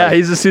of a guy. Yeah,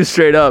 he's just too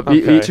straight up.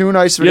 Okay. too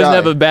nice of He a doesn't guy.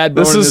 have a bad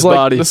bone This in is his like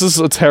body. this is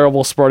a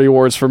terrible Sparty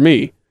Awards for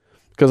me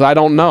because I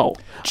don't know.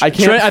 I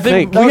can't Trent, I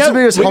think think. That was the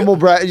biggest humble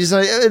brag. He's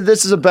like,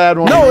 this is a bad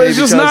one. No, for me it's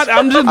just because not.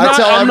 I'm just I not.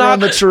 tell I'm everyone not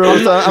the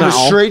truth. I'm a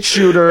No. straight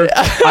shooter.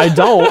 I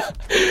don't.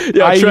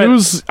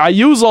 I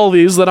use all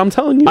these that I'm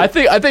telling you. I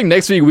think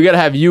next week we gotta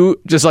have you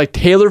just like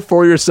tailor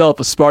for yourself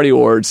a Sparty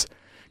Awards,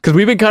 because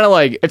we've been kind of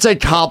like It's a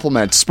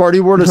compliment.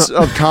 Sparty word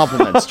of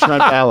compliments.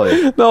 Trent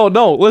Alley.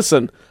 no.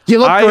 Listen, You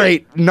look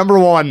great. Number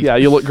one. Yeah,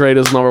 you look great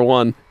as number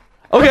one.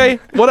 Okay,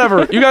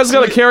 whatever. You guys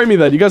got to carry me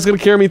then. You guys got to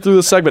carry me through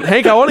the segment.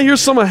 Hank, I want to hear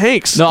some of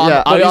Hank's. no.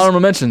 Yeah, I'm, he's-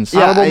 honorable mentions.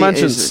 Yeah, Honorable I-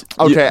 mentions.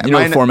 Okay, you know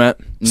the mine- format.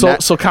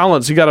 So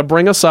Collins, you got to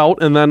bring us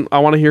out, and then I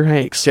want to hear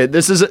Hank's. Okay,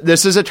 this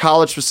is a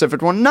college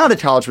specific one, not a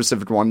college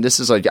specific one. This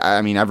is like,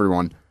 I mean,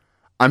 everyone.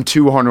 I'm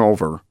too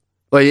hungover.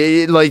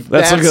 Like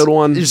That's a good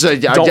one. it's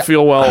like, Don't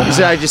feel well.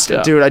 I just,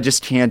 dude, I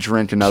just can't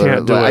drink another.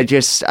 Can't do I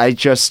it.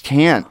 just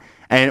can't.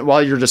 And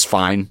while you're just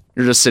fine,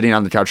 you're just sitting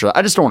on the couch.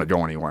 I just don't want to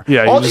go anywhere.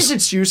 Yeah, all you these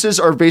excuses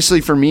are basically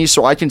for me,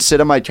 so I can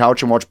sit on my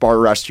couch and watch Bar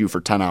Rescue for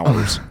 10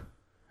 hours.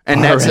 And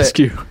Bar that's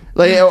Rescue. it.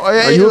 Like,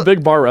 Are you a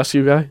big Bar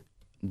Rescue guy?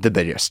 the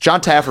biggest? John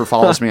Taffer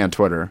follows me on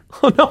Twitter.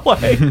 Oh, no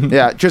way.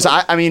 Yeah, because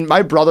I mean,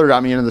 my brother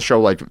got me into the show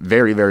like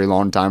very, very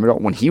long time ago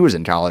when he was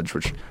in college,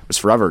 which was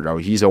forever ago.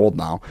 He's old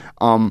now.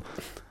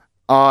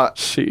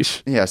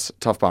 Sheesh. Yes,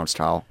 tough bounce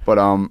towel. But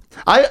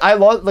I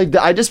love like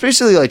I just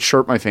basically like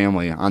chirp my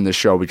family on this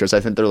show because I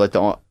think they're like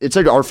it's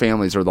like our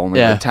families are the only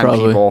like 10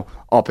 probably. people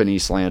up in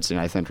East Lansing,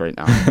 I think, right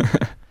now.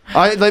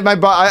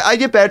 I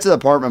get back to the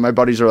apartment, my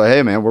buddies are like,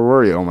 "Hey man, where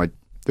were you?" I'm like,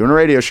 "Doing a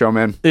radio show,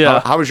 man."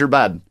 Yeah. How was your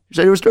bed? You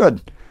said it was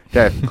good.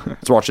 Okay,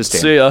 let's watch this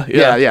game. See ya.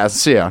 Yeah. Yeah,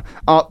 see ya.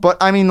 But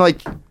I mean,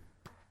 like,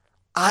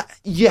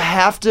 you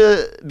have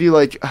to be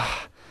like,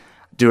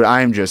 dude,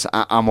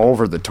 I'm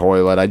over the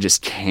toilet. I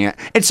just can't.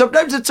 And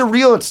sometimes it's a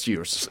real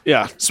excuse.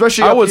 Yeah.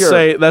 Especially I up would here.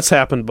 say that's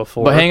happened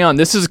before. But hang on,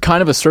 this is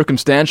kind of a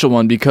circumstantial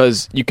one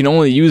because you can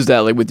only use that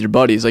like with your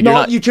buddies. Like No, you're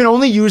not. you can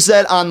only use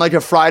that on like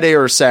a Friday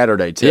or a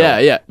Saturday too.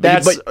 Yeah.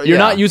 That's but you're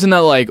not using that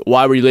like,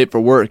 why were you late for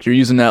work? You're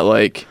using that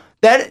like,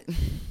 that.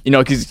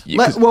 because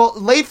Well,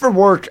 late for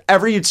work.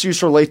 Every excuse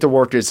for late to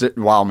work is that,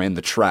 wow, man,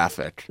 the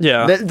traffic.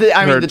 Yeah. I mean,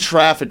 Heard. the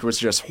traffic was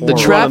just the horrible.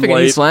 traffic in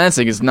late. East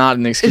Lansing is not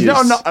an excuse.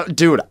 No,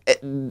 dude.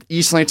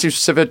 East Lansing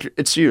specific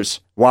excuse.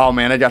 Wow,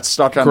 man, I got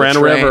stuck on Grand the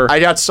train. River. I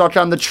got stuck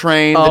on the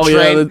train. Oh, the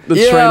yeah, train. the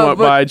train went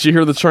by. Did you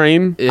hear the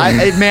train?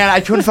 Man,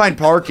 I couldn't find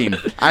parking.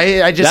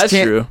 I just That's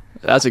can't. true.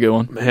 That's a good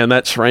one. Man,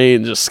 that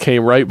train just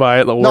came right by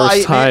at the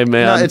worst time,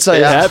 man. No, it's like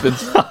It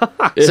happens.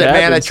 It's like, man, I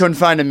happens. couldn't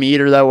find a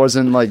meter that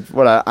wasn't like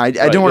what I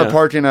didn't want to yeah.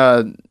 park in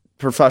a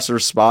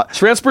professor's spot.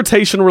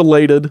 Transportation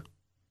related.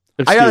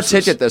 I got a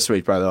excuses. ticket this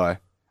week, by the way.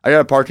 I got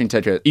a parking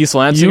ticket. East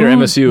Lansing You or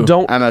MSU?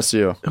 don't.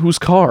 MSU. Whose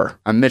car?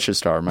 I'm Mitch's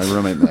star, my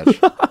roommate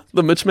Mitch.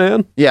 The Mitch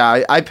man?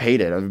 Yeah, I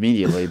paid it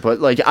immediately, but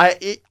like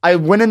I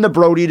went into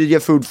Brody to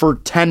get food for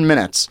 10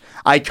 minutes.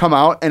 I come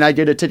out and I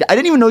get a ticket. I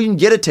didn't even know you can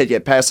get a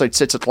ticket past like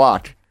 6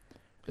 o'clock.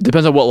 It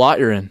depends on what lot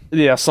you're in.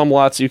 Yeah, some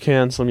lots you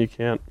can, some you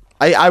can't.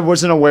 I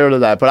wasn't aware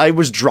of that, but I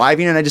was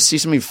driving and I just see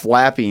somebody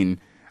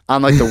flapping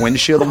on like the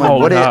windshield. I'm like, Oh,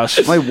 what gosh.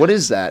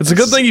 is that? It's a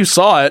good thing you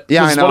saw it.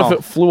 Yeah, 'cause I What know. if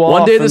it flew off?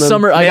 One day and this then-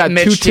 summer, I got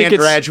Mitch 2 can't tickets.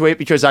 graduate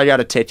because I got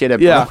a ticket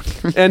at Yeah,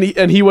 Brody.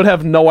 and he would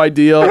have no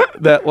idea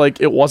that like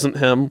it wasn't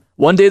him.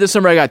 One day this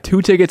summer, I got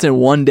 2 tickets in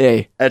one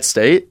day. At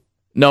State.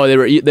 No, they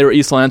were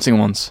East Lansing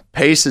ones.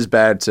 Pace is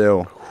bad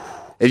too.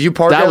 If you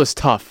park That at- was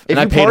tough, if and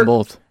I you paid them park-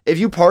 both. If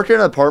you park in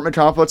an apartment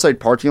complex like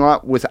parking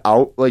lot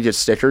without like a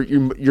sticker,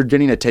 you're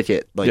getting a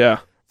ticket. Like, Yeah.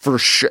 for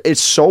sure. It's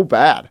so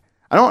bad.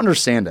 I don't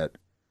understand it.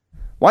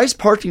 Why is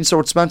parking so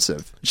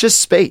expensive? It's just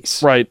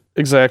space. Right,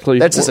 exactly.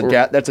 That's just Or-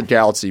 that's a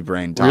galaxy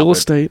brain topic. real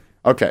estate.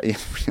 Okay.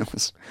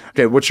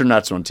 Okay. What's your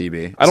next one,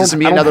 TB? I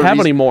don't have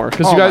any more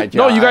because Oh you my guys.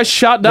 No, God. you guys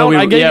shot down.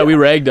 we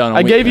ragged on 'em.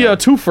 I gave you a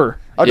twofer.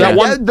 Okay, That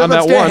one, on let's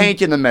that get one.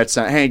 Hank in the midst.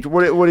 Hank,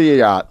 what do you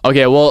got?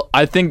 Okay, well,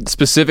 I think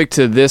specific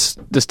to this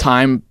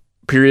time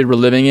period we're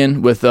living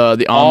in with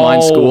the online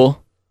Oh.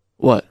 school.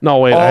 What? No,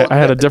 wait, Oh, I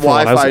had a different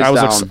one.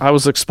 Wi-Fi's down. I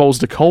was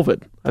exposed to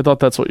COVID. I thought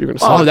that's what you were going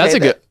to say. Oh, that's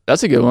okay,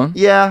 that's a good one.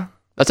 Yeah.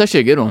 That's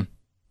actually a good one.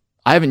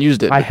 I haven't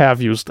used it. I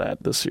have used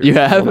that this year. You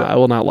have? I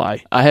will not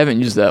lie. I haven't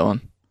used that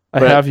one. I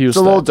But have It's used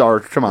a little that.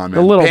 dark. Come on, man.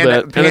 A little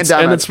bit.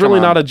 And it's really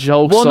not a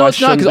joke. Well, so no, I it's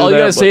not shouldn't because do all you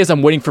that, gotta say but- is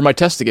I'm waiting for my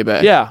test to get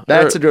back. Yeah.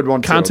 That's or a good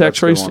one, too. Contact That's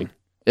a good one. tracing.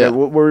 Yeah.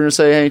 What were you gonna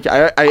say, Hank?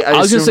 I I was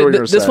gonna assumed say what you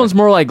were this say. one's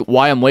more like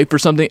why I'm late for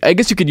something. I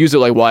guess you could use it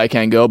like why I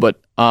can't go, but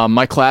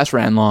my class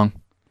ran long.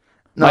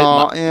 No,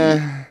 my-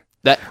 yeah.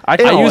 That I I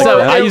kinda use like that.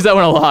 that. I use that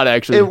one a lot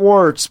actually. It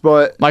works,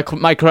 but my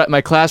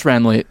class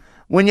ran late.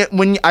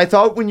 when I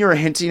thought when you were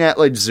hinting at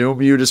like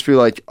Zoom, you would just be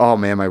like, "Oh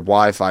man, my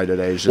Wi-Fi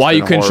today is just Why been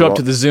you couldn't show up horrible."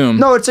 to the Zoom?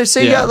 No, it's like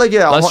say you got like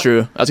that's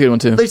true. That's a good one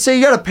too. Like say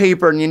you got a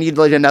paper and you need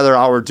like another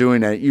hour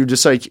doing it. You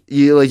just like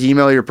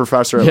email your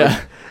professor. At, Yeah.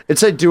 like,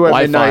 it's like do it at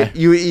Wi-Fi. midnight.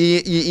 You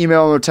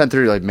email them at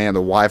 10:30. Like man,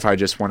 the Wi-Fi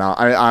just went out.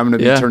 I'm gonna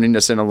be Yeah. turning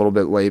this in a little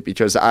bit late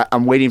because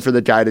I'm waiting for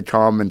the guy to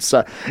come and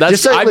stuff.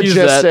 That's- just like I've used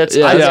that. logistics.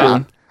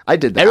 Yeah. I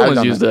did that. Everyone's I've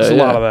done used that. that. There's a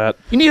yeah. lot of that.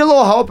 You need a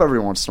little help every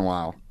once in a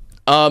while.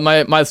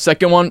 My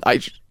second one,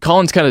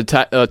 Colin's kind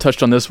of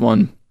touched on this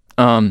one.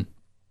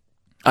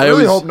 I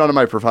really hope none of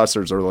my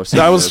professors are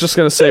listening. I was just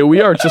gonna say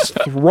we are just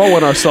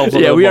throwing ourselves. Yeah,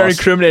 under we the are bus.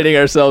 incriminating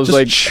ourselves. Just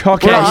like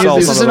chucking This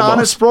ourselves is under an the bus.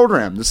 honest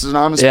program. This is an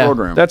honest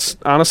program. That's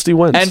honesty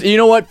wins. And you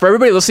know what? For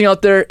everybody listening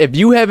out there, if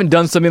you haven't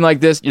done something like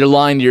this, you're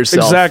lying to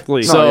yourself.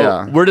 Exactly.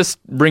 So we're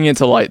just bringing it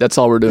to light. That's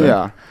all we're doing.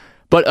 Yeah.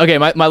 But okay,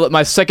 my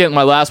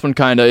last one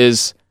kind of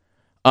is,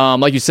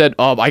 like you said,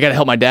 I got to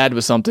help my dad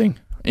with something.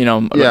 You know,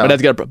 my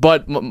dad's got.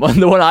 But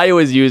the one I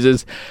always use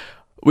is,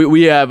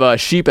 we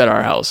have sheep at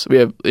our house. We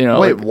have, you know.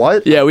 Wait,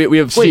 what? Yeah, we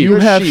have sheep. you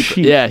have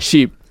sheep? Yeah,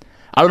 sheep.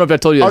 I don't know if I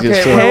told you this.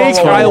 Okay, before. Hank,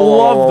 I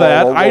love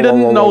that. I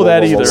didn't know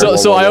that either.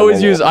 So I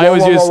always use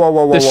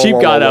the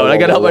sheep got out. I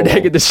got to help my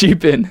dad get the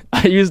sheep in.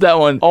 I use that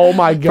one. Oh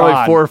my god,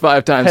 probably 4 or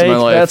 5 times in my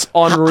Hank, life. that's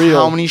unreal.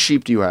 How many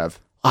sheep do you have?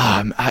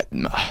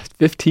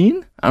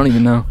 15? I don't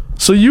even know.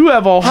 So you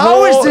have a How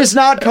whole. is this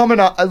not coming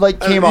up?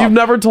 Came up. You've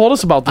never told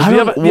us about this. Do you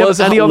have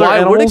any other why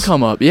animals? would it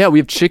come up? Yeah, we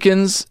have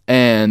chickens,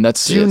 and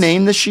that's. Do you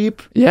name the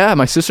sheep? Yeah,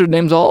 my sister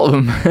names all of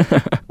them.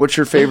 What's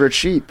your favorite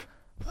sheep?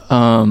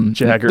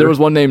 Jagger. There was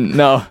one named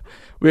there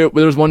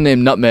was one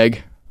named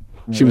Nutmeg.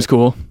 She was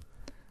cool.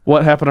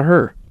 What happened to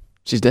her?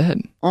 She's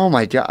dead. Oh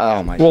my god!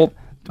 Oh my. Well,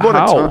 What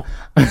how?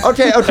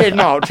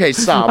 Okay,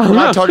 stop. We're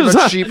not talking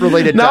about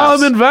sheep-related Now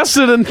deaths. I'm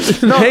invested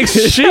in Hank's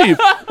sheep.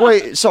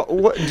 Wait, so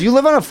what, do you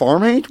live on a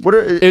farm, Hank? What?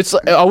 It's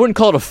I wouldn't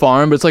call it a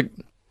farm, but it's like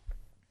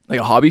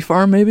a hobby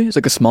farm maybe. It's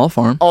like a small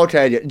farm.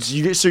 Okay, so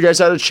you guys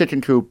had a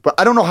chicken coop, but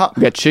I don't know how.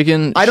 We got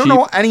chicken. I don't sheep.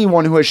 know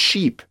anyone who has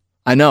sheep.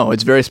 I know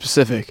it's very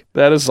specific.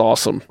 That is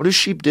awesome. What does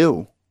sheep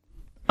do?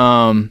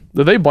 Do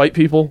they bite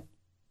people?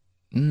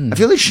 I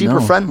feel like sheep no.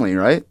 are friendly,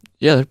 right?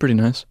 Yeah, they're pretty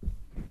nice.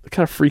 They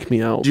kind of freak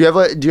me out. Do you have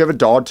a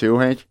dog too,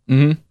 Hank?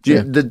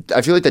 Mm-hmm.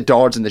 I feel like the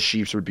dogs and the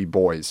sheep would be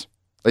boys.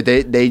 Like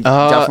they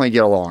definitely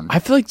get along. I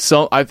feel like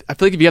I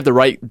feel like if you have the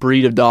right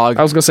breed of dog.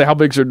 I was gonna say, how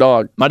big's your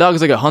dog? My dog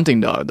is like a hunting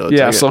dog though. It's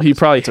Yeah, like so he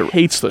probably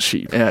hates the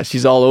sheep. Yeah,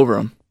 she's all over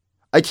him.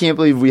 I can't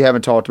believe we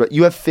haven't talked about.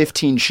 You have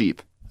 15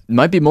 sheep. It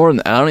might be more than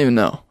that. I don't even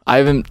know. I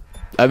haven't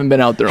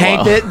been out there in a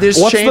Hank, while. this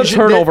What's the changed-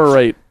 turnover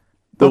rate?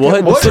 The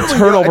what? What's the Can we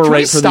turnover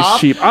rate for these stop?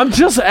 sheep? I'm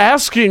just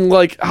asking,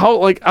 like, how,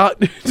 like, Are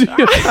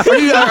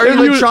you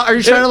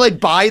trying to like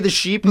buy the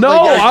sheep? no,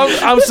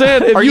 Like, I'm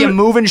saying, if are you you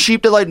moving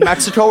sheep to like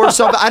Mexico or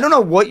something? I don't know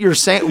what you're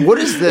saying. What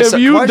is this? if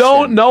you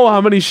don't know how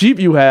many sheep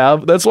you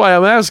have, that's why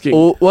I'm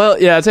asking.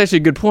 Well, yeah, it's actually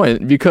a good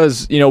point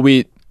because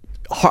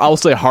I'll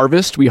say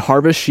harvest. We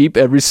harvest sheep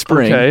every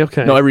spring.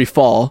 Okay. No, every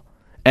fall,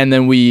 and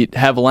then we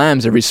have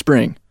lambs every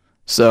spring.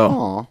 So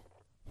Aw.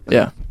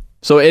 yeah,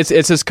 so it's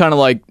just kind of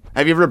like.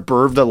 Have you ever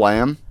birthed a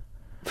lamb?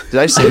 Did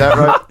I say that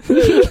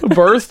right?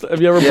 Birth?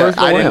 Have you ever birthed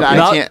a I lamb? didn't.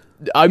 I can't.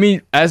 I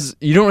mean, as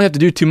you don't have to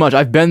do too much.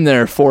 I've been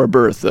there for a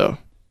birth though.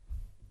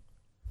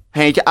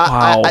 Hank,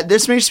 Wow.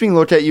 this makes me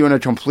look at you in a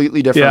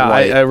completely different Yeah,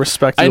 way. I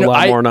respect you a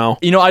lot more now.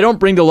 I don't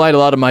bring to light a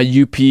lot of my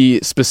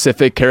UP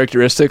specific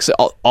characteristics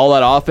all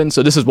that often.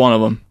 So this is one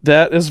of them.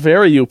 That is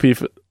very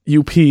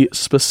UP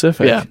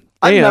specific. Yeah.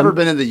 I've And- never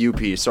been in the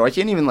UP, so I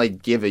can't even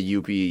like give a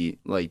UP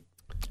like.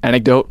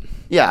 Anecdote.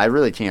 Yeah, I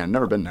really can't.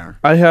 Never been there.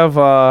 I have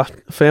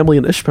family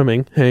in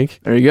Ishpeming,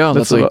 Hank. There you go.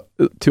 That's like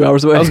about- 2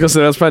 hours away. I was gonna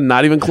say that's probably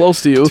not even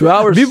close to you. 2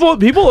 hours.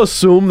 People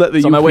assume that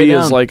the on my UP way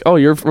is down. like, oh,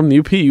 you're from the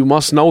UP, you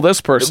must know this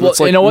person. Well,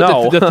 it's like, you know what?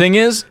 no. The thing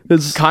is,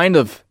 It's-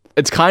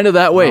 it's kind of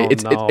that way.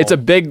 Oh,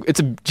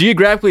 no.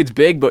 Geographically it's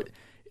big, but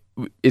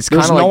it's kind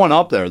There's of no like one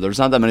up there. There's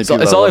not that many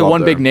people. it's that all live like up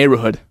one there. big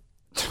neighborhood.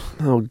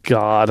 Oh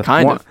God,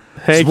 Kind of.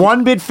 Hank. It's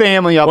one big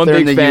family up One there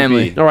in big the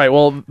family. UP. All right,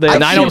 well, they I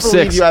have can't 906.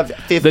 believe you have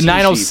 15 The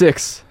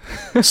 906.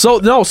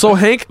 so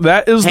Hank,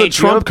 that is Hank, the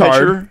do you have trump a card.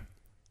 picture?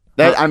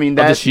 That I mean,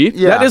 the that sheep?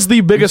 Yeah, That is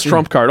the biggest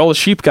trump card. All the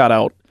sheep got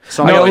out.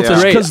 Something No, like it's that.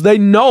 great. Because they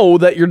know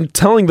that you're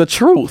telling the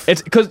truth.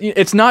 It's because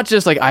it's not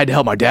just like I had to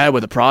help my dad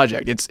with a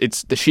project.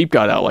 It's the sheep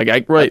got out. Like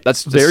Right.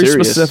 That's just Very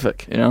serious,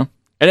 specific. You know,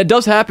 and it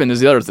does happen. Is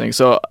the other thing.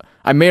 So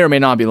I may or may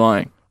not be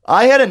lying.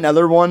 I had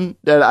another one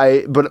that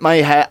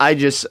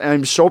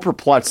I'm so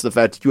perplexed the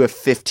fact that you have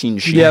 15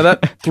 sheep. Yeah,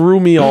 that threw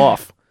me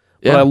off.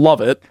 Yeah. But I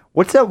love it.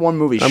 What's that one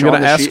movie? I'm Shaun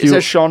gonna the ask Sheep? you- Is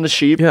that Shaun the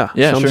Sheep? Yeah,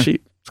 Yeah, Shaun the sure.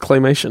 sheep. It's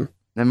claymation.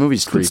 That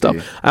movie's creepy. Good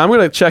stuff. I'm going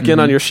to check in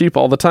on your sheep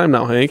all the time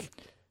now, Hank.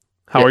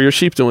 How are your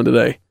sheep doing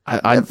today?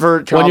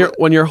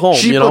 When you're home,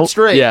 sheep you know. look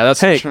straight. Yeah,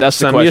 that's Hank, that's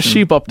the send me a question.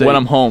 sheep update. when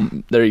I'm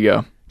home. There you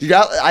go.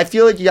 I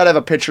feel like you gotta have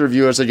a picture of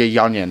you as like a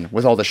youngin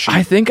with all the sheep.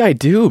 I think I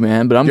do,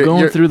 man. But I'm going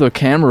you're- through the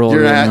camera roll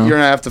you're right gonna now. you're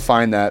gonna have to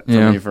find that for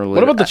Yeah. me for later.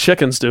 What about the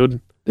chickens,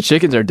 dude? The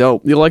chickens are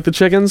dope. You like the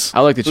chickens?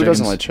 I like the Who chickens.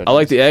 doesn't like chickens? I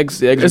like the eggs.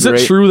 The eggs Is are it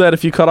great. true that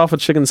if you cut off a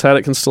chicken's head,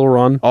 it can still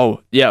run?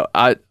 Oh yeah.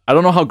 I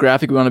don't know how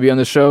graphic we want to be on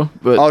this show,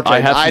 but Okay, I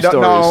have some I don't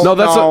stories. know.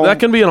 No, that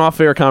can be an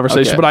off-air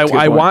conversation. Okay, but that's a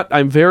good point.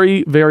 I'm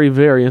very, very,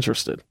 very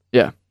interested.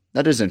 Yeah.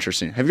 That is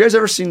interesting. Have you guys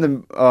ever seen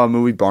the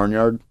movie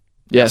Barnyard?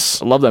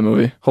 Yes, I love that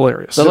movie.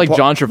 Hilarious. That's like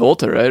John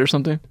Travolta, right, or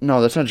something? No,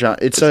 that's not John.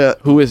 It's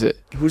Who is it?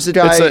 who's the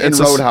guy in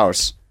it's a-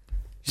 Roadhouse?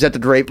 He's got the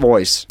great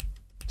voice.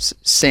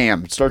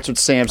 Sam. It starts with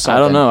Sam something. I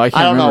don't know. I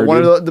can't know.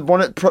 remember,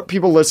 One of the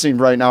people listening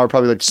right now are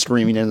probably like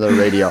screaming into the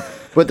radio.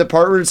 But the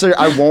part where it's like,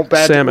 I won't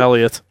bat. Sam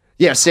Elliott.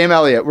 Yeah, Sam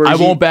Elliott. I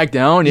won't back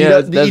down.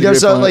 Yeah, he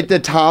does like the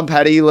Tom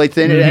Petty like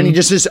thing, and he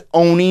just is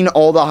owning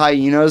all the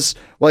hyenas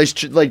while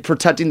he's like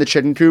protecting the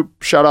chicken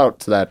coop. Shout out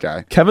to that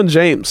guy, Kevin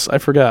James. I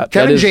forgot.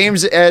 Kevin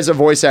James as a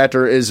voice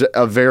actor is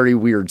a very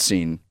weird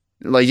scene.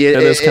 Like it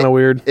is kind of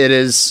weird. It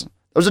is.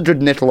 It was a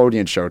good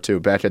Nickelodeon show too,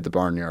 back at the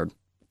Barnyard.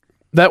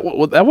 That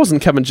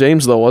wasn't Kevin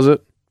James though, was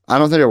it? I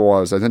don't think it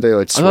was. I think they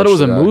like. I thought it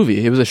was a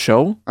movie. It was a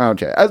show.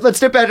 Okay, let's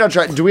get back on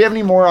track. Do we have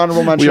any more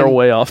honorable mentions? We are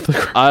way off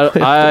the.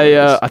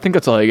 I think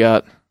that's all I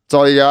got. That's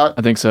all you got?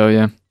 I think so.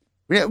 Yeah.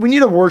 We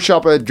need a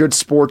workshop at good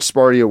sports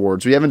Sparty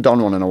Awards. We haven't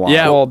done one in a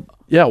while.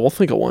 Yeah. We'll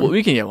think of one. Well,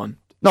 we can get one.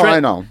 No, Trent, I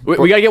know.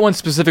 We gotta get one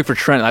specific for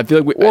Trent. I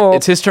feel like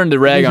it's his turn to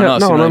rag on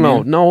us.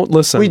 No.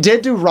 Listen, we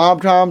did do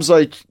rom-coms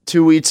like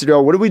 2 weeks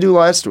ago. What did we do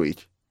last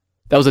week?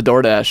 That was a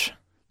DoorDash.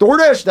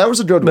 DoorDash. That was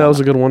a good one. That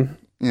was a good one.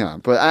 Yeah,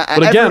 but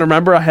again,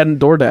 remember I hadn't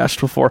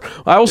DoorDashed before.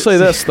 I will say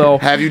this though: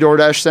 have you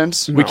DoorDashed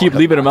since? We keep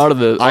leaving him out of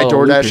the. I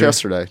DoorDashed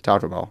yesterday.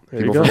 Taco Bell.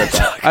 People forget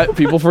that.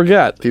 People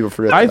forget. People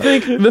forget. I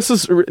think this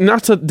is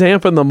not to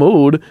dampen the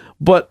mood,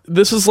 but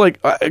this is like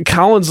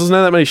Collins doesn't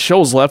have that many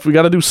shows left. We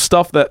got to do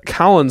stuff that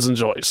Collins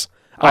enjoys.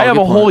 I have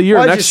a whole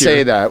year next year. Why'd you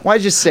say that?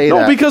 Why'd you say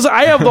that? No, because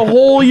I have the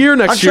whole year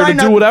next year to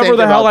do whatever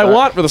the hell I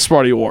want for the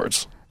Sparty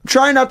Awards. I'm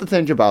trying not to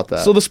think about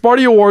that. So the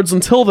Sparty Awards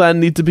until then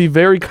need to be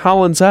very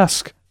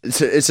Collins-esque.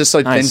 It's just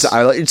like things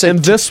I like. It's like, and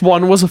this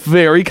one was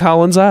very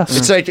Collins-esque.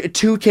 It's like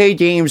 2K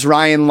games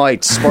Ryan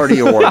likes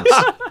Sparty Awards.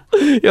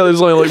 Yeah,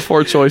 there's only like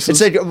 4 choices.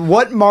 It's like,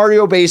 what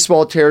Mario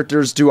baseball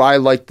characters do I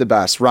like the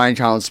best? Ryan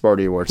Collins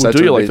Sparty Awards. Who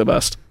do you like the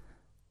best?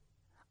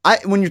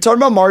 When you're talking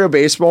about Mario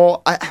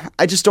baseball,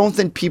 I just don't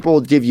think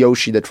people give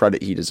Yoshi the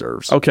credit he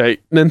deserves. Okay,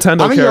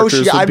 Nintendo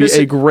characters would be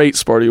a great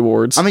Sparty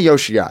Awards. I'm a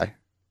Yoshi guy.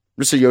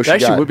 I'm just a Yoshi guy.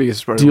 Actually would be a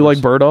Sparty Do you like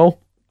Birdo?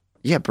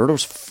 Yeah, Birdo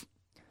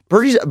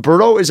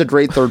is a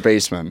great third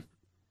baseman.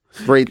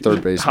 Great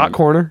third baseman. Hot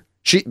corner?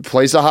 She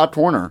plays the hot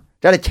corner.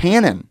 Got a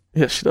cannon.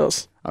 Yeah, she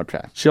does.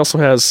 Okay. She also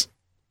has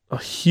a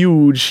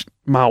huge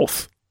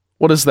mouth.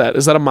 What is that?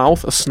 Is that a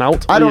mouth? A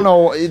snout? I don't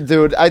know,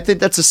 dude. I think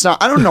that's a snout.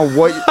 I don't know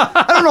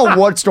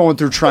what's going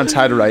through Trent's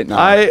head right now.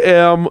 I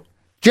am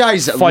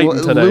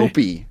fighting today.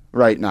 Loopy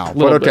right now.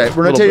 But okay,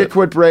 we're going to take a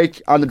quick break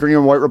on the Green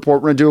and White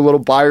Report. We're going to do a little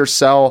buy or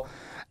sell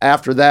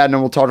after that, and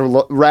then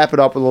we'll wrap it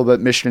up with a little bit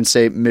Michigan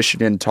State,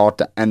 Michigan talk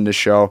to end the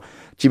show.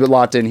 Keep it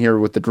locked in here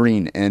with the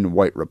Green and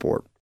White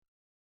Report.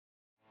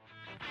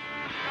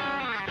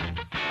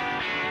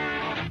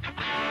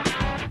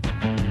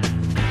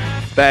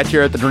 Back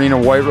here at the Green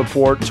and White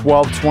Report,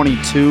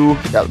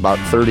 12:22. Got about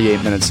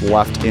 38 minutes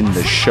left in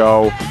the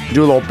show.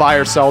 Do a little buy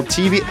or sell.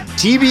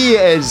 TV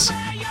is...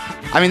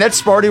 I mean,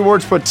 that's Sparty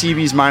Awards put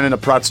TV's mind in a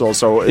pretzel,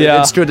 so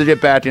it's good to get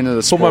back into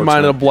the sports. Put my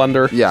mind in a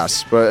blender.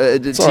 Yes,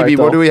 but TV,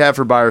 what do we have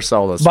for buy or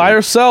sell this Buy week?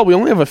 or sell, we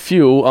only have a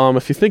few.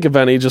 If you think of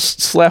any,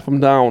 just slap them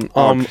down.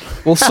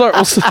 We'll start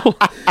with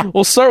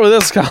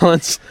this,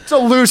 Collins. It's a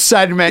loose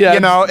segment, yeah,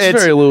 you know.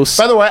 It's very loose.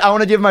 By the way, I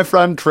want to give my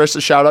friend Chris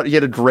a shout out. He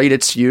had a great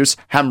excuse.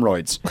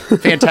 Hemorrhoids.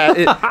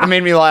 Fantastic. it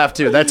made me laugh,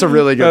 too. That's a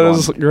really good one. That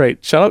is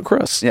great. Shout out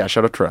Chris. Yeah,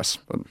 shout out Chris.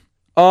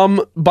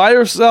 Buy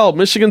or sell,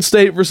 Michigan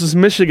State versus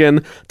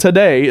Michigan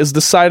today is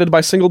decided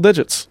by single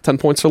digits, 10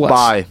 points or less.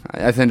 Buy.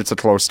 I think it's a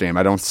close game.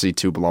 I don't see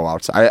 2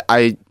 blowouts.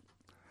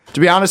 To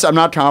be honest, I'm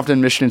not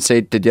confident Michigan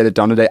State to get it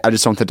done today. I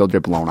just don't think they'll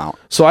get blown out.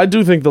 So I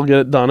do think they'll get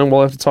it done, and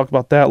we'll have to talk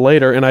about that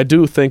later. And I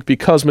do think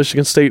because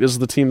Michigan State is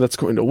the team that's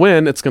going to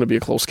win, it's going to be a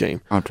close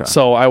game. Okay.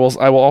 So I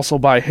will also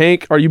buy.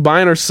 Hank, are you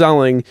buying or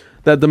selling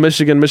that the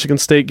Michigan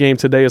State game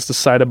today is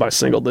decided by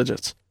single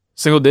digits?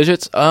 Single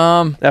digits?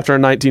 After a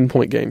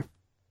 19-point game.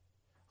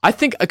 I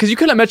think, because you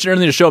kind of mentioned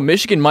earlier in the show,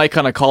 Michigan might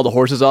kind of call the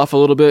horses off a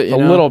little bit. A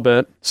little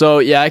bit. So,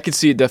 yeah, I could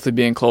see it definitely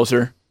being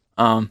closer.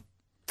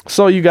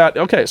 So you got,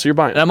 okay, so you're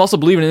buying. And I'm also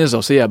believing in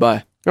Izzo, so yeah,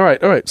 buy. All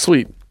right,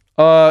 sweet.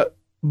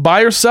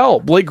 Buy or sell,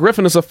 Blake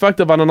Griffin is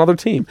effective on another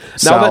team.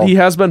 Now that he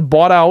has been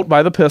bought out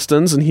by the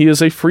Pistons and he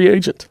is a free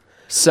agent.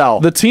 Sell.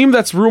 The team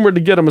that's rumored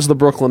to get him is the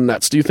Brooklyn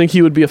Nets. Do you think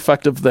he would be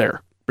effective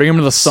there? Bring him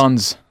to the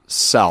Suns.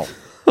 Sell.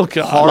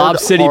 Okay. Lob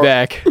City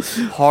back.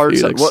 Hard.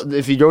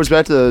 If he goes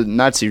back to the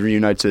Nets, he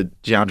reunites with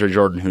DeAndre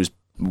Jordan, who's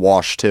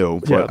washed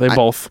too. Yeah, they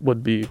both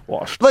would be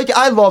washed. Like,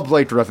 I love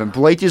Blake Griffin.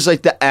 Blake is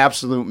like the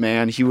absolute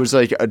man. He was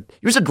like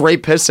he was a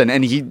great Piston,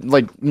 and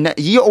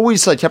he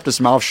always like kept his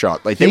mouth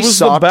shut. Like, he was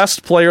the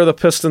best player the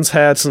Pistons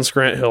had since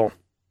Grant Hill.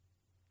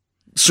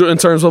 So in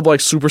terms of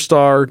like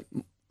superstar,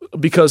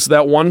 because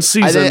that one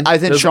season I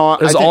think is all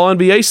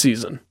NBA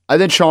season. I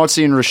think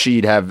Chauncey and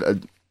Rasheed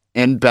have.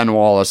 And Ben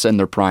Wallace in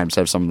their primes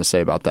have something to say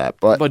about that.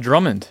 But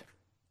Drummond.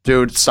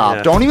 Dude, stop.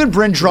 Yeah. Don't even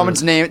bring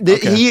Drummond's name.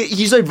 Okay.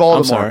 He's like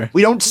Voldemort.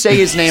 We don't say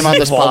his name on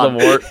this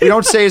podcast. We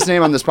don't say his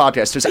name on this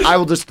podcast.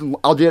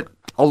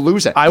 I'll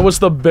lose it. I was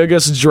the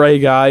biggest Dre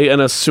guy, and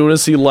as soon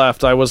as he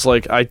left, I was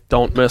like, I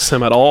don't miss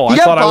him at all. I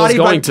thought I was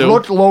going to.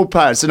 Brook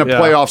Lopez in a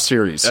playoff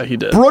series. Yeah, he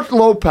did. Brook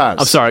Lopez.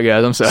 I'm sorry,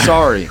 guys. I'm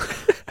sorry.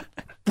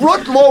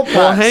 Brook Lopez.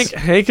 Well,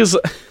 Hank is...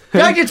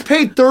 Guy gets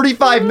paid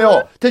 $35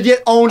 million to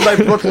get owned by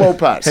Brook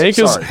Lopez.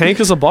 Hank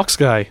is a Bucks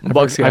guy.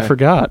 I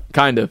forgot.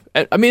 Kind of.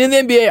 I mean, in the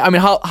NBA, I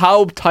mean,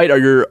 how tight are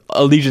your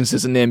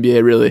allegiances in the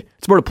NBA? Really,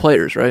 it's more to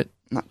players, right?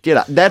 Get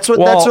out. That's what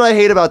I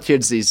hate about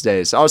kids these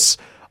days.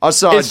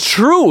 It's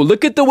true.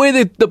 Look at the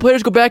way the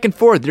players go back and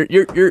forth.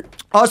 You're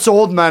us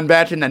old men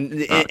back in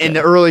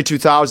the early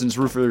 2000s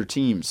root for their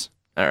teams.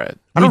 All right,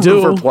 I don't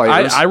root for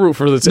players. I root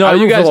for the team. No, I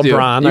root you guys for do.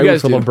 LeBron. You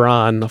guys I root for do.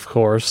 LeBron, of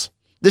course.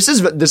 This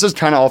is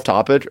kind of off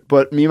topic,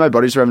 but me and my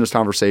buddies were having this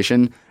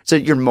conversation.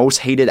 Said your most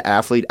hated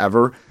athlete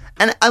ever,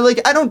 and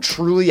I don't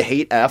truly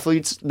hate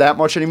athletes that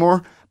much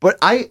anymore. But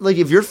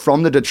if you're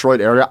from the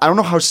Detroit area, I don't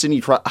know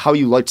how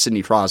you liked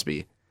Sidney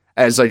Crosby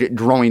as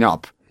growing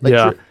up.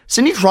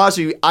 Sidney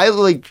Crosby,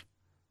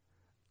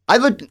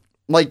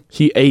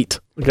 he ate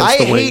against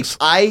the Wings.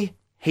 I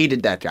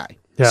hated that guy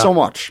so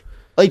much.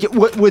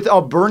 With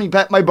a Bernie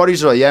Pat, my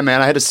buddies are like, yeah,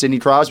 man, I had a Sidney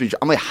Crosby.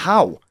 I'm like,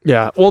 how?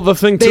 Yeah. Well, the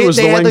thing too is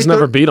the Wings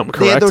never beat him. Correct.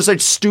 They had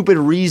those stupid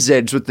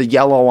Rezids with the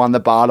yellow on the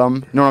bottom.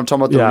 You know what I'm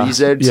talking about? The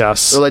Rezids.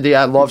 Yes. They're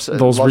I love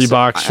those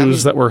Reebok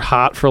shoes that were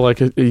hot for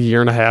a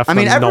year and a half. I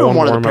mean, everyone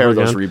wanted a pair of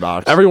those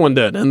Reeboks. Everyone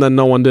did, and then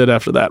no one did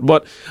after that.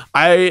 But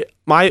my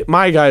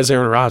guy is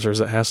Aaron Rodgers.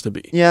 It has to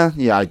be. Yeah.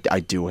 I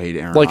do hate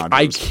Aaron Rodgers.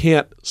 I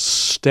can't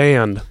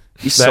stand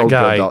He's that so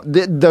guy.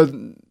 Good,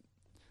 though.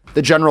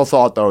 The general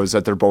thought, though, is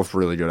that they're both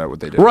really good at what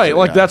they do. Right,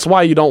 that's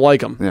why you don't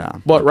like him. Yeah.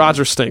 But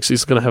Rodgers stinks.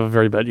 He's going to have a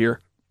very bad year.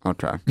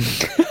 Okay.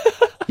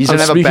 He's going to have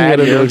a speaking bad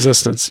it year. into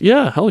existence.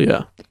 Yeah, hell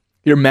yeah.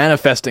 You're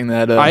manifesting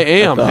that. I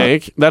am,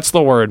 Hank. That's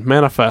the word,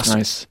 manifest.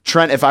 Nice.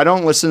 Trent, if I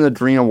don't listen to the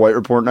Green and White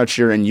Report next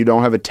year and you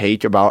don't have a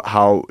take about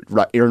how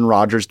Aaron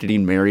Rodgers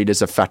getting married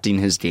is affecting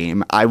his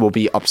game, I will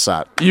be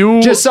upset. You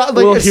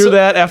will hear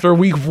that after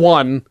week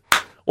 1.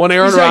 When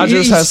Aaron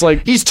Rodgers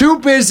he's too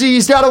busy.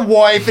 He's got a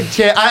wife and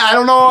kid. I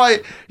don't know.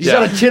 He's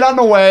got a kid on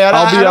the way.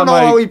 I don't know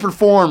how he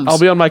performs. I'll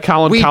be on my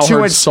Colin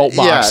Cowherd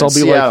soapbox. I'll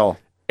be like,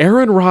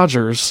 Aaron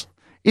Rodgers.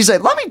 He's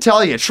like, let me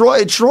tell you,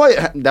 Troy.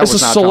 That is a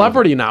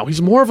celebrity now.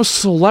 He's more of a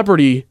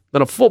celebrity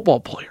than a football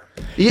player.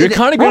 You're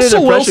kind of good at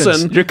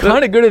impressions. You're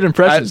kind of good at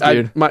impressions,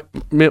 dude.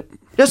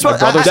 That's what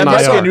that's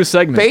a new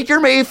segment. Baker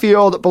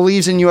Mayfield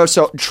believes in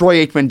UFOs.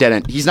 Troy Aikman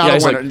didn't. He's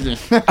not a winner.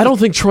 I don't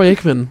think Troy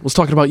Aikman was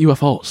talking about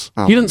UFOs.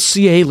 Oh. He didn't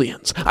see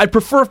aliens. I'd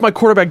prefer if my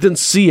quarterback didn't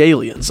see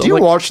aliens. Do you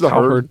watch The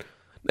Herd?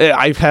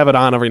 I have it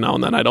on every now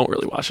and then. I don't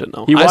really watch it.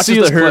 No, he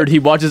watches The Herd. He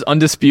watches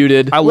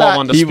Undisputed. I love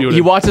Undisputed.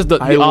 He watches the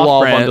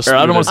off-brand.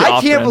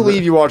 I can't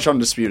believe you watch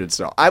Undisputed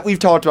still. We've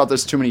talked about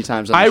this too many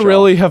times. On the show.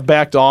 Really have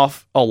backed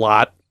off a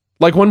lot.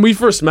 Like when we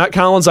first met,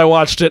 Collins, I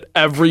watched it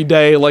every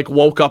day.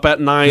 Woke up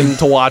at 9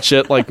 to watch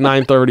it,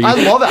 9:30.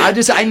 I love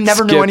it. I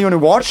never knew anyone who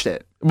watched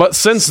it. But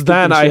since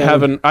then,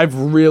 I've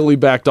really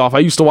backed off. I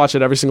used to watch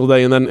it every single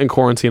day, and then in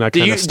quarantine, I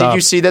kind of stopped. Did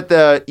you see that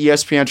the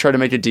ESPN tried to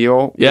make a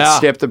deal? Yeah,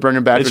 Skip to bring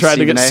him back. They tried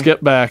to get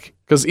Skip back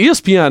because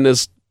ESPN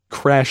is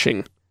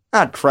crashing.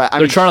 Not crap.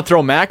 They're trying to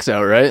throw Max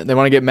out, right? They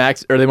want to get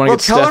Max, or they want to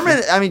get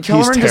Kellerman.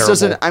 Kellerman just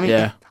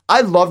doesn't.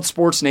 I loved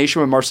Sports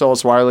Nation with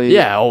Marcellus Wiley.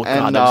 Yeah,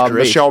 and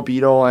Michelle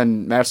Beadle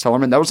and Matt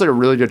Tellerman. That was a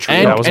really good trio.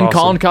 And awesome.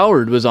 Colin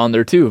Cowherd was on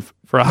there too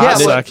for a hot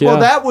sec. Well,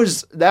 that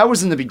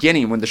was in the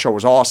beginning when the show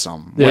was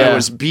awesome. When it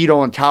was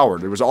Beadle and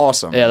Cowherd. It was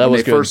awesome. Yeah, that was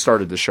when they first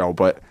started the show.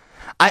 But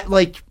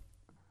I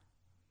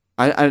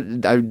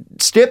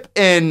Skip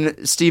and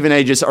Stephen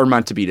A just are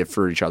meant to be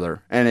for each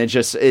other, and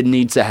it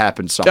needs to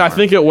happen somewhere. Yeah, I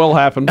think it will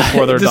happen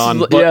before they're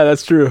done. Yeah,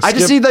 that's true. I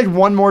just need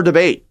one more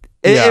debate.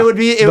 It would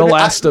be the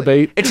last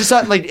debate. It's just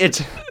not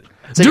it's.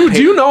 Dude,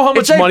 do you know how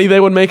much money they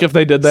would make if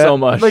they did that? So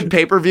much.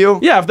 Pay-per-view?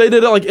 Yeah, if they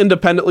did it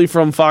independently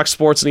from Fox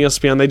Sports and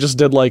ESPN, they just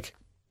did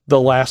the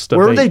last debate.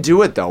 Where would they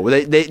do it though?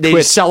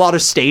 They sell out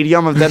a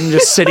stadium of them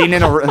just sitting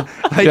in a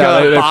they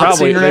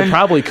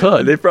probably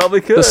could. They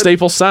probably could. The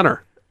Staples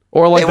Center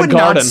or the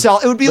Garden.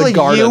 It would be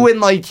you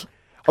and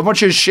a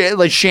bunch of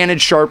Shannon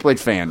Sharp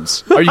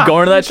fans. Are you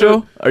going to that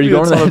show? Are you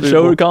going to that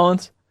show,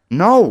 Collins?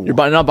 No. You're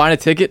not buying a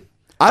ticket?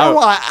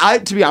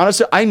 To be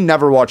honest, I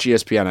never watch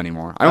ESPN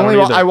anymore.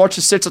 I watch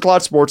the 6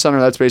 o'clock Sports Center.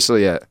 That's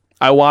basically it.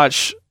 I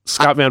watch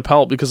Scott Van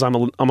Pelt because I'm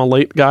a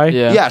late guy.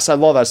 Yeah. Yes, I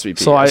love SVP.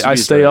 So I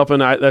stay up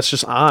and that's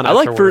just on. I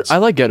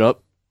like Get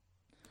Up.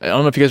 I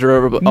don't know if you guys are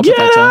ever up at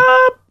that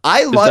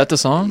time. Is that the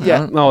song?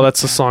 Yeah. No,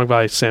 that's the song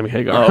by Sammy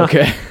Hagar. Oh,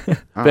 okay.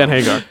 Van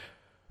Hagar.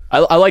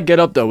 I like Get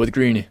Up though with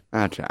Greeny.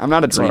 Okay. I'm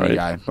not a Greeny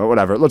guy, but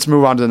whatever. Let's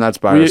move on to the Nets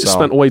by We ourselves.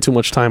 spent way too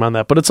much time on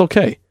that, but it's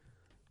okay.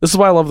 This is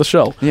why I love the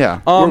show.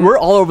 Yeah. We're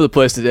all over the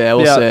place today, I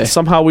will say.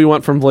 Somehow we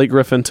went from Blake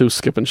Griffin to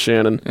Skip and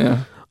Shannon.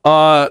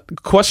 Yeah.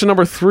 Question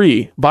number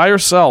 3. Buy or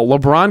sell?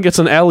 LeBron gets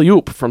an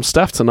alley-oop from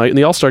Steph tonight in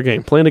the All-Star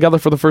game, playing together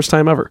for the first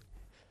time ever.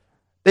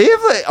 They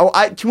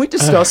have can we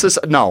discuss this?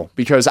 No,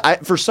 because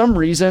for some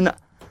reason,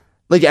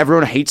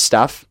 everyone hates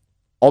Steph.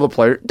 All the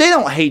players, they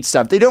don't hate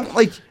Steph. They don't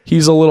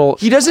He's a little.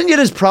 He doesn't get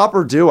his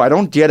proper due. I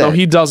don't get it. No,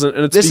 he doesn't.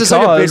 And this is a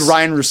big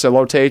Ryan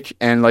Russillo take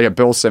and a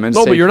Bill Simmons.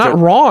 No, take. but you're not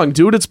wrong,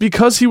 dude. It's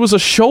because he was a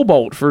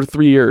showboat for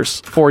 4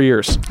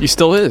 years. He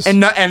still is.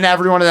 And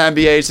everyone in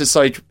the NBA is just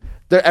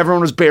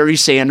everyone was Barry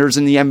Sanders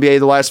in the NBA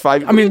the last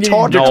 5 years. I mean, you're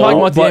talking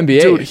about the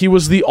NBA. Dude, he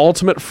was the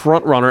ultimate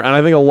front runner, and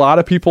I think a lot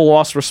of people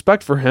lost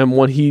respect for him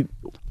when he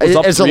was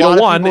up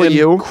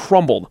 3-1 and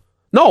crumbled.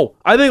 No,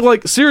 I think,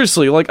 like,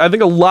 seriously, like, I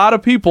think a lot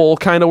of people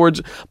kind of were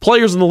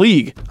players in the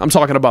league I'm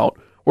talking about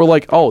were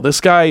like, oh,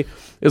 this guy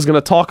is going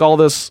to talk all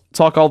this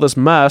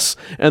mess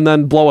and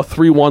then blow a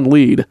 3-1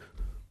 lead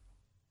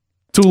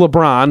to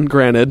LeBron,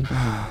 granted,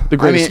 the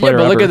greatest player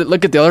but ever.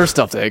 look at the other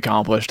stuff they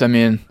accomplished. I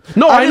mean,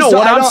 no, I know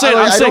what I'm saying.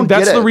 I'm saying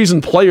that's the reason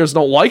players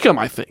don't like him,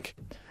 I think.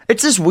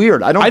 It's just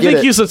weird. I think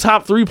he's the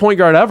top 3-point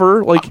guard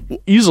ever, like,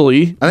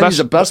 easily. I think he's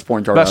the best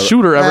point guard best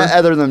shooter ever.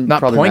 Other than not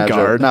probably point Magic.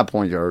 guard. Not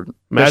point guard.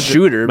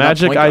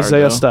 Magic,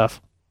 Isaiah,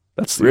 Steph.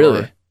 That's the really?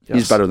 order. Yes.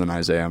 He's better than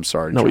Isaiah. I'm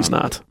sorry. No, John. he's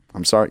not.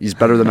 I'm sorry. He's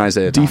better than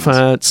Isaiah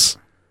Defense.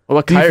 What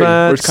about Kyrie?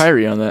 Where's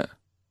Kyrie on that?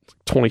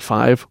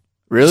 25.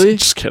 Really?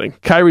 Just kidding.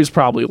 Kyrie's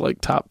probably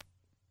like top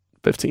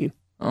 15.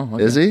 Oh,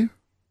 okay. Is he?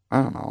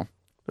 I don't know.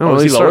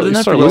 Is he lower than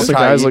that?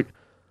 Guys like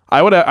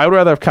I would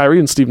rather have Kyrie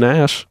than Steve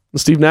Nash.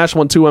 Steve Nash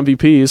won 2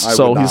 MVPs,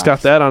 so he's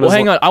got that on his. Well,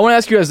 hang on. I want to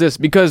ask you guys this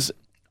because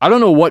I don't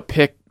know what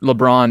pick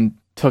LeBron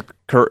took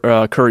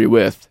Curry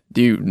with.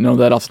 Do you know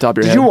that off the top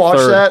of your head? Did you watch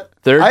that?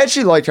 Third? I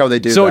actually liked how they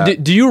do that. So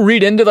do you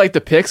read into like the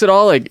picks at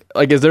all?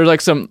 Like is there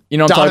like some I'm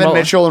talking Donovan about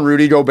Mitchell and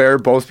Rudy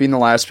Gobert both being the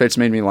last picks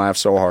made me laugh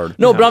so hard.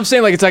 No, but I'm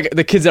saying like it's like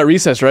the kids at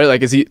recess, right?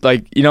 Like is he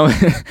like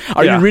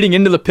are you reading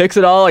into the picks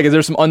at all? Like is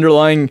there some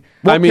underlying?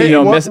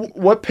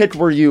 What pick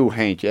were you,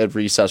 Hank, at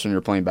recess when you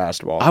were playing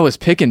basketball? I was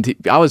picking, bro.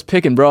 I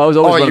was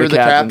always one of the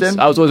captains. Captain?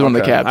 I was always one of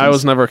the captains. I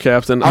was never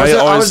captain.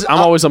 I'm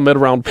always a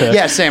mid-round pick.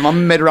 Yeah, same. I'm a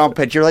mid-round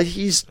pick. You're like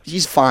he's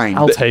fine.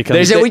 I'll take him.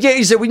 He said we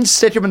can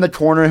stick him in the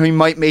corner and he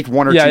might make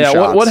one or two shots. Yeah.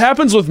 What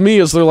happens with me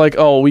is they're like,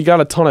 oh, we got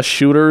a ton of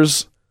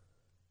shooters.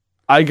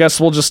 I guess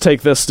we'll just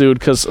take this dude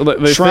because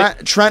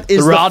Trent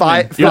is the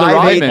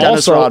 5'8".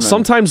 Also,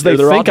 sometimes they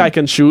think I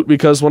can shoot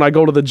because when I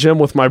go to the gym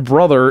with my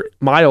brother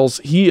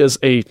Miles, he is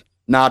a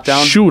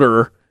knockdown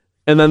shooter,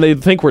 and then they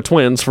think we're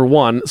twins for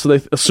one, so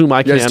they assume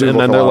I can, and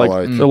then they're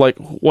like,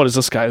 "What is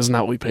this guy? Isn't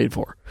that what we paid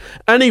for?"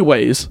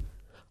 Anyways,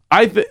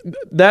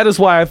 that is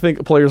why I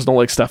think players don't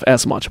like Steph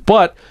as much.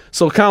 But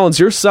so Collins,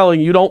 you're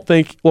selling. You don't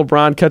think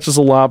LeBron catches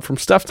a lob from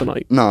Steph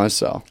tonight? No, I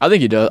sell. I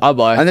think he does. I'll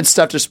buy. And then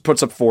Steph just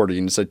puts up 40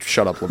 and said,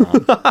 "Shut up,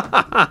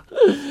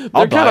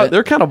 LeBron."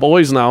 They're kind of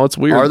boys now. It's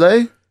weird. Are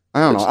they? I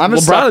don't know.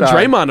 LeBron and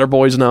Draymond are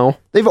boys now.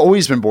 They've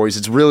always been boys.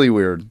 It's really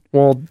weird.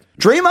 Well,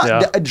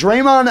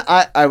 Draymond.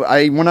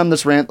 I went on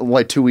this rant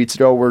like 2 weeks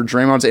ago where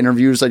Draymond's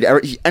interviews, like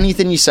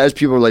anything he says,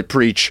 people are like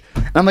preach.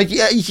 And I'm like,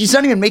 yeah, he's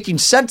not even making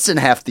sense in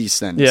half these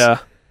things. Yeah.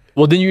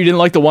 Well, you didn't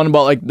like the one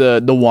about like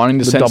the wanting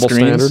to set double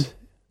screens? Standard?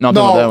 No,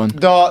 that one.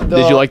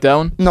 Did you like that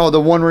one? No, the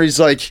one where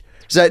he's like,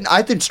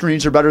 I think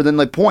screens are better than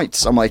like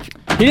points. I'm like,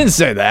 he didn't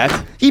say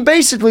that. He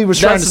basically was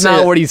trying to say. That's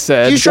not what he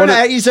said. He's trying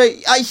to. He's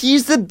like,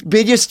 he's the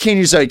biggest king.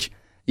 He's like,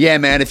 yeah,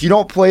 man, if you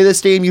don't play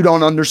this game, you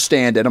don't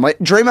understand it. I'm like,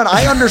 Draymond,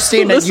 I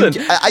understand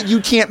that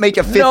you can't make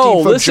a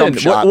 50-foot jump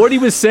shot. What he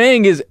was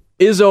saying is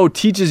Izzo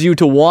teaches you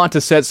to want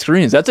to set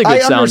screens. That's a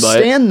good soundbite. I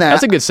understand that.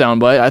 That's a good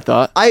soundbite, I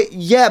thought.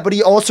 Yeah, but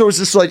he also is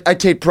just like, I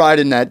take pride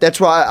in that. That's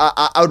why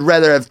I would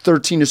rather have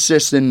 13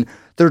 assists than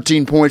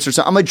 13 points or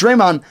something. I'm like,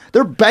 Draymond,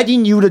 they're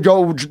begging you to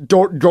go to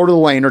the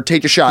lane or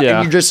take a shot,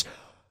 and you just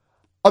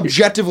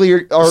objectively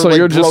are so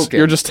like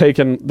you're just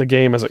taking the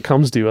game as it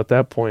comes to you at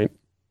that point.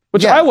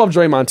 Which I love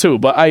Draymond too,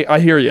 but I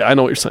hear you. I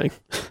know what you're saying.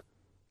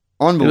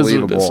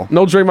 Unbelievable.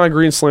 No Draymond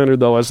Green slander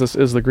though, as this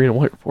is the Green and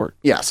White Report.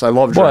 Yes, I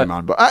love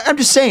Draymond, but I'm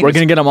just saying we're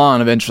gonna get him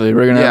on eventually.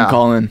 We're gonna have him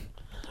call in.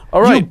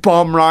 All right, you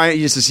bum, Ryan.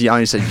 He used to see you.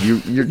 He said, "You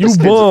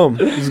bum."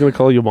 He's gonna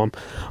call you bum.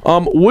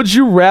 Would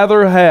you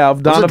rather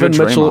have Donovan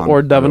Mitchell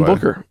or Devin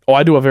Booker? Oh,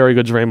 I do a very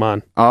good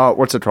Draymond.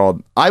 What's it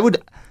called? I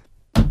would.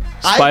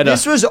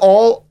 This was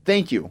all.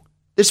 Thank you.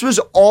 This was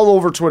all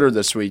over Twitter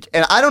this week,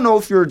 and I don't know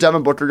if you're a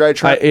Devin Booker guy.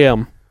 I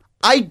am.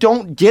 I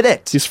don't get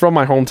it. He's from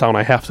my hometown.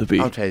 I have to be.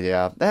 Okay,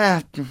 yeah.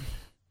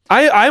 I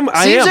am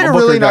a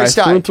really Booker nice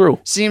guy guy. Through.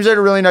 Seems like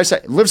a really nice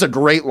guy. Lives a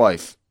great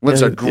life.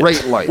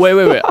 Life.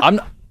 Wait.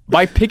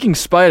 By picking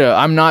Spida,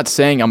 I'm not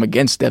saying I'm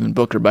against Devin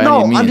Booker by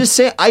any means. I'm just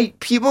saying I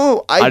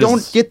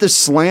don't get the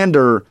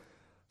slander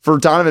for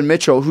Donovan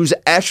Mitchell, who's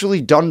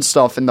actually done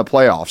stuff in the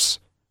playoffs.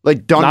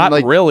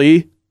 Not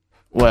really.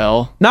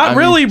 Well, not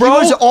really, bro.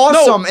 He was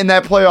awesome in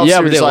that playoff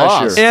series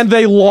last year. And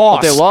they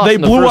lost. They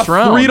blew a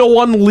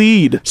 3-1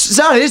 lead. It's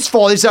not his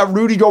fault. It's that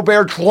Rudy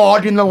Gobert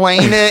clogging the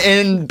lane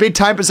in big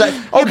time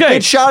possession. Okay,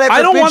 big shot after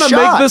I don't want to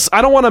make this.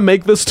 I don't want to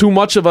make this too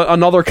much of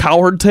another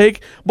coward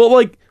take. But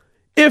like,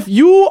 if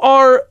you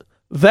are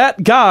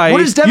that guy, what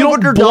has Devin you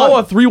don't blow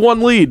a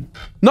 3-1 lead.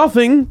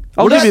 Nothing.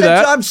 I'll give you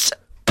that.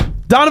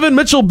 Donovan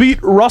Mitchell beat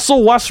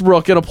Russell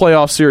Westbrook in a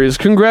playoff series.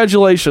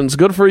 Congratulations.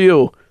 Good for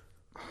you.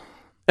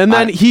 And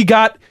then he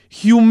got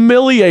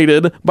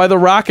humiliated by the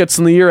Rockets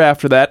in the year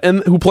after that,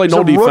 and who played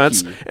no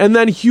defense. Rookie. And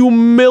then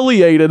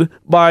humiliated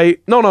by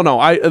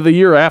the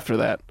year after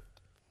that.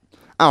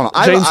 I don't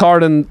know. James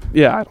Harden.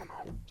 Yeah, I don't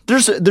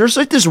know. There's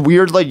like this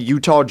weird like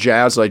Utah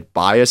Jazz like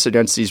bias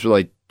against these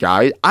like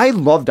guys. I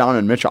love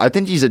Donovan Mitchell. I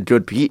think he's a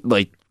good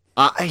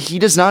He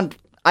does not.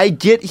 I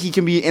get he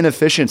can be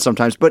inefficient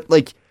sometimes, but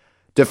like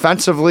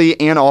defensively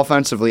and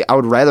offensively, I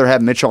would rather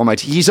have Mitchell on my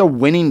team. He's a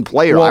winning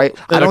player. Well,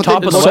 I don't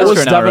think so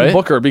is Devin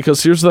Booker,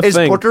 because here's the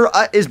thing. Booker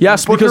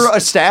a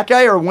stat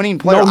guy or a winning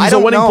player? No, he's a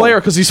winning player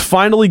because he's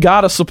finally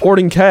got a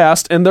supporting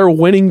cast and they're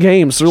winning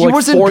games. They're like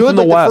wasn't fourth good in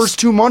the West. The first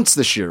 2 months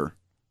this year.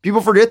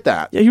 People forget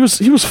that. Yeah, he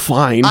was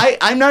fine.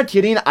 I'm not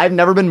kidding. I've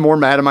never been more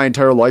mad in my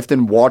entire life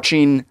than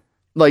watching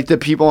like the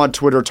people on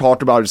Twitter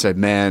talked about it and said,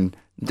 man,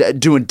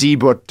 doing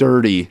D-Book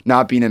dirty,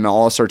 not being in an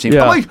all-star team.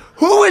 Yeah. I'm like,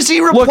 who is he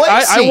replacing? Look,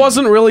 I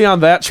wasn't really on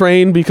that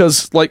train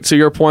because, like, to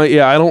your point,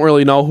 I don't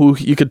really know who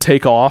you could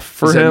take off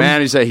for him.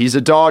 Man, he said, he's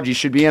a dog. You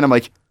should be in. I'm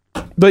like...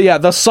 But yeah,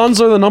 the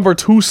Suns are the number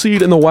 2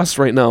 seed in the West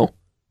right now.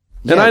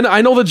 Yeah. And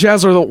I know the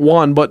Jazz are the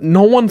 1, but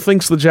no one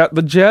thinks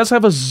the Jazz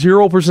have a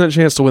 0%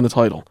 chance to win the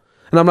title.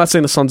 And I'm not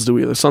saying the Suns do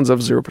either. The Suns have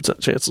a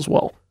 0% chance as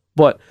well.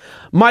 But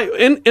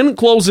in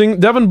closing,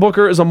 Devin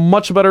Booker is a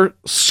much better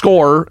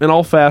scorer in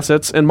all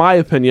facets, in my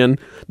opinion.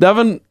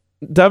 Donovan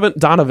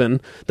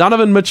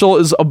Mitchell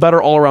is a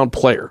better all-around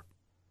player.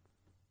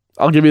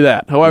 I'll give you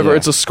that. However,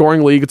 it's a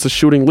scoring league, it's a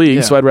shooting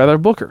league, so I'd rather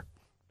have Booker.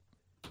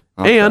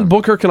 Okay. And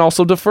Booker can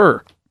also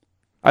defer.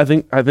 I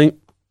think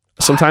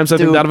sometimes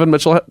Donovan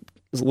Mitchell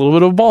is a little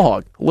bit of a ball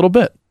hog, a little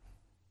bit.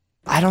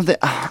 I don't know.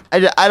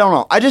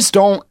 I just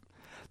don't.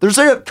 There's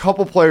like a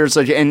couple players,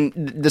 like, and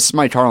this is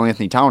my Karl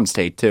Anthony Towns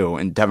take too,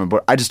 and Devin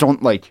Booker. I just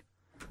don't like.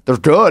 They're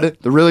good.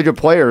 They're really good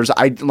players.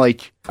 I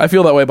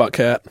feel that way about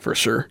Cat for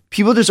sure.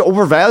 People just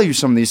overvalue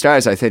some of these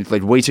guys. I think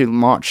like way too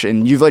much,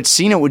 and you've like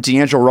seen it with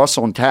D'Angelo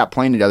Russell and Cat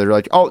playing together. You're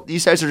like, oh,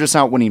 these guys are just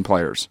not winning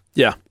players.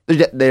 Yeah,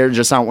 they're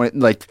just not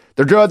winning. Like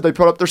they're good. They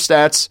put up their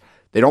stats.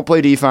 They don't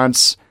play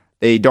defense.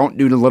 They don't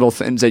do the little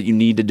things that you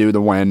need to do to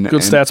win.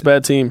 Good stats,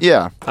 bad team.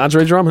 Yeah,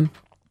 Andre Drummond.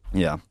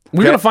 Yeah,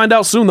 we're gonna find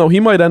out soon though.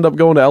 He might end up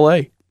going to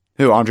L.A.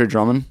 Who, Andre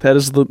Drummond? That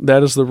is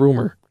the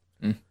rumor.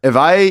 If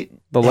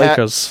the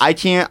Lakers,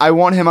 I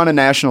want him on a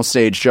national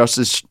stage just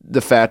as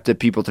the fact that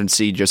people can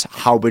see just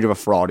how big of a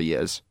fraud he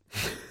is.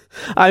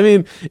 I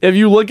mean, if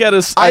you look at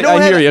his, I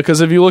hear you,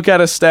 because if you look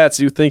at his stats,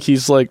 you think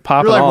he's like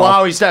popping You're like, off.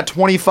 wow, he's got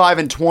 25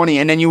 and 20,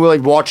 and then you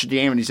like watch the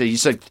game and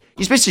he's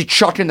basically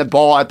chucking the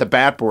ball at the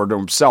backboard to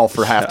himself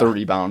for half the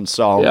rebounds.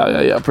 So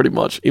yeah, pretty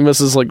much. He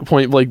misses like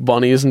point blank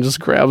bunnies and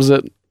just grabs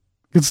it.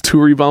 Gets 2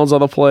 rebounds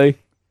on the play.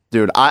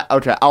 Dude,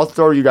 I'll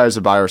throw you guys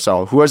a buy or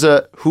sell.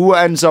 Who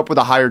ends up with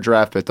a higher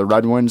draft pick, the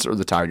Red Wings or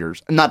the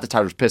Tigers? Not the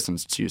Tigers,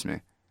 Pistons, excuse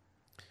me.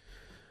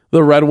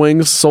 The Red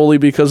Wings, solely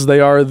because they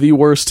are the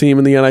worst team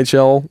in the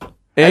NHL.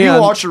 Have you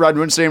watched the Red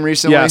Wings game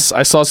recently? Yes,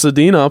 I saw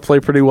Zadina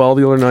play pretty well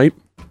the other night.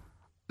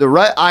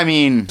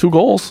 2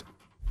 goals.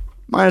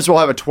 Might as well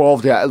have a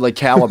 12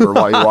 caliber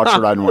while you watch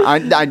the Red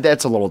Wings.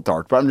 That's a little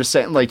dark, but I'm just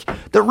saying, like,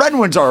 the Red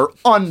Wings are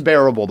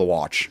unbearable to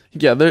watch.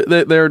 Yeah,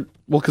 they're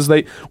well, because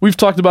we've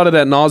talked about it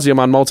ad nauseum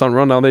on Motown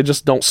Rundown. They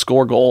just don't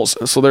score goals,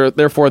 so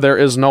therefore there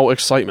is no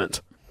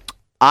excitement.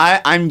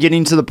 I'm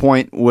getting to the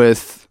point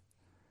with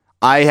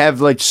I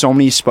have like so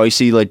many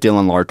spicy like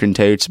Dylan Larkin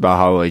takes about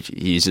how like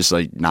he's just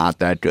like not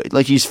that good.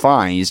 Like he's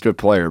fine, he's a good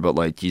player, but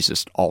like he's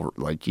just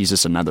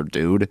another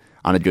dude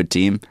on a good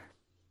team.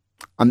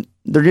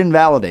 They're getting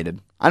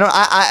validated. And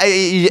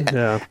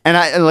I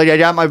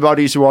got my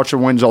buddies who watch the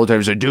Wins all the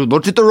time. Say, dude,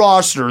 look at the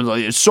roster.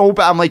 Like, it's so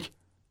bad. I'm like,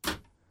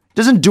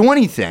 doesn't do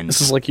anything.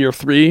 This is like year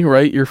 3,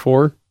 right? Year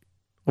 4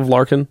 of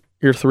Larkin.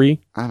 Year 3.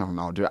 I don't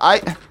know, dude.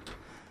 I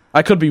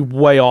could be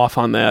way off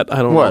on that.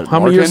 I don't know. How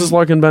many years has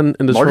Larkin been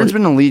in Detroit? Larkin's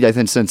been in the league, I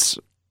think, since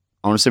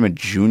I want to say my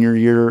senior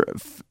year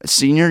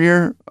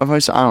of high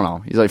school. I don't know.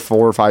 He's like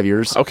 4 or 5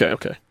 years. Okay.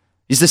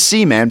 He's the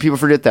C, man. People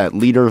forget that.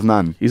 Leader of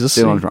men. He's a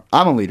C.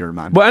 I'm a leader of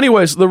men. But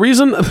anyways, the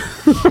reason...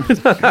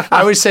 I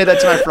always say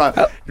that to my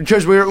friend.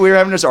 Because we were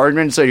having this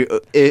argument.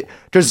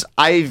 Because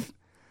I've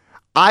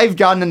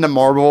gotten into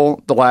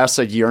Marvel the last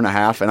like year and a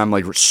half, and I'm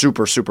like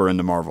super, super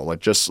into Marvel. Like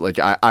just like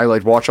I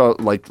like watch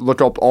out, like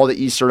look up all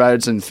the Easter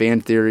eggs and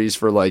fan theories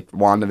for like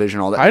WandaVision,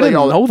 all that. I didn't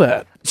know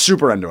that.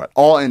 Super into it.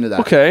 All into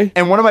that. Okay.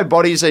 And one of my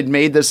buddies had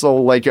made this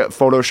little like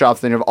Photoshop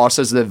thing of us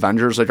as the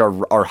Avengers, like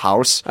our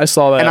house. I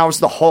saw that. And I was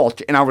the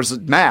Hulk, and I was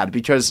mad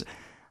because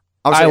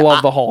I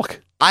love the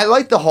Hulk. I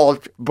like the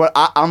Hulk, but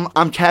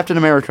I'm Captain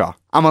America.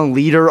 I'm a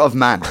leader of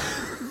men.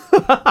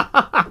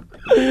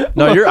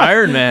 No, you're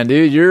Iron Man,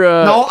 dude. You're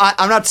No,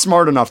 I'm not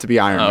smart enough to be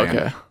Iron Man.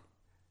 Okay.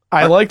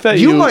 I like that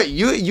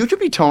you could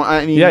be Tony.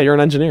 I mean, yeah, you're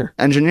an engineer.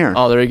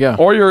 Oh, there you go.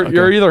 Or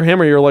you're either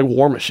him or you're like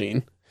War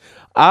Machine.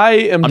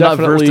 I'm not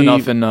versed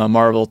enough in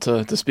Marvel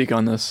to speak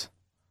on this.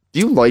 Do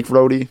you like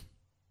Rhodey?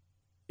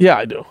 Yeah,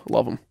 I do.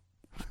 Love him.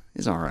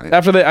 He's all right.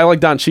 I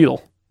like Don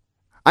Cheadle.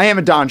 I am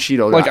a Don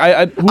Cheadle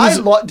guy.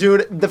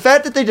 Dude, the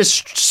fact that they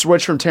just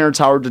switched from Terrence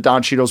Howard to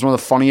Don Cheadle is one of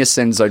the funniest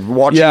things. Like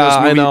watching this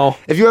movie. I know.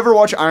 If you ever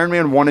watch Iron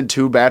Man 1 and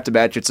 2 back to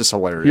back, it's just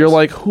hilarious. You're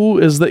like, who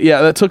is that?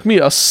 Yeah, that took me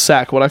a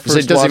sec when I first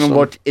watched them. It doesn't even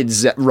look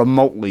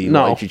remotely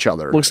like each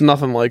other. Looks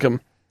nothing like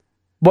him.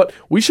 But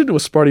we should do a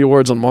Sparty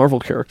Awards on Marvel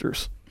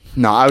characters.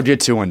 No, I would get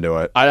too into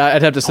it.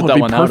 I'd have to sit that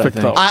one out. I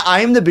think.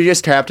 I am the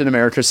biggest Captain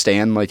America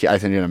stan, like I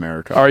think in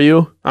America. Are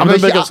you? I'm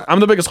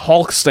the biggest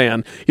Hulk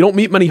stan. You don't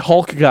meet many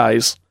Hulk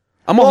guys.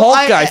 I'm a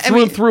Hulk guy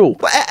through and through.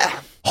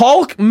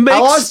 Hulk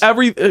makes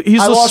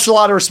I lost a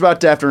lot of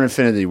respect after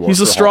Infinity War. He's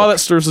a straw that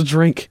stirs a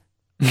drink.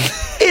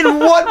 In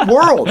what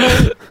world?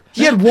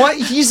 He had one.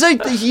 He's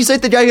like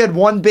the guy who had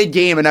one big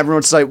game, and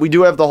everyone's like, "We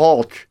do have the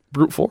Hulk."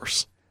 Brute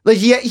force. Like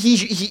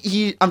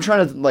he. I'm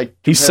trying to like.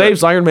 He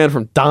saves Iron Man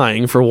from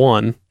dying for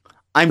one.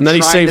 And then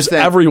he saves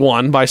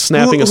everyone by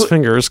snapping his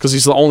fingers because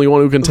he's the only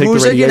one who can take the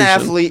radiation. Who's like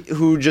an athlete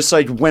who just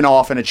like went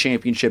off in a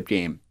championship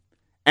game,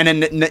 and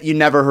then you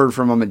never heard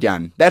from him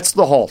again? That's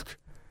the Hulk.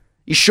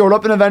 He showed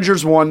up in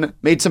Avengers 1,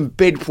 made some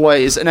big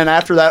plays, and then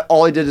after that,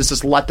 all he did is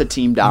just let the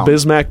team down.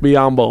 Bismack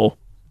Biyombo.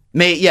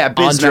 Bismack.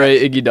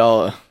 Andre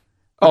Iguodala.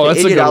 Oh,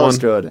 that's a good one.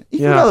 Good.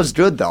 Iguodala's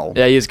good though.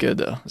 Yeah, he's good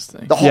though.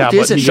 The Hulk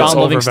isn't. John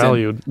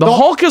overvalued. The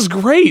Hulk is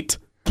great.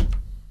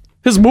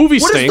 His movie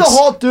stinks. What does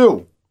the Hulk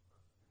do?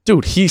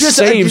 Dude, he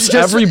saves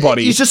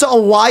everybody. He's just a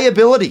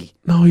liability.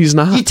 No, he's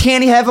not. You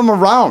can't have him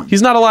around.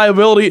 He's not a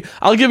liability.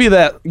 I'll give you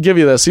that. Give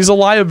you this. He's a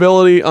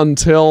liability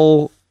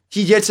until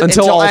he gets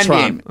until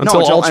Ultron. Endgame.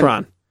 Until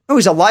Ultron. No,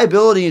 he's a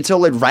liability until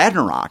like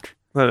Ragnarok.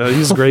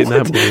 He's great in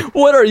that movie.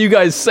 What are you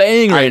guys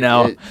saying right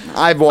now?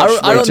 I've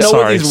watched. I don't know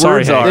what these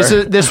words are.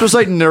 This was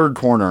like Nerd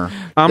Corner.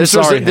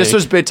 This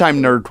was big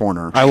time Nerd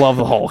Corner. I love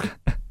the Hulk.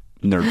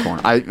 Nerd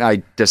Corner.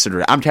 I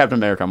disagree. I'm Captain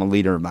America. I'm a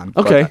leader of men.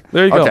 Okay,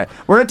 there you go. Okay,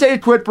 we're going to take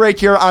a quick break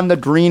here on the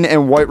Green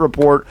and White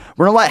Report.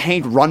 We're going to let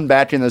Hank run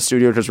back in the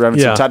studio because we're having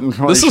some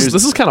technical issues.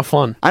 This is kind of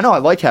fun. I know. I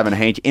like having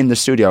Hank in the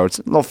studio. It's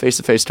a little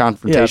face-to-face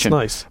confrontation.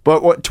 Yeah, it's nice.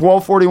 But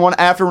 12:41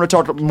 after, we're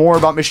going to talk more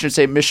about Michigan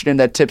State, Michigan.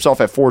 That tips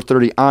off at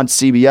 4:30 on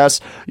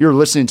CBS. You're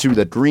listening to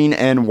the Green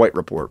and White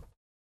Report.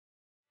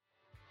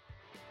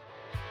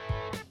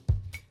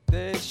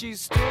 There she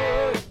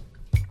stood.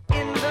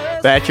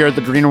 Back here at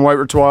the Green and White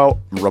Report.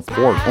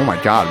 Oh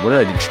my God, what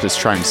did I just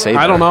try and say?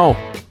 I don't know.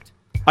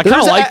 I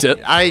kind of liked it.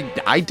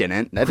 I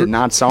didn't. That did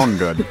not sound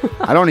good.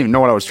 I don't even know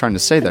what I was trying to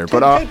say there.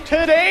 But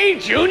today,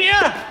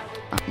 Junior.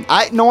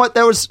 I know what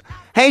that was.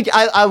 Hank,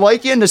 I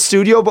like you in the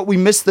studio, but we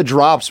miss the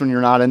drops when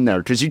you're not in there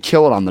because you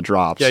kill it on the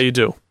drops. Yeah, you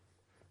do.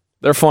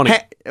 They're funny.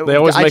 They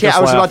always make us laugh.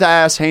 I was about to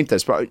ask Hank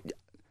this, but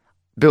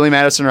Billy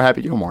Madison or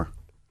Happy Gilmore?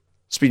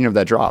 Speaking of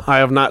that drop, I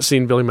have not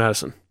seen Billy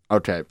Madison.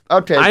 Okay.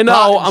 I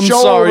know. I'm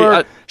sorry.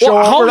 How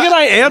can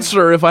I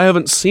answer if I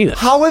haven't seen it?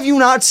 How have you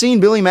not seen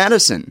Billy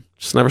Madison?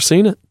 Just never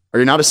seen it. Are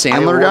you not a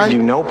Sandler guy? I award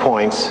you no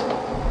points,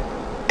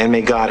 and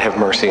may God have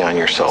mercy on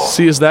your soul.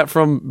 See, is that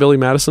from Billy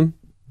Madison?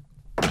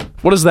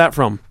 What is that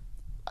from?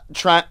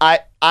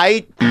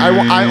 I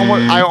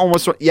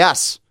almost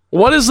yes.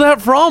 What is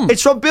that from?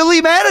 It's from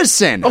Billy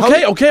Madison.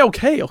 Okay.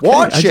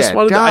 Watch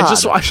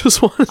I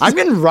just wanted. I'm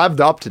getting revved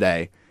up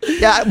today.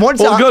 Yeah,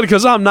 good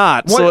because I'm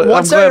not.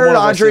 Once I heard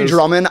Andre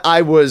Drummond,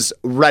 I was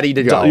ready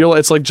to go.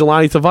 It's like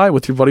Jelani Tavai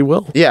with your buddy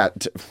Will. Yeah.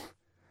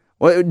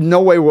 Well,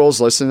 no way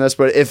Will's listening to this,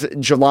 but if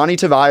Jelani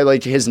Tavai,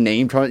 like his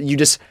name,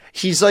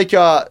 he's like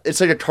it's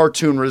like a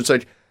cartoon where it's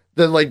like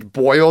the like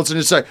boils and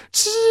it's like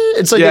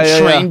a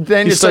train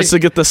thing. He starts to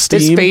get the steam.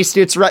 His face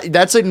gets right.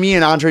 That's like me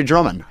and Andre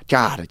Drummond.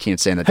 God, I can't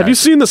stand that. Have you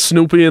seen the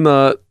Snoopy in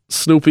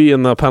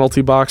the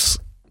penalty box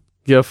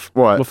gif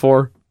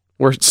before?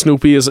 Where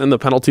Snoopy is in the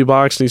penalty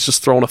box and he's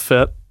just throwing a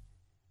fit.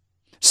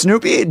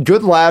 Snoopy,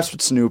 good laughs with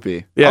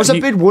Snoopy. Yeah, I was a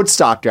big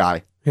Woodstock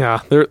guy.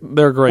 Yeah, they're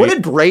great. What a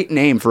great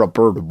name for a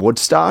bird,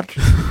 Woodstock.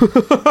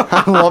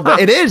 I love that.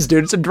 It is,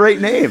 dude. It's a great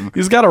name.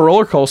 He's got a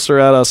roller coaster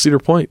at Cedar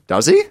Point.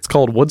 Does he? It's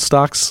called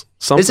Woodstock's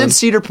something. Isn't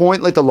Cedar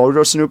Point like the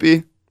logo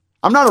Snoopy?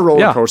 I'm not a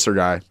roller coaster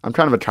guy. I'm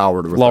kind of a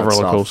coward with Love that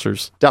roller stuff.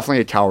 Coasters.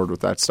 Definitely a coward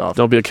with that stuff.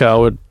 Don't be a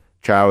coward.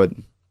 Coward.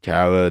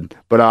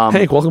 But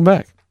Hank, welcome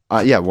back.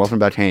 Welcome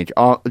back, Hank.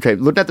 Okay,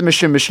 looking at the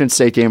Michigan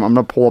State game, I'm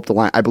going to pull up the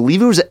line. I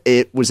believe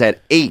it was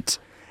at 8.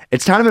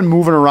 It's kind of been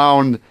moving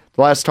around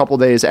the last couple of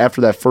days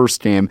after that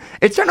first game.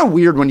 It's kind of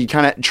weird when you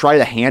kind of try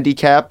to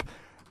handicap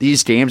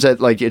these games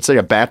that like it's like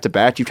a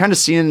back-to-back. You kind of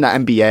see it in the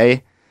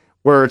NBA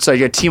where it's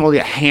like a team will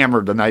get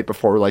hammered the night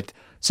before. Like,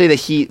 say the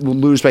Heat will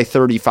lose by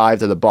 35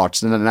 to the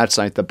Bucks, and then the next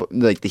night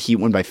the Heat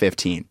win by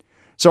 15.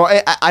 So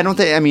I don't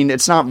think, I mean,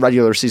 it's not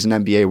regular season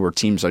NBA where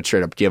teams like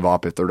straight up give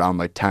up if they're down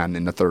like 10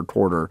 in the third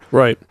quarter.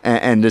 Right.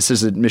 And this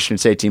is a Michigan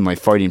State team like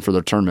fighting for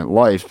their tournament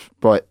life.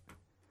 But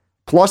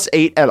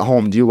 +8 at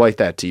home, do you like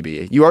that,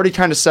 TB? You already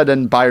kind of said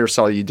in buy or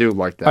sell you do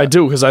like that. I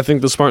do because I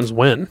think the Spartans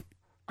win.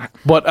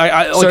 But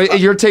so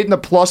you're taking the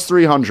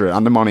 +300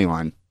 on the money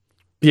line.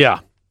 Yeah.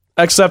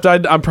 Except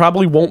I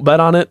probably won't bet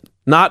on it.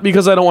 Not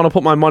because I don't want to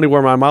put my money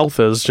where my mouth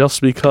is, just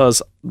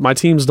because my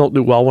teams don't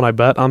do well when I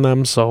bet on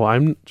them. So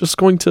I'm just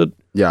going to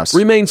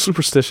remain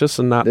superstitious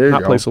and not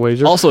place a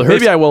wager. Also,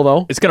 maybe I will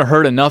though. It's going to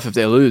hurt enough if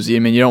they lose. I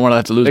mean, you don't want to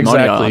have to lose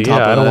money on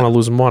top of I don't want to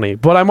lose money,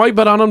 but I might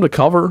bet on them to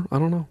cover. I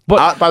don't know.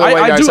 But by the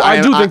way, guys, I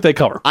do think they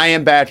cover. I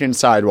am back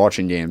inside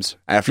watching games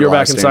after. You're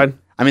back inside.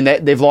 I mean,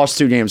 they've lost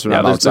 2 games when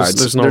I'm outside.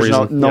 There's no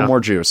reason. No more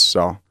juice.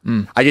 So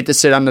I get to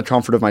sit on the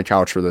comfort of my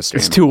couch for this game.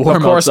 It's too warm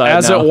Of course, outside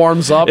as now. it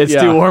warms up, It's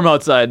too warm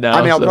outside now.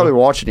 I mean, I'll so. probably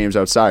watch the games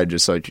outside,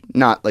 just like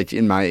not like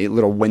in my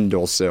little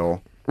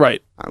windowsill.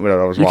 Right.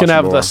 Whatever I was You can watching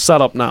have before. the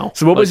setup now.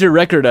 So what was your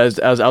record as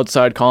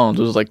outside Collins?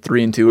 Was it like 3-2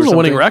 or It was something? a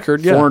winning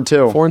record, yeah.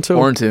 4-2. 4-2.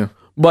 4-2.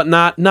 But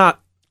not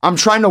I'm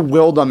trying to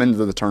will them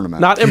into the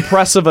tournament.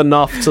 impressive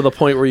enough to the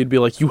point where you'd be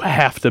like, you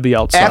have to be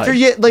outside. After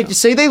you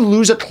say they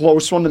lose a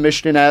close one to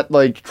Michigan at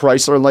like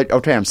Chrysler, like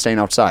okay, I'm staying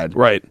outside.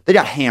 Right. They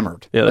got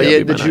hammered. Yeah, Like, they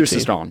gotta be the by juice 19.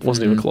 is gone.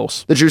 Wasn't even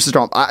close. The juice is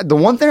gone. The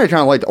one thing I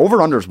kind of like, the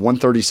over under is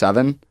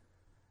 137.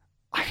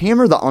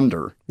 Hammer the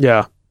under.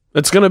 Yeah.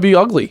 It's going to be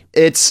ugly.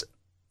 It's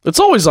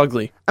always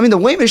ugly. I mean, the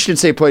way Michigan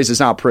State plays is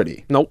not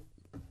pretty. Nope.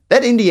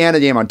 That Indiana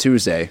game on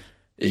Tuesday,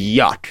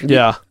 yuck.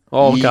 Yeah.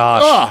 Oh,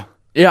 gosh. Ugh.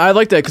 Yeah, I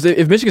like that because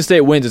if Michigan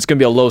State wins, it's going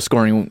to be a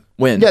low-scoring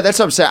win. Yeah, that's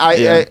what I'm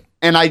saying.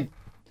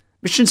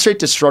 Michigan State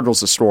just struggles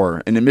to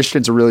score, and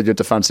Michigan's a really good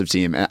defensive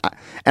team. And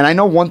I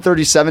know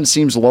 137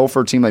 seems low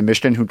for a team like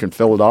Michigan who can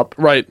fill it up.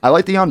 Right. I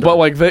like the under. But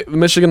like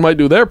Michigan might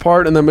do their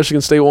part, and then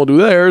Michigan State won't do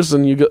theirs,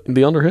 and you get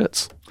the under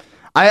hits.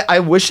 I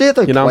wish they had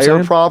like You know what I'm player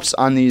saying? props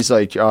on these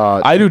like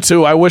I do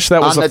too. I wish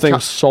that was on a the thing co-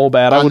 so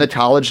bad. on the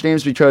college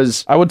games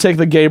because I would take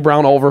the Gabe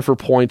Brown over for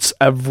points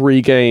every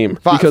game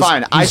because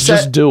fine. he's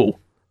just due.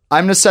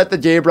 I'm gonna set the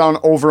Gabe Brown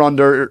over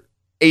under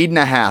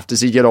 8.5.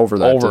 Does he get over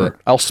that? Over.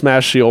 I'll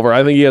smash you over.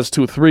 I think he has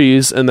 2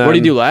 threes, and then What did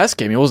he do last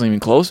game? He wasn't even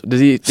close. Did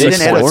he? They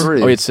didn't have a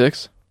 3. Oh, he had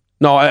 6?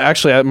 No,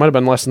 actually, it might have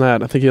been less than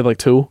that. I think he had like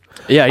 2.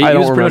 Yeah, he I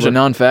was don't pretty much a remember.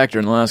 non-factor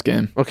in the last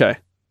game. Okay,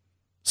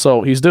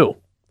 so he's due.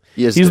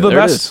 He's the There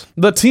it best. is.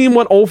 The team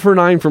went 0 for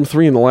 9 from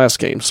 3 in the last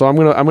game, so I'm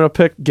gonna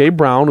pick Gabe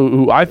Brown,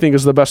 who I think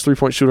is the best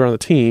 3-point shooter on the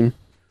team.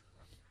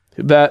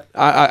 That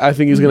I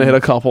think he's gonna hit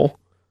a couple,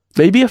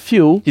 maybe a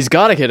few. He's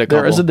got to hit a couple.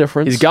 There is a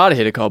difference. He's got to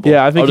hit a couple.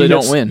 Yeah, I think or they he don't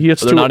hits, win. He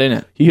hits or they're 2. not in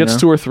it. He hits you know?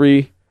 2 or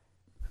 3,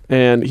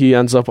 and he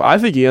ends up. I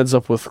think he ends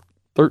up with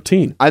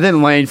 13. I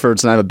think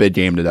Langford's gonna have a big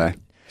game today.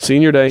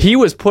 Senior day. He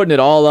was putting it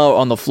all out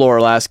on the floor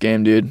last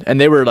game, dude,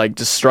 and they were like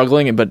just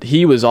struggling, but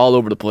he was all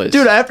over the place.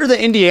 Dude, after the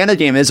Indiana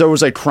game, Izzo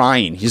was like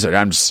crying. He's like,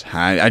 I'm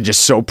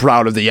just so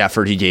proud of the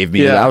effort he gave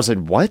me. Yeah. I was like,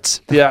 what?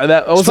 Yeah,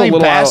 that was a playing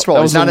little basketball. Out,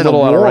 that He's was not a in a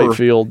little out of war. right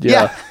field.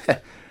 Yeah.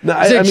 No,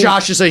 He's like, I mean,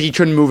 Josh just like he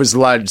couldn't move his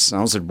legs. And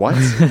I was like, what?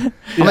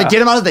 I'm like,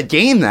 get him out of the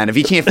game then if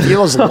he can't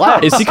feel his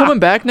legs. Is he coming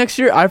back next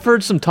year? I've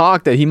heard some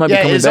talk that he might be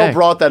Yeah, coming Izzo back.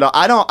 brought that up.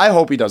 I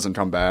hope he doesn't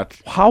come back.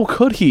 how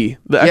could he?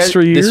 The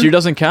extra year. This year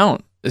doesn't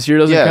count. This year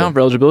doesn't Yeah. count for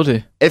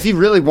eligibility. If he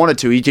really wanted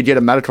to, he could get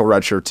a medical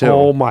redshirt too.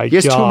 Oh my He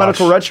has 2 gosh.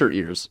 medical redshirt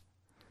years.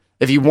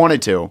 If he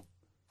wanted to.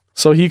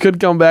 So he could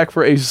come back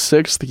for a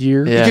 6th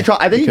year. Yeah,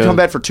 I think he he could come could.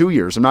 back for 2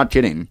 years. I'm not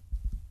kidding.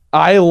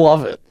 I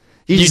love it.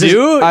 He's You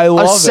do? I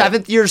love a it.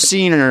 7th-year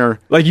senior.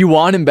 Like you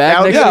want him back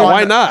Yeah, next yeah, year?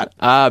 Why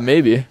not?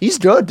 Maybe. He's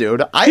good,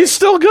 dude. He's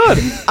still good.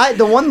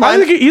 The one I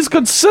line. think he's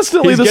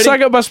consistently He's the getting-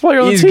 second best player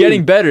on the He's team.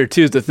 getting better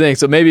too, is the thing.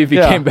 So maybe if he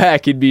Yeah. came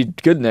back, he'd be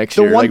good next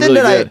The year. one like, thing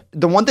really good.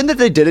 the one thing that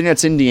they did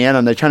against Indiana,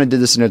 and they kind of did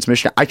this against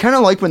Michigan. I kind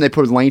of like when they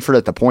put Langford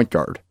at the point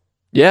guard.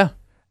 Yeah.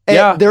 And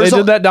Yeah, they there's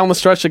did that down the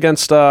stretch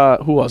against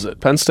who was it?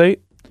 Penn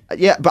State.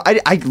 Yeah, but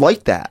I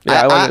like that.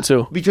 Yeah, I like it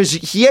too. because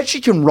he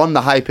actually can run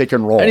the high pick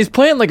and roll. And he's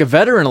playing like a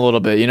veteran a little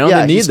bit, you know? yeah,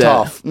 they need he's that.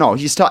 tough. No,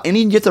 he's tough, and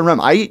he can get the rim.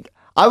 I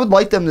would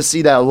like them to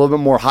see that a little bit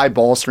more high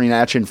ball screen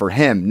action for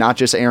him, not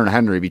just Aaron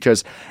Henry,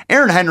 because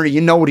Aaron Henry, you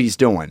know what he's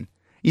doing.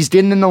 He's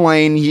getting in the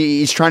lane.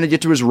 He's trying to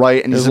get to his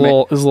right, and His he's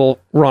little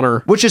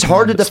runner. which is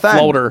hard to defend.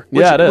 floater.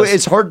 Yeah, it is.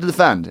 It's hard to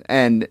defend,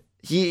 and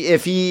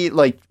if he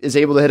like is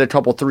able to hit a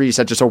couple threes,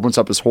 that just opens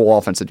up his whole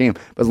offensive game.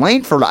 But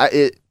Langford,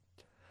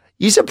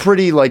 he's a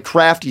pretty like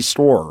crafty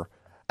scorer.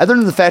 Other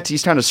than the fact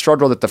he's kind of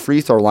struggled at the free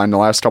throw line the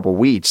last couple of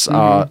weeks,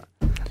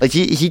 like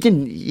he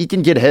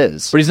can get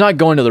his. But he's not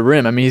going to the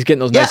rim. I mean, he's getting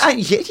those Yeah,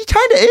 nice... he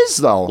kind of is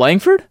though.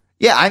 Langford?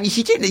 Yeah, I mean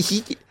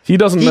He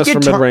doesn't he miss can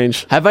from turn- mid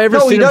range. Have I ever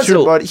no, he seen him doesn't.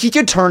 shoot a... But he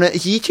can turn it.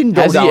 He can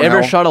go Has he downhill.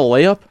 ever shot a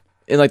layup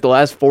in like the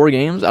last 4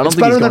 games? I don't It's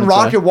think better he's than going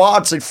Rocket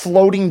Watts, like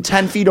floating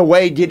 10 feet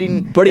away,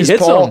 getting But he his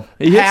hits ball them.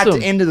 He hits hacked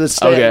them. into the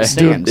Okay.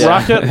 stands.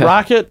 Yeah.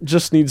 Rocket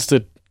just needs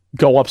to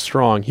go up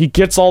strong. He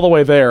gets all the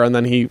way there and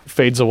then he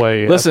fades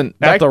away. Listen,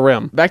 at the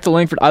rim. Back to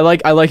Langford. I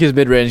like his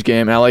mid-range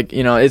game, and I like,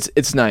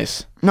 it's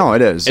nice. No,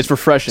 it is. It's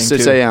refreshing,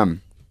 6 too.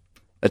 a.m.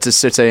 It's a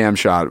 6 a.m.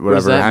 shot. does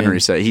Whatever that Henry mean?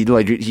 said.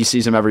 He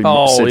sees him every.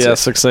 Oh 6 yeah,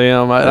 6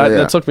 a.m. yeah.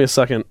 That took me a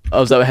second.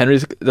 Oh, is that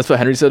what that's what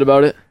Henry said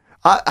about it?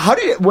 How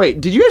do you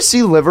wait? Did you guys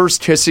see Livers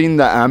kissing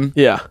the M?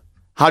 Yeah,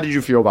 How did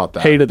you feel about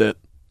that? hated it.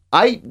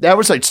 That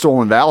was like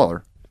stolen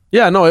valor.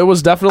 Yeah, no, it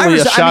was definitely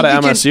a shot at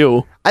you can-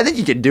 MSU. I think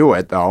you could do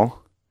it though.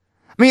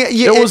 I mean,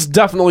 It was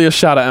definitely a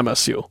shot at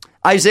MSU.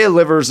 Isaiah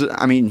Livers.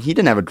 I mean, he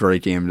didn't have a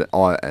great game.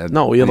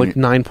 No, he had like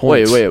 9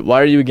 points. Wait,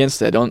 why are you against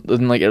that?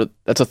 Doesn't like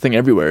that's a thing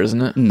everywhere,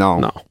 isn't it?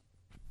 No.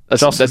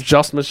 That's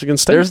Just Michigan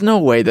State. There's no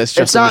way that's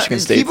just It's a not- Michigan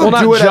State. people well,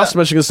 not do it just at-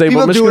 Michigan State,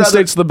 people but do Michigan it at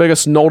State's the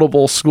biggest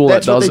notable school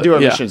That's that what does they do it.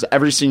 at Yeah. Michigan.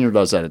 Every senior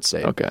does that at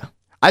State. Okay.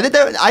 I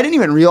didn't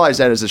even realize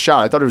that as a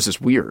shot. I thought it was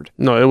just weird.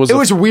 No, it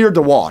was weird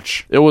to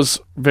watch. It was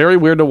very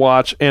weird to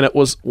watch, and it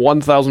was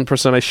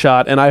 1,000% a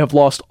shot. And I have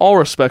lost all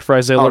respect for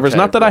Isaiah Livers.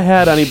 Not that I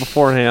had any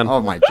beforehand. Oh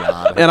my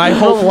god! And I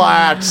hope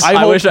relax.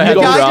 I wish I had.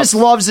 The guy just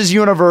loves his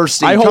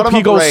university. I hope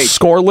he goes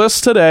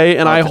scoreless today,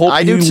 and I hope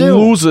he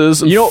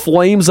loses and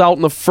flames out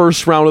in the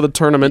first round of the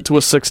tournament to a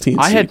 16th.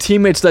 I had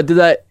teammates that did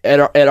that at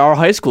our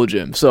high school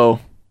gym. So.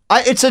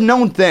 It's a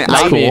known thing.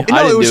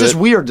 It was just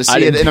weird to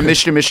see it in a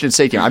Michigan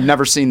State game. I've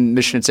never seen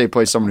Michigan State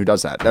play someone who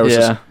does that. That was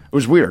it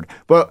was weird.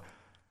 But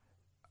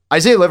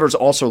Isaiah Livers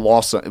also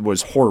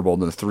was horrible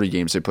in the 3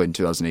 games they played in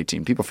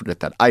 2018. People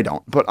forget that. I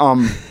don't. But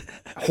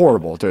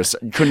horrible.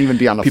 Couldn't even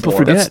be on the floor. People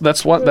forget.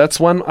 That's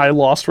when I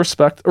lost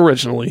respect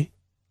originally.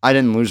 I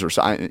didn't lose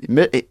respect.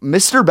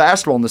 Mr.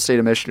 Basketball in the state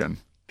of Michigan.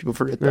 People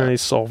forget that.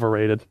 He's so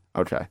overrated.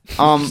 Okay.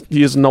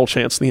 He has no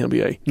chance in the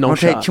NBA. No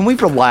shot. Okay, can we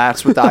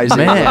relax with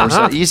Isaiah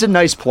Livers? He's a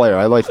nice player.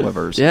 I like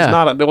Livers.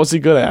 Yeah. What's he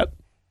good at?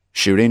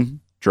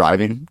 Shooting,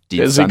 driving,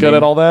 defending. Is he good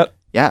at all that?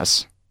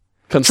 Yes.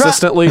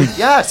 Consistently?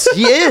 Yes,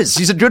 he is.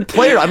 He's a good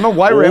player. I don't know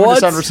why we're having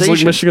this conversation. He's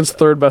like Michigan's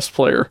 3rd best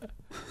player.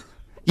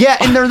 Yeah,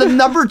 and they're the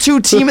number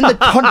 2 team in the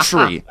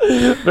country.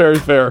 Very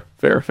fair.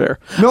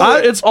 No,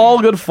 it's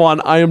all good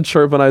fun. I am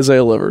chirping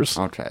Isaiah Livers.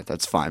 Okay,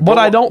 that's fine. But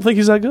I don't think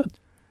he's that good.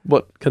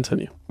 But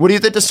continue. What do you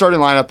think the starting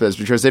lineup is?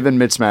 Because they've been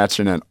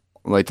mismatching it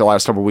like the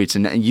last couple of weeks,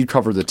 and you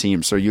cover the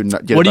team, so you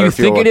get. What do you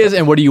think it is,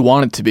 and what do you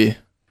want it to be?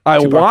 I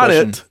want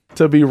it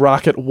to be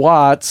Rocket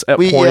Watts at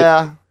point.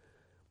 Yeah.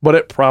 But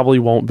it probably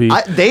won't be.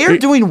 They are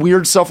doing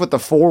weird stuff with the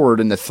forward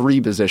in the 3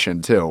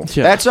 position too.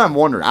 Yeah. That's what I'm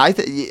wondering. I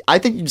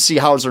think you'd see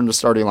Hauser in the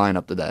starting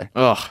lineup today.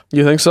 Ugh,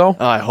 you think so?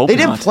 I hope they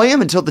didn't play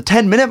him until the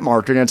 10-minute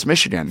mark against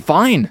Michigan.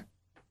 Fine,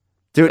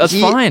 dude, that's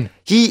fine.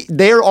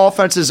 Their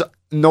offense is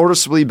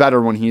noticeably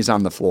better when he's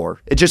on the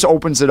floor. It just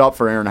opens it up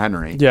for Aaron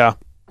Henry. Yeah,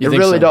 it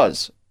really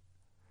does.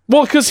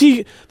 Well, because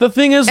the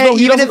thing is, though,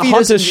 he doesn't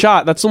hunt his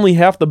shot. That's only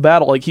half the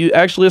battle. Like, he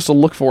actually has to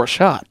look for a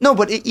shot. No,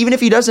 but even if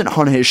he doesn't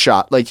hunt his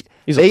shot, like,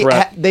 he's a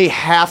threat. They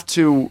have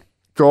to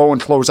go and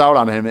close out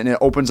on him, and it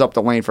opens up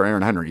the lane for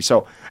Aaron Henry.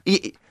 So,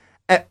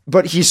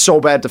 but he's so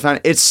bad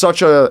defending. It's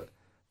such a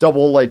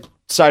double, like,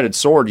 sided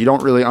sword. You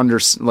don't really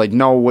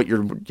know what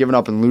you're giving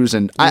up and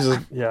losing.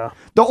 Yeah.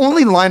 The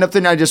only lineup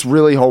thing I just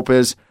really hope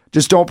is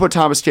just don't put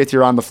Thomas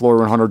Kithier on the floor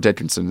when Hunter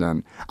Dickinson's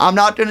in. I'm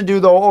not going to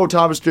do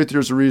Thomas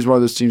Kithier's the reason why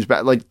this team's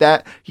bad. Like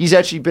that, he's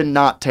actually been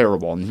not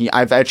terrible. And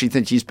I've actually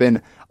think he's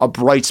been a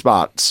bright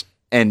spot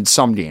in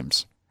some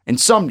games.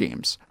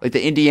 Like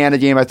the Indiana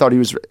game, I thought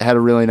he had a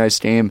really nice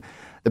game.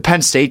 The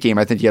Penn State game,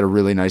 I think he had a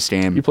really nice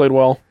game. He played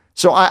well.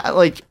 So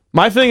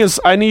my thing is,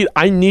 I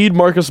need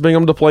Marcus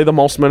Bingham to play the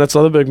most minutes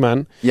of the big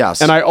men.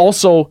 Yes. And I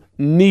also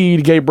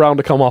need Gabe Brown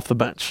to come off the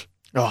bench.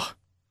 Oh.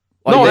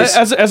 No,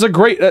 as a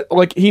great,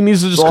 he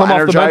needs to just come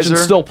off the bench and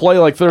still play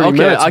like 30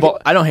 minutes.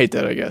 I don't hate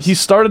that, I guess. He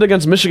started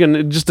against Michigan,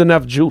 it just didn't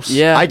have juice.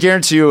 Yeah. I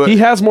guarantee you. He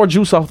has more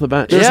juice off the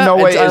bench. There's no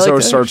way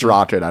Izzo starts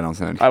Rocket, I don't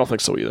think. I don't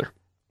think so either.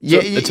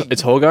 Yeah,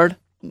 it's Hogard?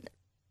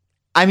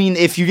 I mean,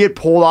 if you get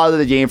pulled out of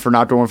the game for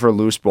not going for a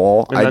loose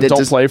ball, and then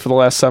don't play for the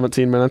last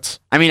 17 minutes.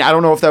 I mean, I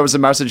don't know if that was the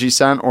message he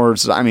sent, or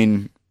it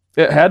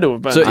had to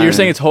have been. So you're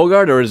saying it's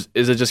Hogard, or is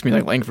it just going to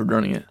be like Langford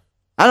running it?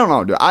 I don't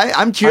know, dude.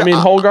 I'm curious. I mean,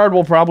 Hogard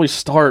will probably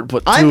start,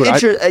 but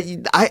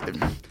dude,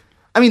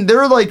 I mean,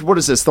 they're like, what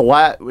is this?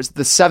 Was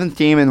the 7th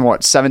game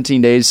in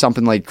 17 days,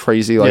 something like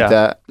crazy like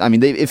that. I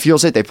mean, it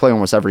feels like they play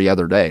almost every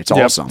other day. It's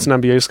awesome. It's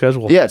an NBA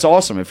schedule. Yeah, it's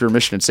awesome. If you're a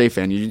Michigan State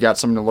fan, you got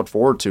something to look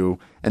forward to.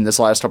 And this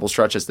last couple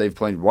stretches, they've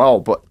played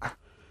well. But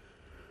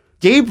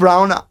Gabe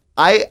Brown,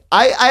 I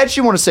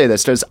actually want to say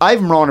this because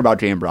I'm wrong about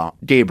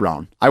Gabe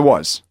Brown. I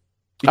was.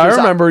 I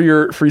remember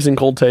your freezing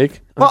cold take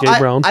on Gabe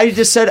Brown. I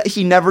just said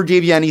he never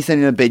gave you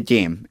anything in a big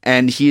game,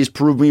 and he's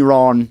proved me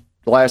wrong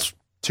the last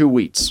 2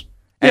 weeks.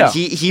 And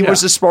he was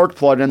the spark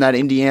plug in that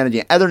Indiana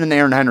game, other than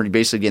Aaron Henry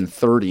basically getting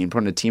 30 and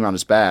putting a team on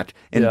his back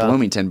in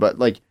Bloomington. But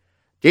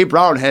Gabe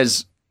Brown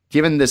has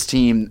given this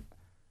team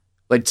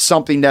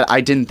something that I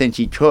didn't think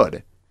he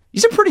could.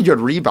 He's a pretty good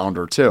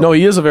rebounder too. No,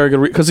 he is a very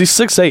good because he's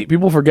 6'8".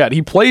 People forget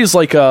he plays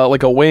like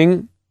a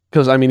wing.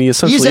 Because, I mean, he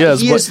essentially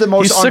is. He is the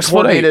most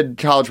uncoordinated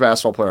college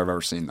basketball player I've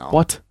ever seen, though.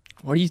 What?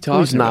 What are you talking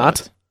about? He's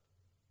not.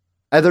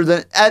 Other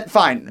than,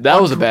 fine.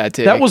 That was a bad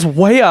take. That was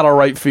way out of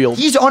right field.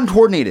 He's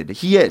uncoordinated.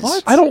 He is.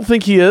 What? I don't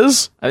think he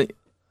is. I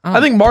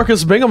think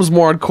Marcus Bingham's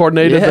more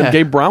uncoordinated than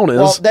Gabe Brown is.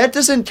 Well, that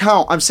doesn't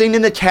count. I'm saying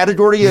in the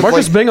category of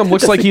Marcus Bingham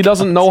looks like he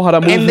doesn't know how to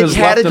move his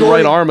left and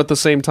right arm at the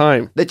same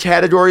time. The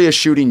category of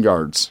shooting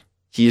guards,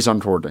 he's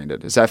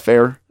uncoordinated. Is that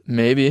fair?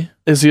 Maybe.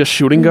 Is he a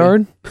shooting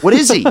guard? What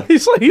is he?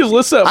 he's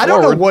listed at forward. I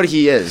don't know what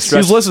he is.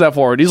 He's listed at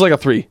forward. He's like a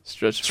 3.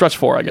 Stretch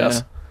 4, I guess.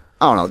 Yeah.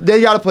 I don't know. They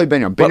got to play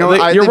Bingham.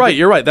 You're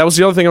right. That was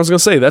the other thing I was going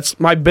to say. That's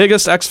my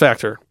biggest X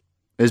factor.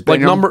 Is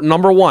Bingham?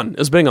 Number one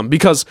is Bingham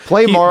because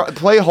play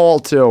Hall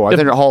too. I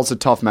think Hall's a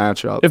tough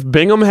matchup. If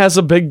Bingham has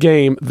a big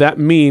game, that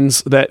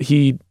means that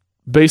he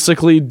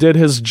basically did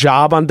his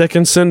job on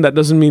Dickinson. That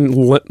doesn't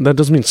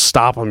mean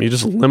stop him. You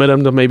just limit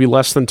him to maybe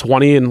less than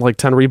 20 and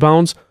 10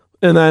 rebounds,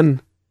 and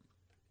then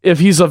if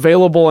he's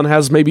available and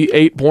has maybe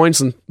 8 points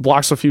and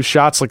blocks a few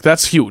shots, like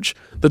that's huge.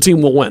 The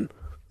team will win.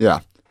 Yeah.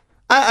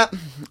 I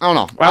don't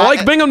know. I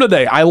like Bingham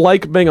today. I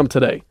like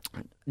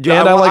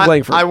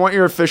Langford. I want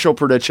your official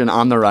prediction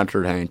on the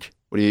record, Hank.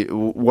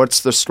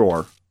 What's the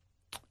score?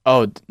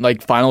 Oh,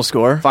 like final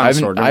score? I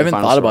haven't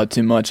thought about it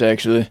too much,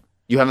 actually.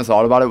 You haven't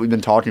thought about it? We've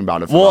been talking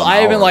about it for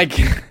I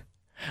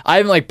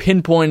haven't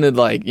pinpointed,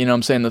 like, you know what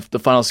I'm saying, the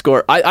final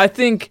score. I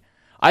think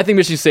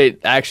Michigan State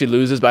actually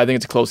loses, but I think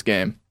it's a close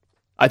game.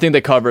 I think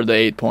they covered the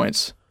 8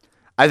 points.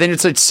 I think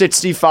it's like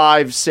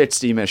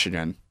 65-60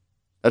 Michigan.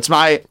 That's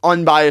my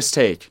unbiased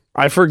take.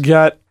 I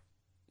forget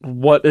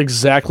what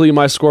exactly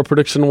my score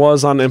prediction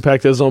was on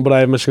Impact Zone, but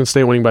I have Michigan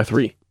State winning by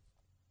 3.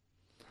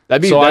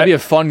 That'd be a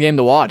fun game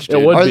to watch,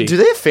 dude. It would be. Do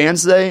they have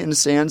fans today in the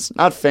stands?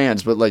 Not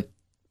fans, but like...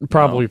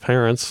 Probably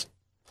parents.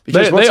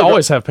 They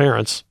always have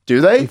parents.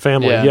 Do they? And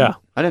family, yeah.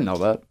 I didn't know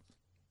that.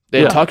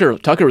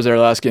 Tucker was there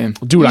last game.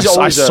 Dude,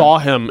 I saw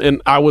him,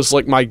 and I was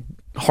like, my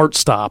heart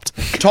stopped.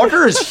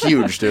 Tucker is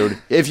huge, dude.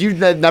 If you've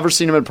never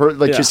seen him in person,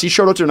 because he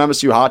showed up to an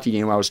MSU hockey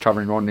game I was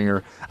covering one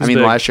year.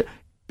 Last year.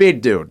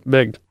 Big dude.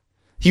 Big.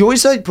 He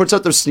always puts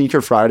out those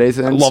Sneaker Friday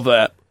things. I love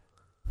that.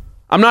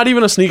 I'm not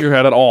even a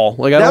sneakerhead at all.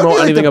 Like, I don't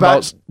know anything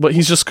about, but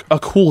he's just a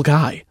cool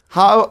guy.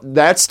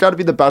 That's got to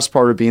be the best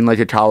part of being like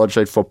a college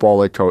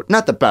football coach.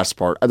 Not the best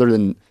part, other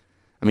than,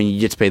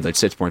 you get paid like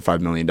 $6.5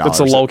 million. It's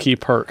a low key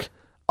perk.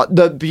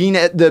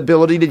 The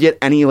ability to get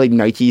any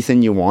Nike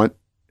thing you want.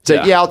 It's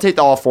like, I'll take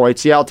the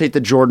Off-Whites. Yeah, I'll take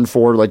the Jordan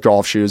 4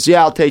 golf shoes.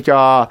 Yeah, I'll take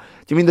do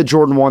you mean the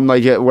Jordan 1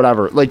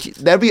 whatever.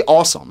 That'd be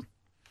awesome.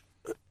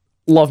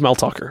 Love Mel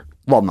Tucker.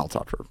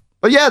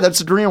 But yeah, that's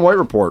the Green and White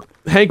Report.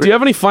 Hank, do you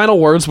have any final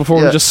words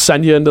before we just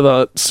send you into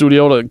the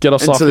studio to get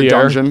us off the air?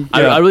 Dungeon?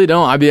 I really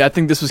don't. I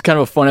think this was kind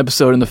of a fun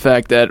episode in the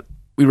fact that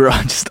we were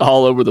just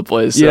all over the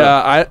place. So.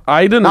 Yeah,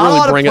 I didn't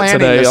really bring it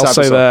today. I'll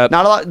say that.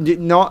 Not a lot.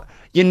 No.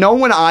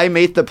 When I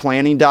make the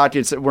planning doc,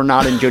 we're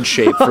not in good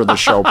shape for the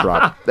show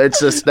prep.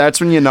 That's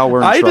when you know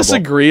we're in trouble. I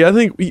disagree. I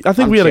think we had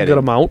a good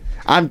amount.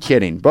 I'm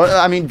kidding.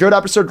 But, good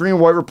episode, Green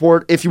and White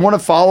Report. If you want to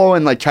follow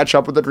and catch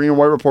up with the Green and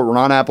White Report, we're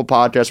on Apple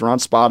Podcasts, we're on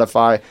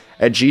Spotify,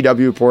 at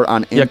GW Report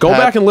on Impact. Yeah, go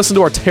back and listen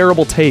to our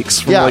terrible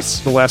takes from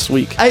the last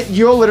week.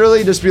 You'll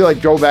literally just be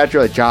go back,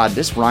 you're like, God,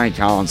 this Ryan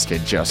Collins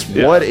kid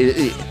what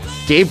is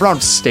Gabe Brown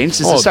stinks.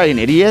 Is this guy an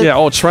idiot?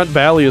 Yeah, Trent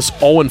Valley is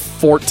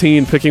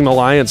 0-14 picking the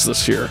Lions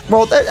this year.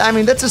 Well,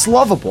 that's just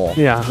lovable.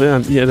 Yeah,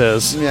 it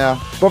is.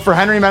 Yeah. But for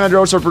Henry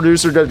Menendros, our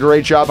producer, did a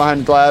great job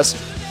behind the glass.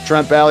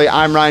 Trent Valley,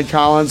 I'm Ryan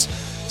Collins.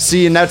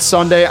 See you next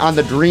Sunday on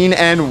the Green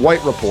and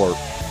White Report.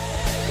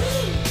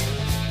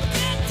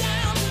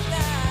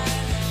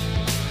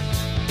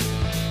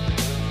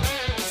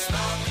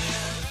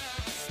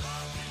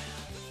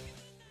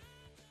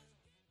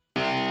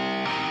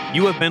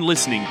 You have been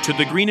listening to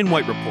the Green and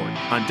White Report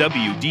on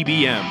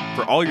WDBM.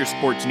 For all your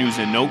sports news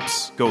and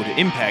notes, go to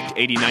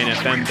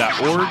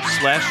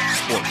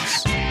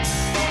impact89fm.org/sports.